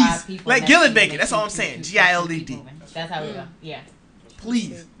there's like Please, 5 people. let next Gillard to make you, it. That's and all I'm keep saying. moving. GILDD. That's how we go. Yeah.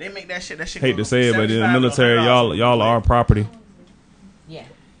 Please, they make that shit. That shit. Hate go to say it, but in the $75 military, to $100. y'all are our property. Yeah.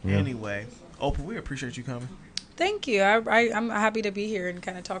 Yeah. Anyway, Oprah, we appreciate you coming. Thank you. I'm happy to be here and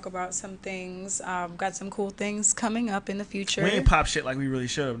kind of talk about some things. Got some cool things coming up in the future. We ain't pop shit like we really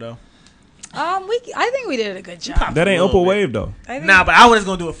should have though. I think we did a good job. That ain't A little Oprah bit. Wave though. I think, Nah, but I was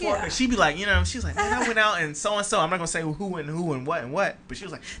gonna do it for her. Yeah. 'Cause she'd be like, you know, she's like, man, I went out and so. I'm not gonna say who and what, but she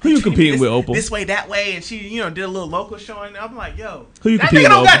was like, Who they you treated me competing with, Opal? This way, that way, and she, you know, did a little local showing. I'm like, yo, Who you that competing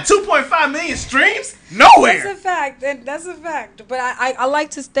nigga don't with, got 2.5 million streams that's a nowhere. fact. That's a fact. But I like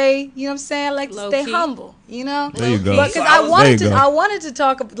to stay. You know what I'm saying? I like to Low stay key. humble. You know. There you go. Because So I There you go. wanted to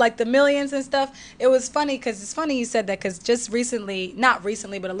talk like the millions and stuff. It was funny because it's funny you said that because just recently, not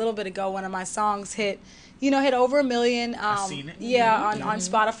recently, but a little bit ago, one of my songs hit over 1 million. seen it. Yeah, on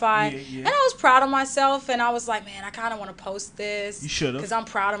Spotify. Yeah, yeah. And I was proud of myself, and I was like, man, I kind of want to post this. You should've. Because I'm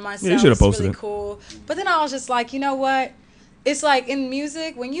proud of myself. Yeah, you should've It's posted really it. cool. But then I was just like, you know what? It's like in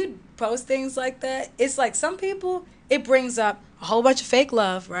music, when you post things like that, it's like some people, it brings up a whole bunch of fake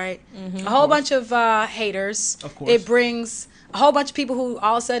love, right? A whole bunch of haters. Of course. It brings a whole bunch of people who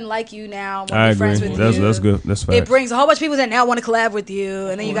all of a sudden like you now, want to I be agree. friends with you. That's good. That's It fact. brings a whole bunch of people that now want to collab with you,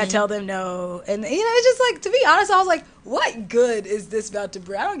 and then you got to tell them no. And, it's just like, to be honest, I was like, what good is this about to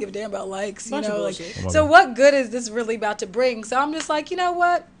bring? I don't give a damn about likes, Bunch of like, bullshit. so what good is this really about to bring? So I'm just like, you know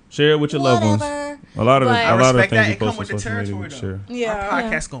what? Share it with your loved ones. Whatever. A lot of But- a I lot of respect things that. you It come post on with the social media. territory we though. share. Yeah. Our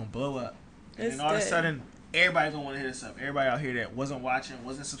podcast gonna blow up, and It's then all of a good. sudden, everybody gonna want to hit us up. Everybody out here that wasn't watching,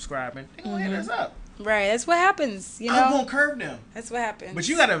 wasn't subscribing, they gonna hit us up. Right. That's what happens, you I'm know? gonna curve them. That's what happens. But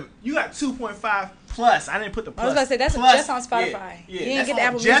you got 2.5 plus. I didn't put the plus. I was about to say, that's plus. just on Spotify. Yeah, You didn't that's get the on-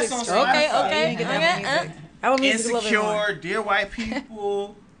 Apple just Music. on Okay, Spotify. okay. You didn't get the Apple Music. Apple Music is a little bit more. Insecure, Dear White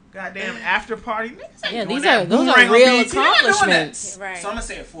People, goddamn After Party. Niggas ain't Yeah, doing these that. are- those are Boomerang on real BET, they're not doing that. accomplishments. Right. So I'm gonna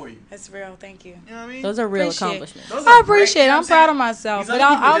say it for you. That's real. Thank you. You know what I mean? Those are real Appreciate it. accomplishments. Those I are great, appreciate you it. know I'm what proud of saying? myself. These But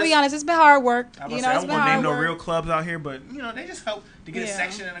other people I'll be just- honest, it's been hard work. I You was know, say, it's I been won't name hard no work. real clubs out here, but you know they just help to get a Yeah.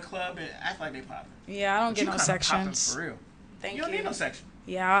 section in a club and act like they popping. Yeah, I don't But get you no kinda popping sections. for real. Thank You don't need no section.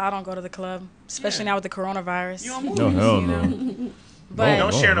 Yeah, I don't go to the club, especially Yeah. now with the coronavirus. You don't move. No, hell You no. know? But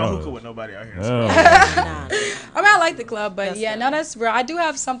Don't share no Oh, hookah with nobody out here. Oh. Nah. I mean, I like the club, but That's yeah, good. no, that's real. I do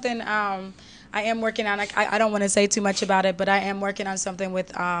have something. I am working on. I don't want to say too much about it, but I am working on something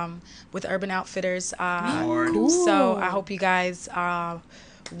with Urban Outfitters. So I hope you guys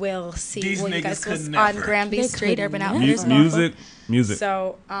will see. These well, you niggas guys will could on never. Granby They Street, could Urban never. Outfitters. Music.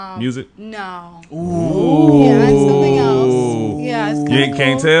 So Music. no. Ooh. Yeah, it's something else. Yeah, it's You kinda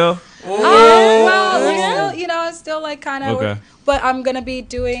can't cool. tell. Well, it's still, it's still like kind of. Okay. But I'm gonna be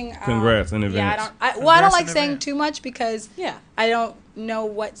doing. Congrats in Yeah, advance. I don't Congrats like in saying advance. too much because Yeah. I don't know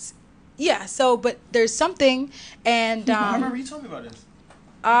what's. Yeah. So, but there's something, and I remember you told me about this.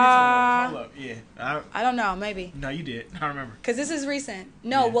 Hold up. Yeah. I don't know, maybe No, you did. I remember. because this is recent.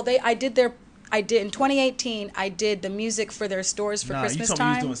 No, Yeah. well, I did in 2018. I did the music for their stores for Nah, Christmas you told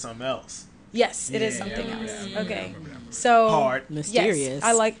me you time. was doing something else. Yes, it is Yeah, something yeah, else. yeah, Okay. So Hard. Mysterious. Yes,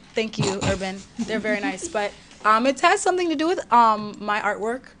 I like. Thank you, Urban. They're very nice, but it has something to do with my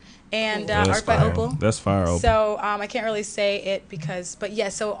artwork and art by Opal. That's fire, Opal. So I can't really say it because, but yeah.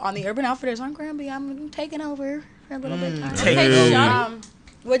 So on the Urban Outfitters on Granby, I'm taking over for a little bit. Time. Take Okay, Hey. Shawty.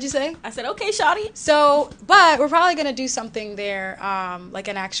 What'd you say? I said, okay, shawty. So, but we're probably gonna do something there, like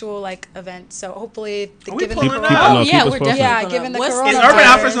an actual like event. So hopefully, given the corona, we're definitely given the Is corona. Is Urban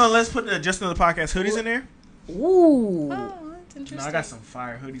Outfitters gonna let's put the Just Another Podcast hoodies in there? Ooh. Oh, that's interesting. No, I got some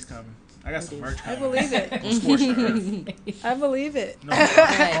fire hoodies coming. I got some merch I coming. believe it. On Scorched Earth. I believe it. No,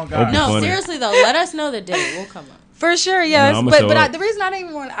 oh God. No, funny. seriously though, let us know the day. We'll come up. For sure, yes. No, I'ma but show but up. the reason I don't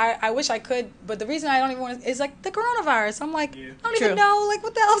even want, I wish I could, but the reason I don't even want is like the coronavirus. I'm like, I don't even know like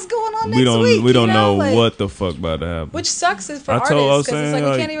what the hell's going on next week. We don't know like, what the fuck about to happen. Which sucks is for I artists was because it's saying,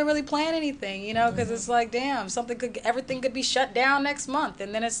 like we can't even really plan anything, you know, because it's like damn, everything could be shut down next month,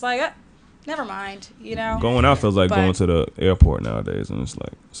 and then it's like, never mind, you know. Going out feels like But- going to the airport nowadays, and it's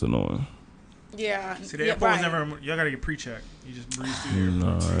like it's annoying. Yeah. See, the airport was never. Y'all gotta get pre-checked. You just breeze through there.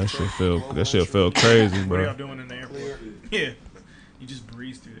 Nah, that shit feel crazy, What are y'all bro. doing in the airport? Yeah, you just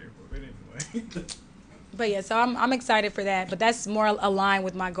breeze through the airport. But anyway. But yeah, so I'm excited for that. But that's more aligned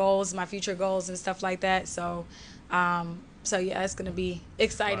with my goals, my future goals and stuff like that. So, so yeah, it's gonna be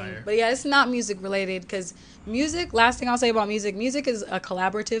exciting. Fire. But yeah, it's not music related because music. Last thing I'll say about music is a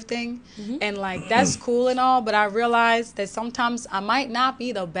collaborative thing, and like that's cool and all. But I realize that sometimes I might not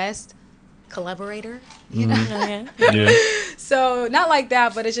be the best collaborator, you know. Yeah. So not like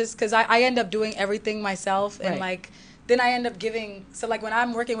that, but it's just because I end up doing everything myself, and like then I end up giving. So like when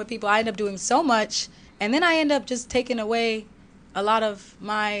I'm working with people, I end up doing so much, and then I end up just taking away a lot of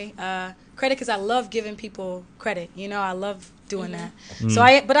my credit because I love giving people credit. You know, I love doing that. So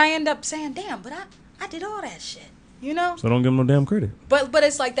I end up saying, damn, but I did all that shit. You know. So don't give them no damn credit. But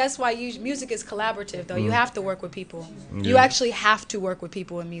it's like that's why music is collaborative though. You have to work with people. You Yeah. actually have to work with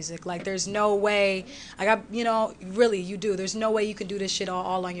people in music. Like there's no way really you do. There's no way you can do this shit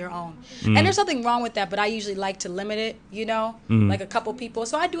all on your own. And there's nothing wrong with that, but I usually like to limit it, you know? Like a couple people.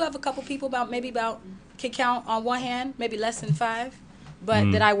 So I do have a couple people can count on one hand, maybe less than 5,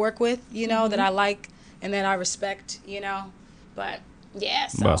 but that I work with, you know, that I like and that I respect, you know. But yeah,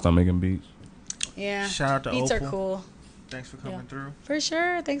 so About to start making beats. yeah. Shout out to Beats Opal. are cool. Thanks for coming through. For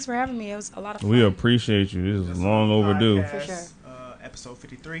sure. Thanks for having me. It was a lot of fun. We appreciate you. This is long overdue. Podcast, sure. Episode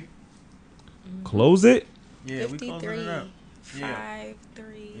 53. Close it. Yeah, we closing it up.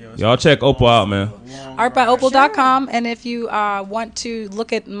 53. Yeah, Y'all check Opal out, man. Artbyopal.com. And if you want to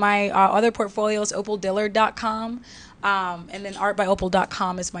look at my other portfolios, opaldillard.com. And then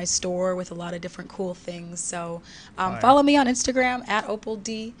artbyopal.com is my store with a lot of different cool things. So follow me on Instagram at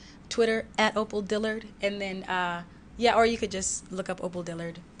OpalD, Twitter at OpalDillard, and then or you could just look up Opal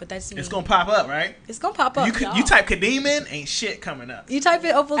Dillard. But that's me. It's gonna pop up, right? It's gonna pop up. You type Kadeem in, ain't shit coming up. You type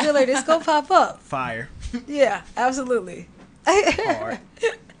in Opal Dillard, it's gonna pop up. Fire. Yeah, absolutely. Hard.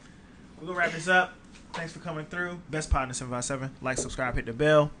 We're gonna wrap this up. Thanks for coming through. Best Partner 757. Like, subscribe, hit the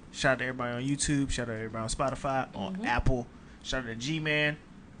bell. Shout out to everybody on YouTube. Shout out to everybody on Spotify, on Apple. Shout out to G-Man.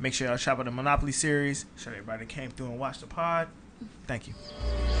 Make sure y'all shop at the Monopoly series. Shout out to everybody that came through and watched the pod. Thank you.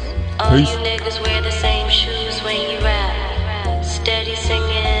 All you niggas wear the same shoes when you rap. Steady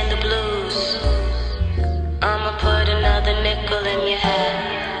singing the blues. I'ma put another nickel in your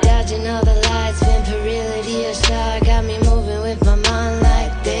hat. Dodging all the lights, vampirality or star got me moving with my mind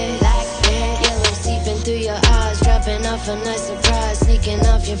like this. Yellow seeping through your eyes, dropping off a nice surprise, sneaking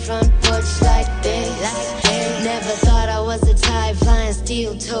off your front porch like this. Never thought I was a type flying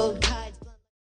steel-toed.